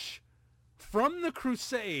English from the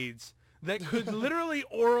Crusades that could literally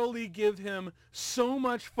orally give him so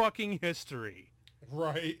much fucking history.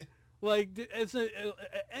 Right. Like, as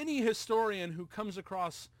any historian who comes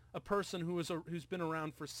across a person who's been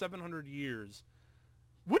around for 700 years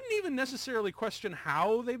wouldn't even necessarily question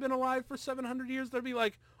how they've been alive for 700 years. They'd be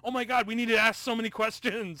like, oh my god, we need to ask so many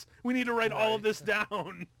questions. We need to write all of this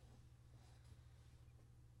down.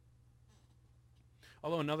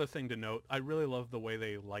 Although another thing to note, I really love the way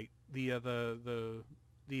they light the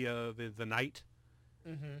night.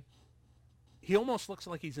 Mm-hmm. He almost looks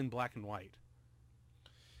like he's in black and white.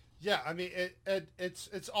 Yeah, I mean,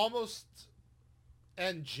 it's almost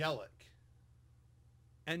angelic.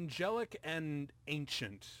 Angelic and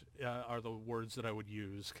ancient are the words that I would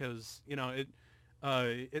use, because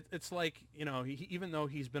it's like, even though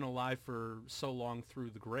he's been alive for so long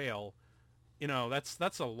through the Grail,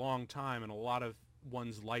 that's a long time, and a lot of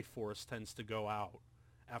one's life force tends to go out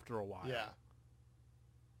after a while. Yeah.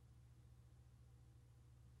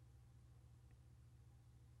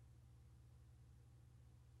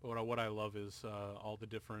 But what I love is all the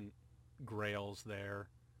different Grails there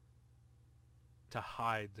to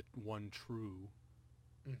hide the one true.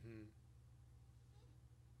 Mm-hmm.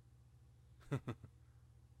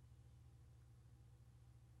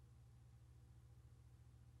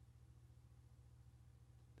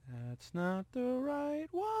 That's not the right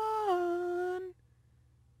one.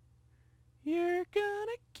 You're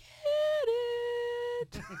gonna get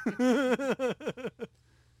it.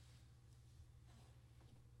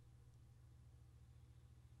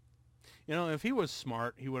 If he was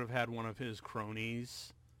smart, he would have had one of his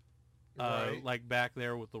cronies, Right. like back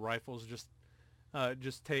there with the rifles, just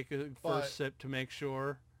take a first sip to make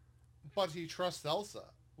sure. But he trusts Elsa,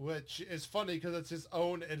 which is funny because it's his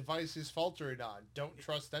own advice he's faltering on. Don't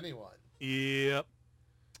trust anyone. Yep.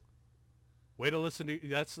 Way to listen to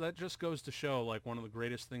that just goes to show, like, one of the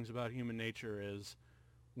greatest things about human nature is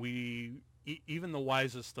even the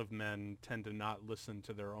wisest of men tend to not listen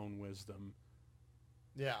to their own wisdom.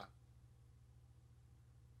 Yeah.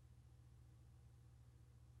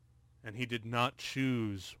 And he did not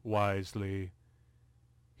choose wisely.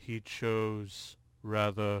 He chose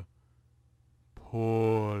rather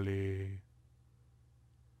poorly.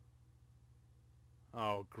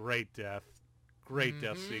 Oh, great death. Great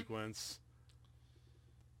death sequence.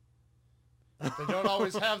 They don't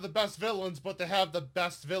always have the best villains, but they have the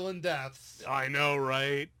best villain deaths. I know,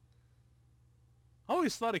 right? I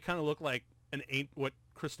always thought he kind of looked like what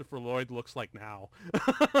Christopher Lloyd looks like now.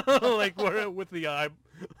 Like with the eye.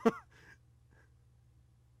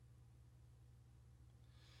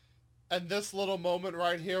 And this little moment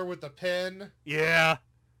right here with the pin. Yeah.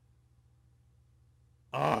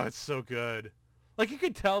 Oh, it's so good. Like, you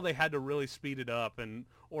could tell they had to really speed it up in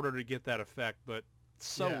order to get that effect, but it's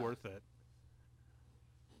so worth it.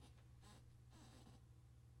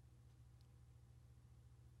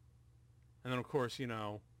 And then, of course, you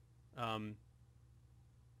know,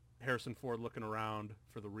 Harrison Ford looking around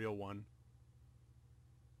for the real one.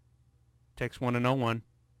 Takes one to know one.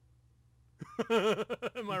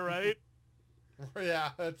 Am I right? Yeah,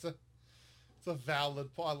 it's a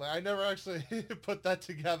valid point. I never actually put that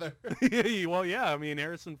together. Well, yeah. I mean,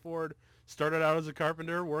 Harrison Ford started out as a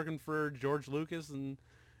carpenter working for George Lucas and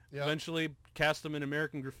eventually cast him in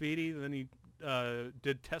American Graffiti. Then he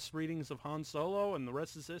did test readings of Han Solo, and the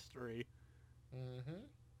rest is history. Mm-hmm.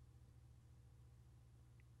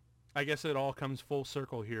 I guess it all comes full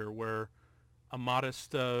circle here, where a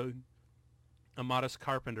modest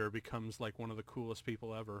carpenter becomes like one of the coolest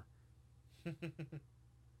people ever.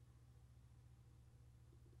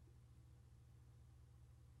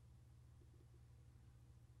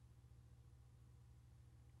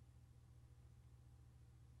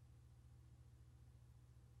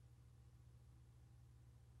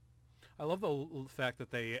 I love the fact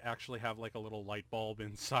that they actually have like a little light bulb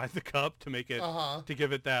inside the cup to make it to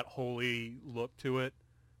give it that holy look to it.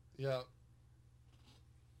 Yeah.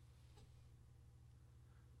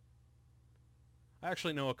 I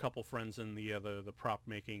actually know a couple friends in the prop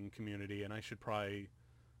making community, and I should probably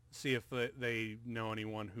see if they know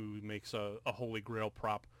anyone who makes a Holy Grail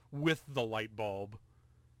prop with the light bulb.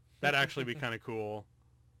 That'd actually be kind of cool.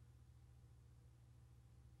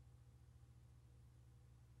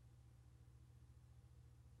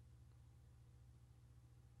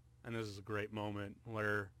 And this is a great moment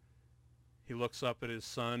where he looks up at his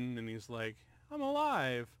son and he's like, "I'm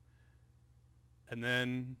alive." And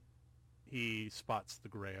then he spots the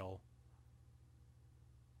Grail.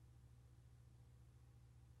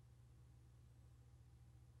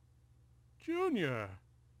 Junior.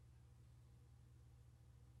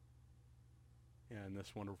 Yeah, in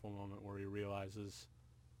this wonderful moment where he realizes,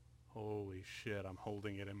 holy shit, I'm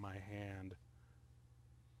holding it in my hand.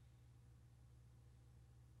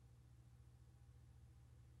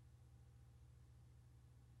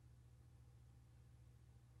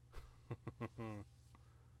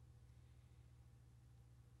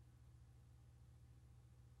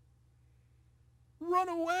 Run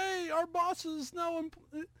away! Our boss is now...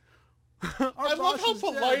 I love how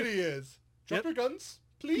polite he is. Drop your guns,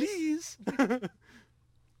 please.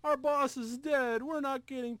 Our boss is dead. We're not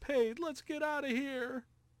getting paid. Let's get out of here.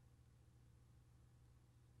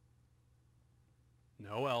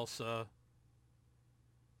 No, Elsa.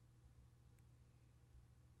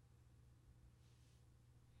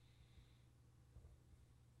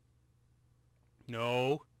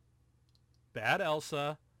 No. Bad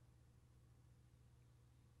Elsa.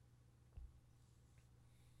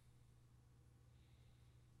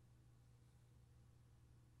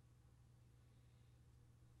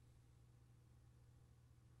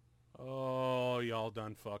 Oh, y'all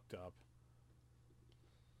done fucked up.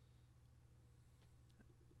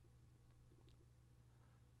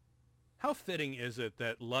 How fitting is it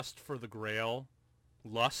that lust for the Grail,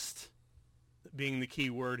 lust being the key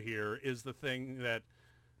word here, is the thing that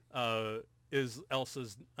is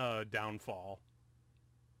Elsa's downfall?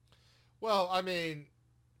 Well, I mean,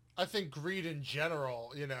 I think greed in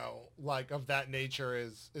general, you know, like of that nature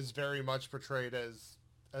is very much portrayed as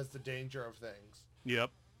the danger of things. Yep.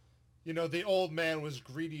 You know, the old man was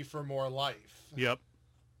greedy for more life. Yep.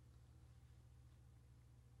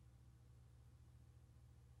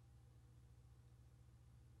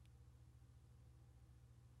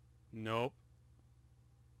 Nope.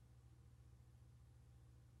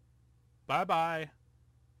 Bye-bye.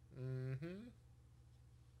 Mm-hmm.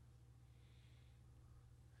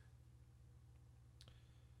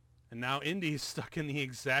 And now Indy's stuck in the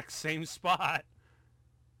exact same spot.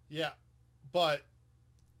 Yeah, but...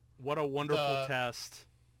 What a wonderful test.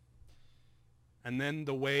 And then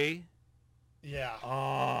the way... Yeah.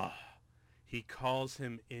 Ah, he calls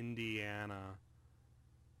him Indiana.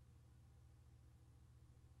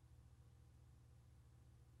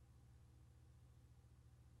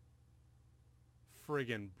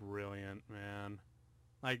 friggin' brilliant, man.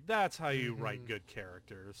 Like, that's how you write good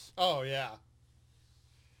characters. Oh, yeah.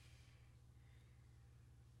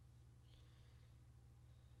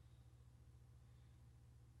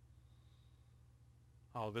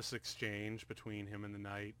 Oh, this exchange between him and the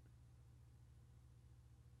knight.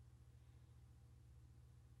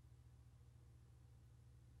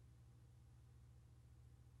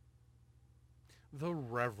 The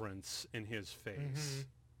reverence in his face.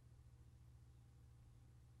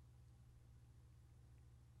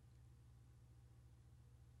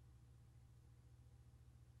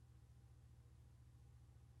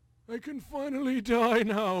 I can finally die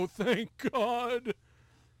now, thank God.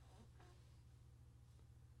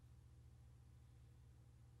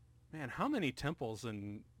 Man, how many temples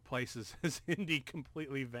and places has Indy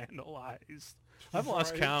completely vandalized? I've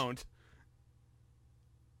lost count.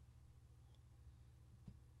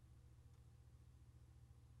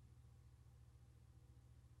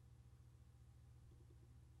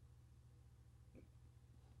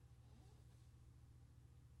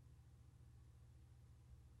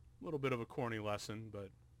 A little bit of a corny lesson, but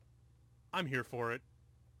I'm here for it.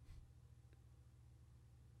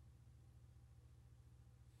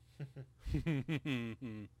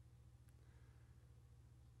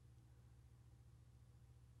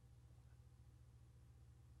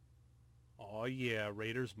 Oh yeah,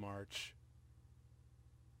 Raiders March.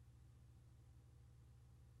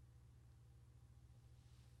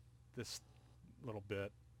 This little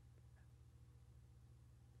bit.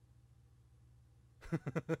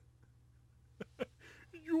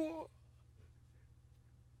 You're...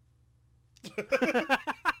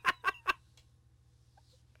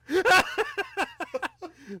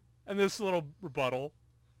 And this little rebuttal.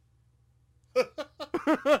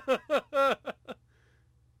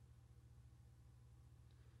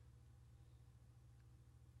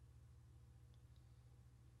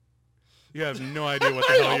 You have no idea what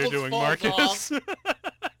the hell you're doing, Marcus.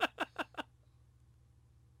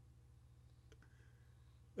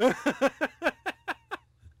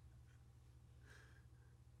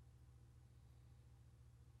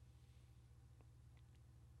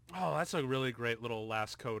 Oh, that's a really great little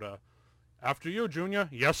last coda. After you, Junior.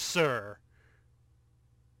 Yes, sir.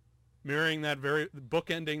 Mirroring that very,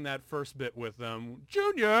 bookending that first bit with them.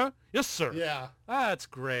 Junior. Yes, sir. Yeah. That's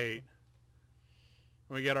great.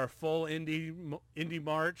 We get our full Indy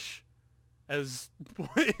march as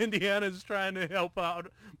Indiana's trying to help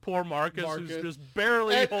out poor Marcus. Who's just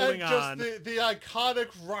barely holding on. And just the iconic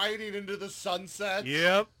riding into the sunset.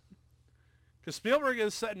 Yep. Because Spielberg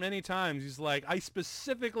has said many times, he's like, I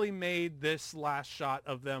specifically made this last shot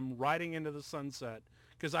of them riding into the sunset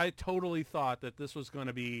because I totally thought that this was going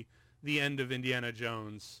to be the end of Indiana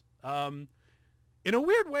Jones. In a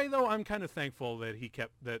weird way, though, I'm kind of thankful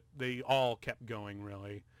that they all kept going,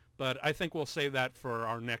 really. But I think we'll save that for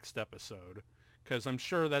our next episode because I'm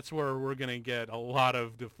sure that's where we're going to get a lot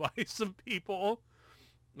of divisive people.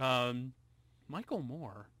 Michael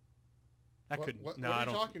Moore. What are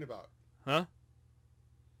you talking about? Huh?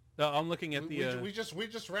 No, I'm looking at we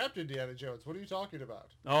just wrapped Indiana Jones. What are you talking about?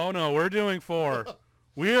 Oh no, we're doing 4.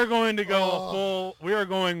 We are going to go full. We are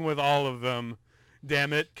going with all of them.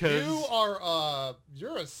 Damn it, because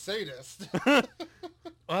you're a sadist.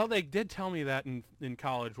 Well, they did tell me that in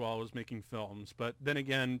college while I was making films, but then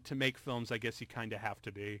again, to make films, I guess you kind of have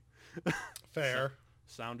to be. Fair.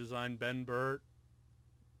 Sound design, Ben Burtt,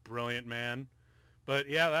 brilliant man. But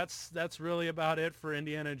yeah, that's really about it for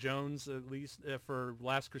Indiana Jones, at least for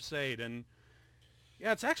Last Crusade. And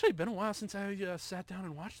yeah, it's actually been a while since I sat down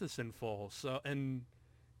and watched this in full. So, and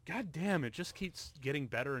god damn, it just keeps getting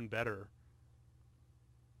better and better.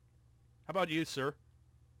 How about you, sir?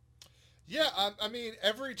 Yeah, I mean,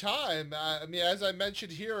 every time, as I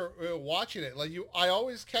mentioned here, watching it, I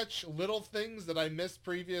always catch little things that I missed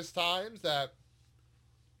previous times that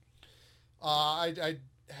I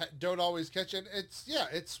don't always catch it.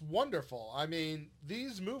 It's wonderful. I mean,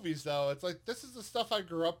 these movies, though, it's like, this is the stuff I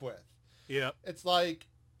grew up with. Yeah. It's like,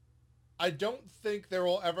 I don't think there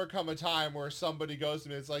will ever come a time where somebody goes to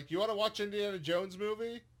me, it's like, you want to watch Indiana Jones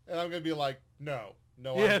movie? And I'm going to be like, no,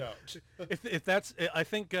 I don't. if that's, I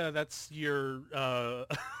think that's your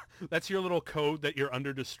that's your little code that you're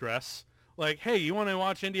under distress. Like, hey, you want to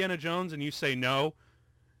watch Indiana Jones? And you say no.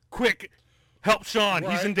 Quick, help Sean.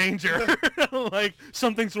 Right? He's in danger. Like,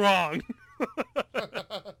 something's wrong.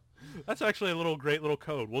 That's actually a great little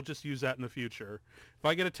code. We'll just use that in the future. If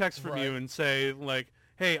I get a text from you and say, like,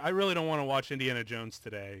 hey, I really don't want to watch Indiana Jones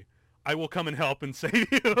today, I will come and help and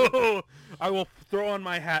save you. I will throw on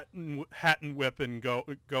my hat and whip and go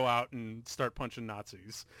out and start punching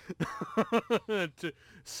Nazis to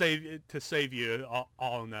save you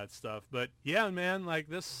all in that stuff. But yeah, man, like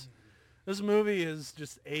this movie has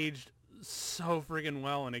just aged so friggin'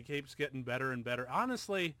 well, and it keeps getting better and better.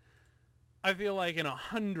 Honestly, I feel like in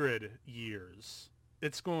 100 years,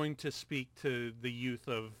 it's going to speak to the youth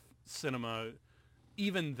of cinema.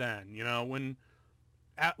 Even then, you know, when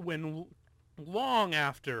long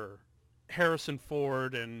after Harrison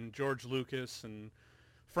Ford and George Lucas and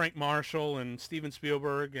Frank Marshall and Steven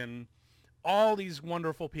Spielberg and all these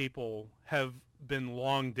wonderful people have been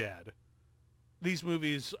long dead, these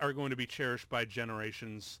movies are going to be cherished by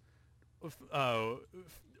generations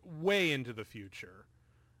way into the future.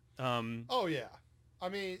 Oh yeah, I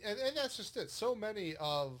mean, and that's just it. So many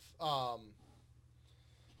of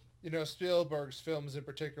Spielberg's films in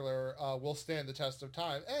particular will stand the test of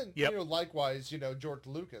time, and Yep. Likewise, George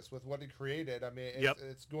Lucas with what he created. I mean, Yep.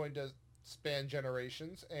 it's going to span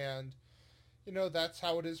generations, and that's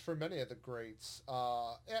how it is for many of the greats,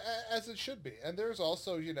 as it should be. And there's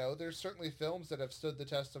also there's certainly films that have stood the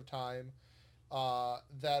test of time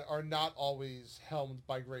that are not always helmed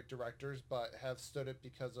by great directors, but have stood it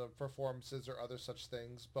because of performances or other such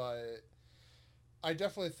things. But I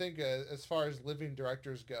definitely think, as far as living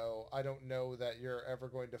directors go, I don't know that you're ever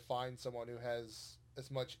going to find someone who has as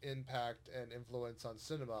much impact and influence on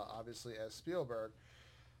cinema, obviously, as Spielberg.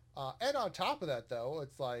 And on top of that, though,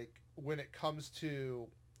 it's like when it comes to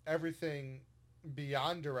everything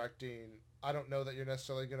beyond directing, I don't know that you're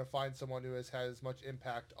necessarily going to find someone who has had as much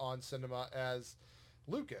impact on cinema as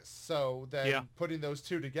Lucas. So then Yeah. putting those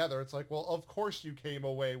two together, it's like, well, of course you came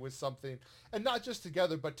away with something, and not just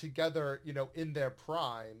together, but together, in their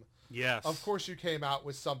prime. Yes. Of course you came out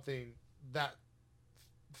with something that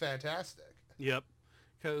fantastic. Yep.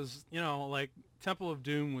 Because, like Temple of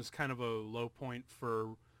Doom was kind of a low point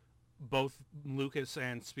for both Lucas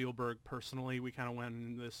and Spielberg personally. We kind of went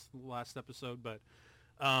in this last episode, but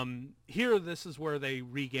here this is where they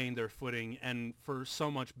regained their footing, and for so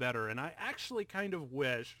much better. And I actually kind of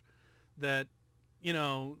wish that,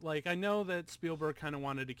 like, I know that Spielberg kind of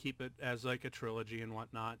wanted to keep it as like a trilogy and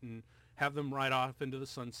whatnot and have them ride off into the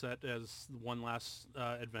sunset as one last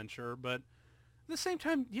adventure, but at the same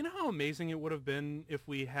time, how amazing it would have been if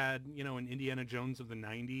we had, an Indiana Jones of the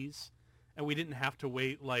 90s, and we didn't have to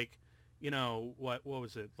wait, like, what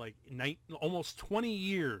was it, like almost 20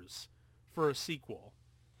 years for a sequel.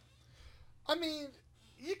 I mean,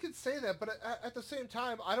 you could say that, but at the same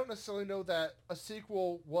time, I don't necessarily know that a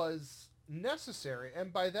sequel was necessary.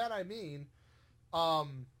 And by that I mean,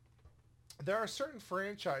 there are certain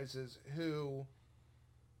franchises who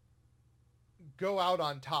go out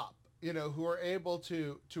on top, who are able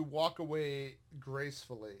to walk away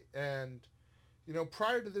gracefully. And,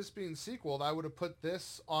 prior to this being sequeled, I would have put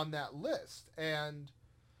this on that list. And,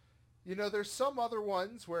 there's some other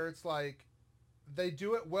ones where it's like, they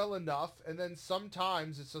do it well enough, and then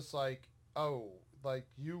sometimes it's just like, oh, like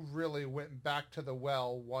you really went back to the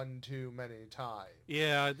well one too many times.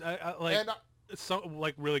 Yeah, I like some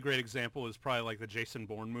like really great example is probably like the Jason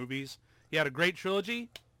Bourne movies. He had a great trilogy,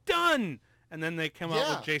 done, and then they come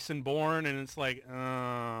out with Jason Bourne, and it's like,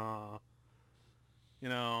 Yeah,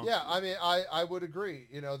 I mean, I would agree.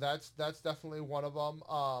 That's definitely one of them.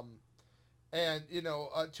 And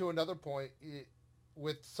to another point.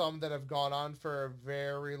 With some that have gone on for a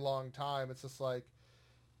very long time, it's just like,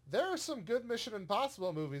 there are some good Mission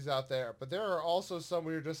Impossible movies out there, but there are also some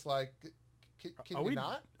where you're just like, can you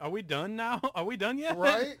not? Are we done now? Are we done yet?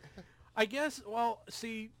 Right? I guess, well,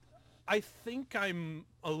 see, I think I'm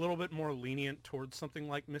a little bit more lenient towards something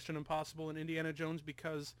like Mission Impossible and Indiana Jones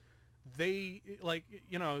because they, like,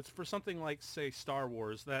 it's for something like, say, Star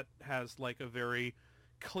Wars that has, like, a very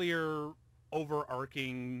clear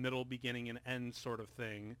overarching middle, beginning, and end sort of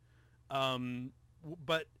thing.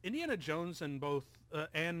 But Indiana Jones and both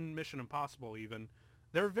and Mission Impossible even,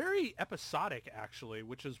 they're very episodic actually,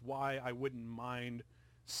 which is why I wouldn't mind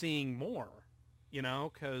seeing more,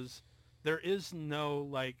 because there is no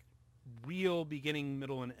like real beginning,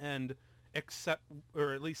 middle, and end, except,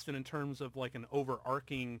 or at least in terms of like an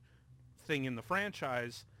overarching thing in the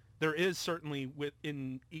franchise. There is certainly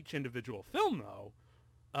within each individual film though.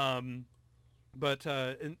 But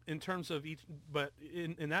in terms of each, but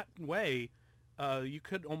in that way, you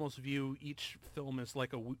could almost view each film as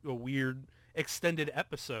like a weird extended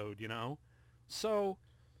episode, So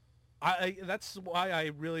that's why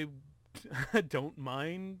I really don't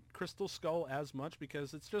mind Crystal Skull as much,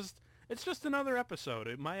 because it's just another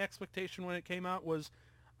episode. My expectation when it came out was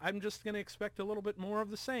I'm just going to expect a little bit more of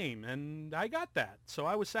the same, and I got that, so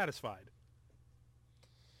I was satisfied.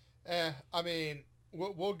 I mean,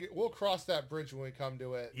 we'll cross that bridge when we come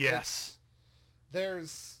to it. Yes.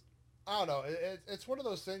 There's, I don't know, it's one of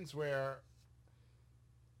those things where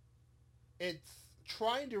it's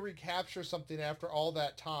trying to recapture something after all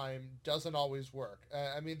that time doesn't always work.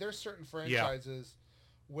 I mean, there's certain franchises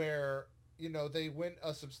where, you know, they went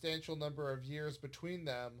a substantial number of years between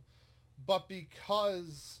them, but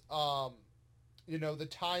because, you know, the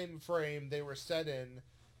time frame they were set in,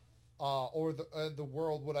 or the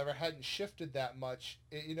world, whatever, hadn't shifted that much,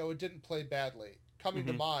 you know, it didn't play badly. Coming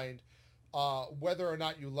to mind, whether or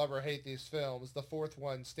not you love or hate these films, the fourth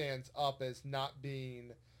one stands up as not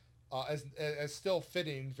being, as still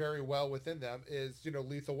fitting very well within them, is, you know,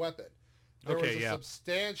 Lethal Weapon. There was a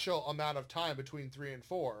substantial amount of time between 3 and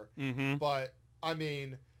 4, but, I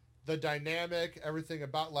mean, the dynamic, everything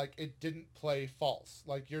about, like, it didn't play false.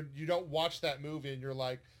 Like, you don't watch that movie and you're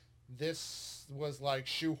like, this was, like,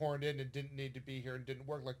 shoehorned in and didn't need to be here and didn't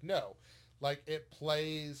work. Like, no. Like, it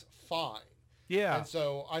plays fine. Yeah. And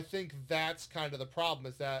so I think that's kind of the problem,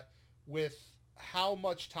 is that with how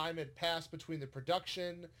much time had passed between the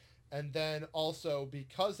production, and then also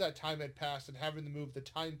because that time had passed and having to move the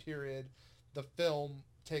time period the film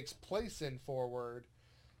takes place in forward,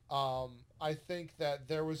 I think that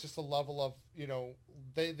there was just a level of, you know,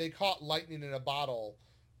 they caught lightning in a bottle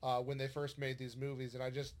when they first made these movies, and I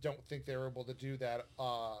just don't think they were able to do that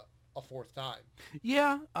a fourth time.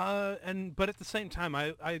 Yeah, but at the same time,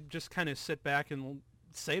 I just kind of sit back and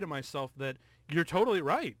say to myself that you're totally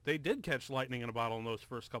right. They did catch lightning in a bottle in those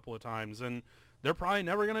first couple of times, and they're probably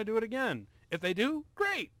never going to do it again. If they do,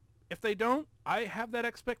 great. If they don't, I have that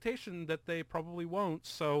expectation that they probably won't.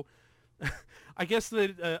 So I guess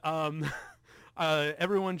that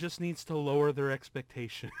everyone just needs to lower their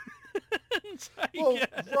expectations.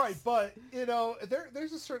 Right, but, you know,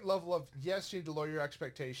 there's a certain level of, yes, you need to lower your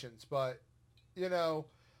expectations, but, you know,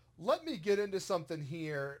 let me get into something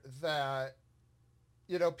here that,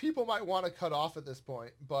 you know, people might want to cut off at this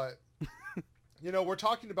point, but, you know, we're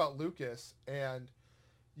talking about Lucas, and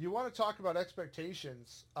you want to talk about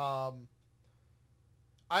expectations. I'm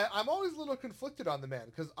always a little conflicted on the man,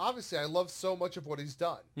 because obviously I love so much of what he's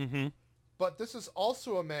done. Mm-hmm. But this is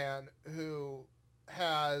also a man who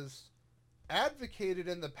has advocated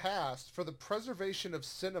in the past for the preservation of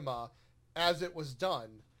cinema as it was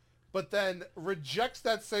done, but then rejects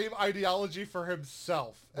that same ideology for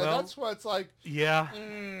himself. And that's why it's like... Yeah.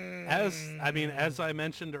 As I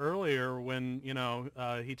mentioned earlier, when, you know,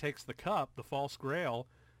 he takes the cup, the false grail,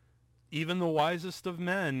 even the wisest of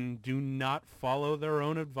men do not follow their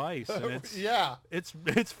own advice. And it's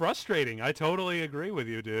it's frustrating. I totally agree with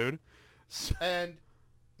you, dude. And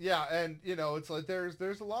you know, it's like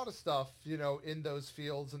there's a lot of stuff, you know, in those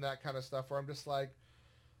fields and that kind of stuff where I'm just like,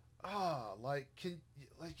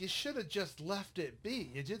 you should have just left it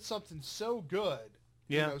be. You did something so good,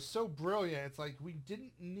 you know, so brilliant. It's like, we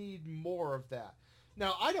didn't need more of that.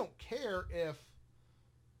 Now, I don't care if,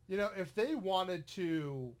 you know, if they wanted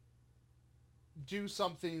to do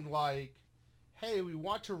something like, hey, we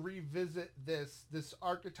want to revisit this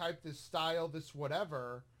archetype, this style, this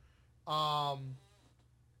whatever,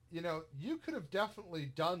 you know, you could have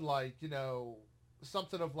definitely done, like, you know,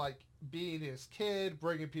 something of, like, being his kid,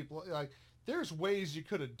 bringing people, like, there's ways you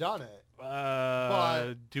could have done it.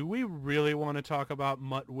 But do we really want to talk about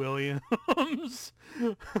Mutt Williams?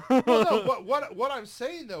 Well, no, what I'm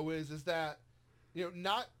saying, though, is that, you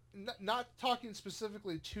know, not talking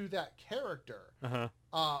specifically to that character.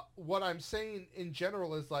 What I'm saying in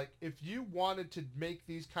general is, like, if you wanted to make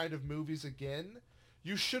these kind of movies again,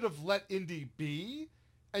 you should have let Indy be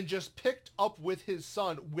and just picked up with his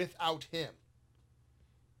son without him.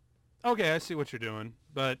 Okay, I see what you're doing,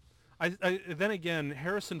 but then again,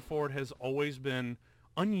 Harrison Ford has always been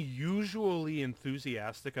unusually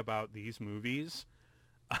enthusiastic about these movies.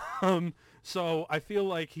 So I feel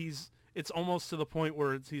like it's almost to the point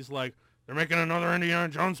where he's like, they're making another Indiana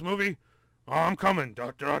Jones movie? Oh, I'm coming.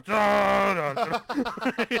 Da, da, da, da,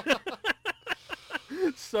 da.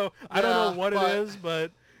 So I don't know what it is,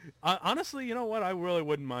 but honestly, you know what? I really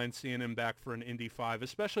wouldn't mind seeing him back for an Indy 5,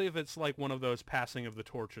 especially if it's like one of those passing of the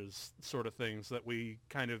torches sort of things that we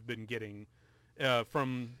kind of been getting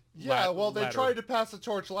from they tried to pass the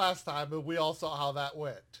torch last time, but we all saw how that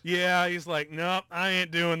went. Yeah, he's like, nope, I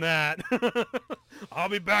ain't doing that. I'll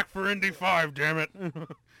be back for Indy 5, damn it.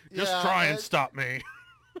 Just try and stop me.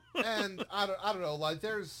 And I don't know, like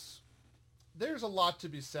there's a lot to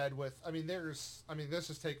be said with, this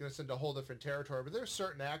is taking us into a whole different territory, but there's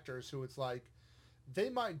certain actors who it's like, they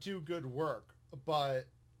might do good work, but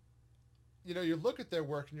you look at their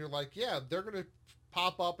work and you're like, yeah, they're going to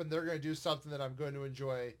pop up and they're going to do something that I'm going to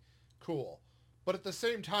enjoy. Cool. But at the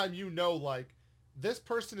same time, like, this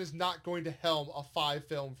person is not going to helm a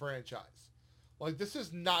 5-film franchise. Like, this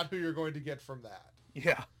is not who you're going to get from that.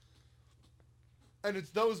 Yeah. And it's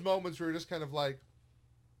those moments where you're just kind of like,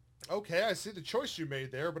 okay, I see the choice you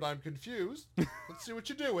made there, but I'm confused. Let's see what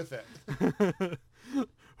you do with it.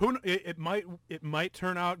 It might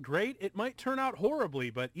turn out great. It might turn out horribly,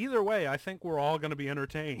 but either way, I think we're all going to be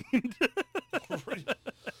entertained.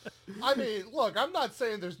 I mean, look, I'm not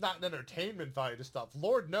saying there's not an entertainment value to stuff.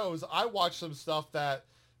 Lord knows I watch some stuff that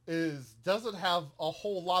doesn't have a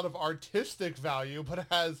whole lot of artistic value, but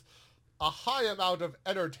has a high amount of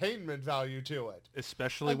entertainment value to it.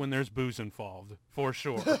 Especially when there's booze involved, for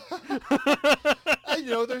sure.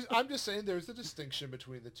 And, I'm just saying there's a distinction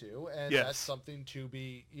between the two, and yes. that's something to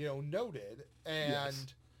be, noted. And yes.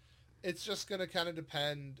 It's just going to kind of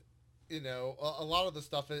depend, a lot of the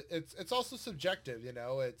stuff. It's also subjective,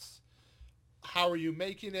 It's how are you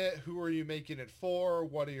making it? Who are you making it for?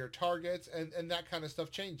 What are your targets? And that kind of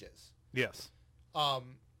stuff changes. Yes.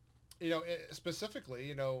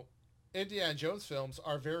 Specifically, Indiana Jones films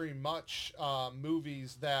are very much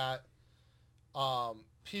movies that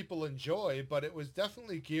people enjoy, but it was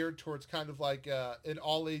definitely geared towards kind of like an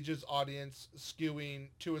all-ages audience, skewing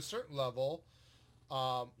to a certain level,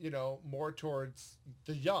 more towards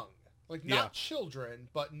the young. Like, not children,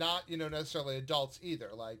 but not, necessarily adults either.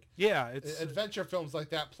 Like, yeah, it's adventure films like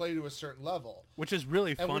that play to a certain level. Which is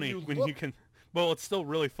really funny when you can... Well, it's still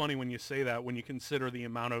really funny when you say that, when you consider the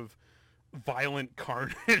amount of violent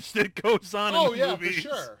carnage that goes on in the movies.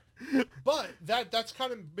 For sure. But that's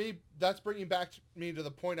kind of that's bringing back me to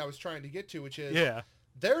the point I was trying to get to, which is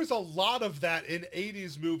there's a lot of that in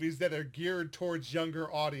 80s movies that are geared towards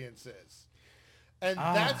younger audiences. And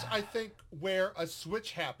that's, I think, where a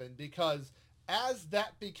switch happened, because as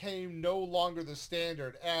that became no longer the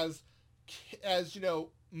standard, as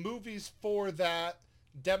movies for that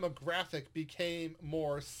demographic became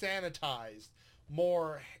more sanitized,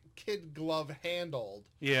 more kid glove handled.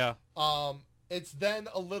 Yeah. It's then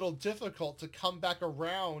a little difficult to come back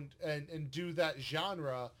around and do that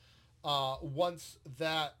genre once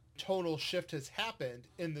that tonal shift has happened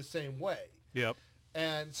in the same way. Yep.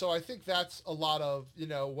 And so I think that's a lot of,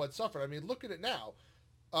 what suffered. I mean, look at it now.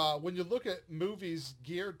 When you look at movies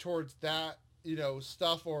geared towards that,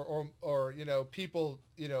 stuff or people,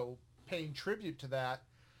 paying tribute to that,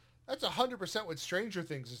 that's 100% what Stranger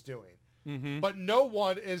Things is doing. Mm-hmm. But no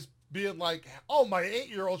one is being like, oh, my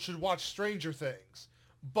 8-year-old should watch Stranger Things.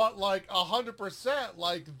 But, like, 100%,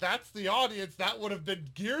 like, that's the audience that would have been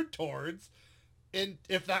geared towards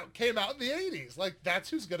if that came out in the 80s. Like, that's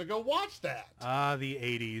who's going to go watch that. The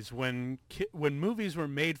 80s, when movies were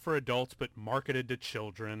made for adults but marketed to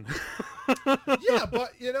children. Yeah,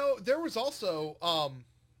 but, there was also,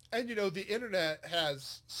 and, the internet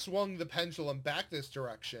has swung the pendulum back this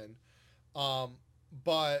direction.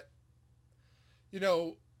 But,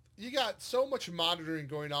 you got so much monitoring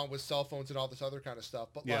going on with cell phones and all this other kind of stuff.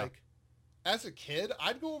 But, like, as a kid,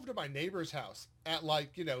 I'd go over to my neighbor's house at,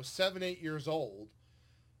 like, 7, 8 years old.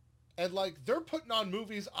 And, like, they're putting on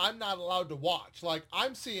movies I'm not allowed to watch. Like,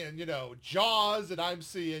 I'm seeing, Jaws, and I'm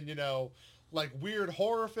seeing, like, weird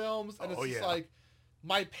horror films. And it's just like,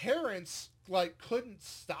 my parents, like, couldn't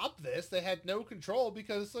stop this. They had no control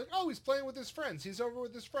because it's like, oh, he's playing with his friends. He's over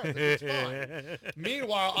with his friends. Like, it's fine.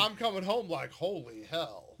 Meanwhile, I'm coming home like, holy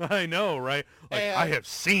hell. I know, right? Like, I have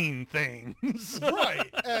seen things. Right.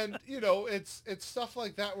 And, it's stuff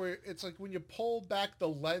like that where it's like when you pull back the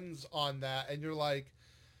lens on that and you're like,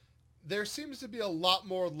 there seems to be a lot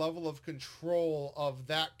more level of control of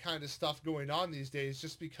that kind of stuff going on these days,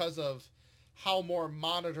 just because of how more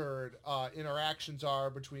monitored interactions are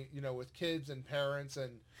between, with kids and parents.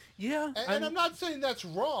 And and I'm not saying that's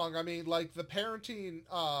wrong. I mean, like, the parenting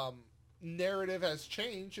narrative has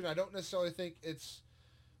changed, and I don't necessarily think it's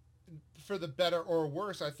for the better or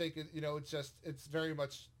worse. I think, it's very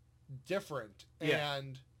much different. Yeah.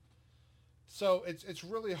 And so it's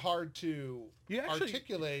really hard to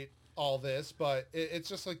articulate all this, but it's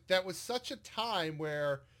just like, that was such a time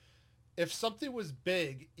where if something was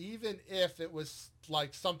big, even if it was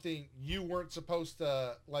like something you weren't supposed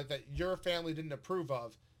to, like, that your family didn't approve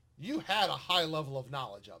of, you had a high level of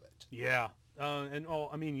knowledge of it. Yeah.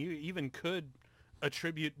 You even could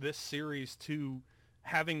attribute this series to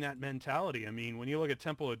having that mentality. I mean, when you look at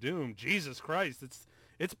Temple of Doom, Jesus Christ,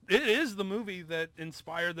 it is the movie that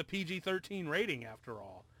inspired the PG-13 rating, after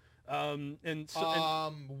all. One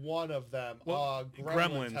of them. Well,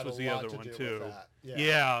 Gremlins was the other one too.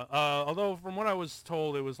 Yeah. Although from what I was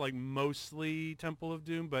told, it was like mostly Temple of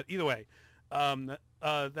Doom. But either way,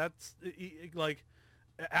 That's like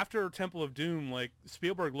after Temple of Doom, like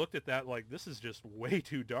Spielberg looked at that like this is just way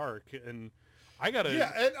too dark, and I gotta.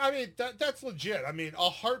 Yeah, and I mean that's legit. I mean, a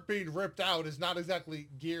heart being ripped out is not exactly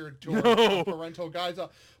geared toward No. parental guides.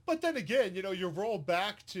 But then again, you roll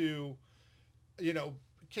back to,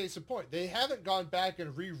 case in point, they haven't gone back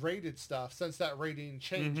and re-rated stuff since that rating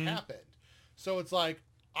change happened. So it's like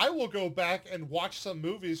I will go back and watch some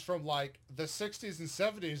movies from like the 60s and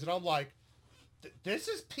 70s, and I'm like, this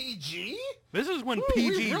is PG? This is when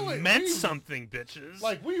PG meant something, bitches.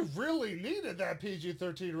 Like, we really needed that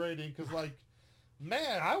PG-13 rating, because, like,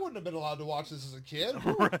 man, I wouldn't have been allowed to watch this as a kid.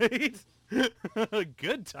 Right?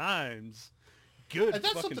 Good times. Good. And that's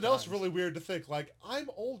fucking something times. else really weird to think. Like, I'm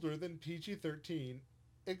older than PG-13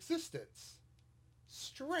 existence.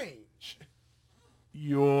 Strange.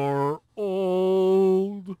 You're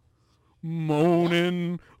old,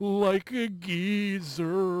 moaning like a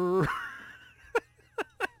geezer.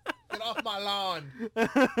 Get off my lawn.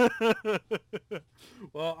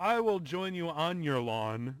 Well, I will join you on your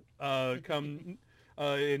lawn come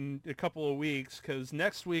in a couple of weeks, because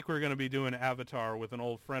next week we're going to be doing Avatar with an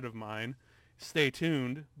old friend of mine. Stay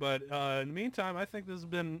tuned. But in the meantime, I think this has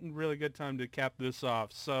been a really good time to cap this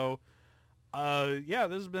off. So, yeah,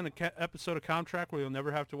 this has been an episode of Comtrack where you'll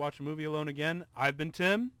never have to watch a movie alone again. I've been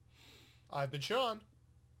Tim. I've been Sean.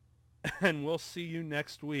 And we'll see you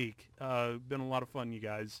next week. Been a lot of fun, you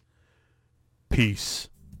guys. Peace.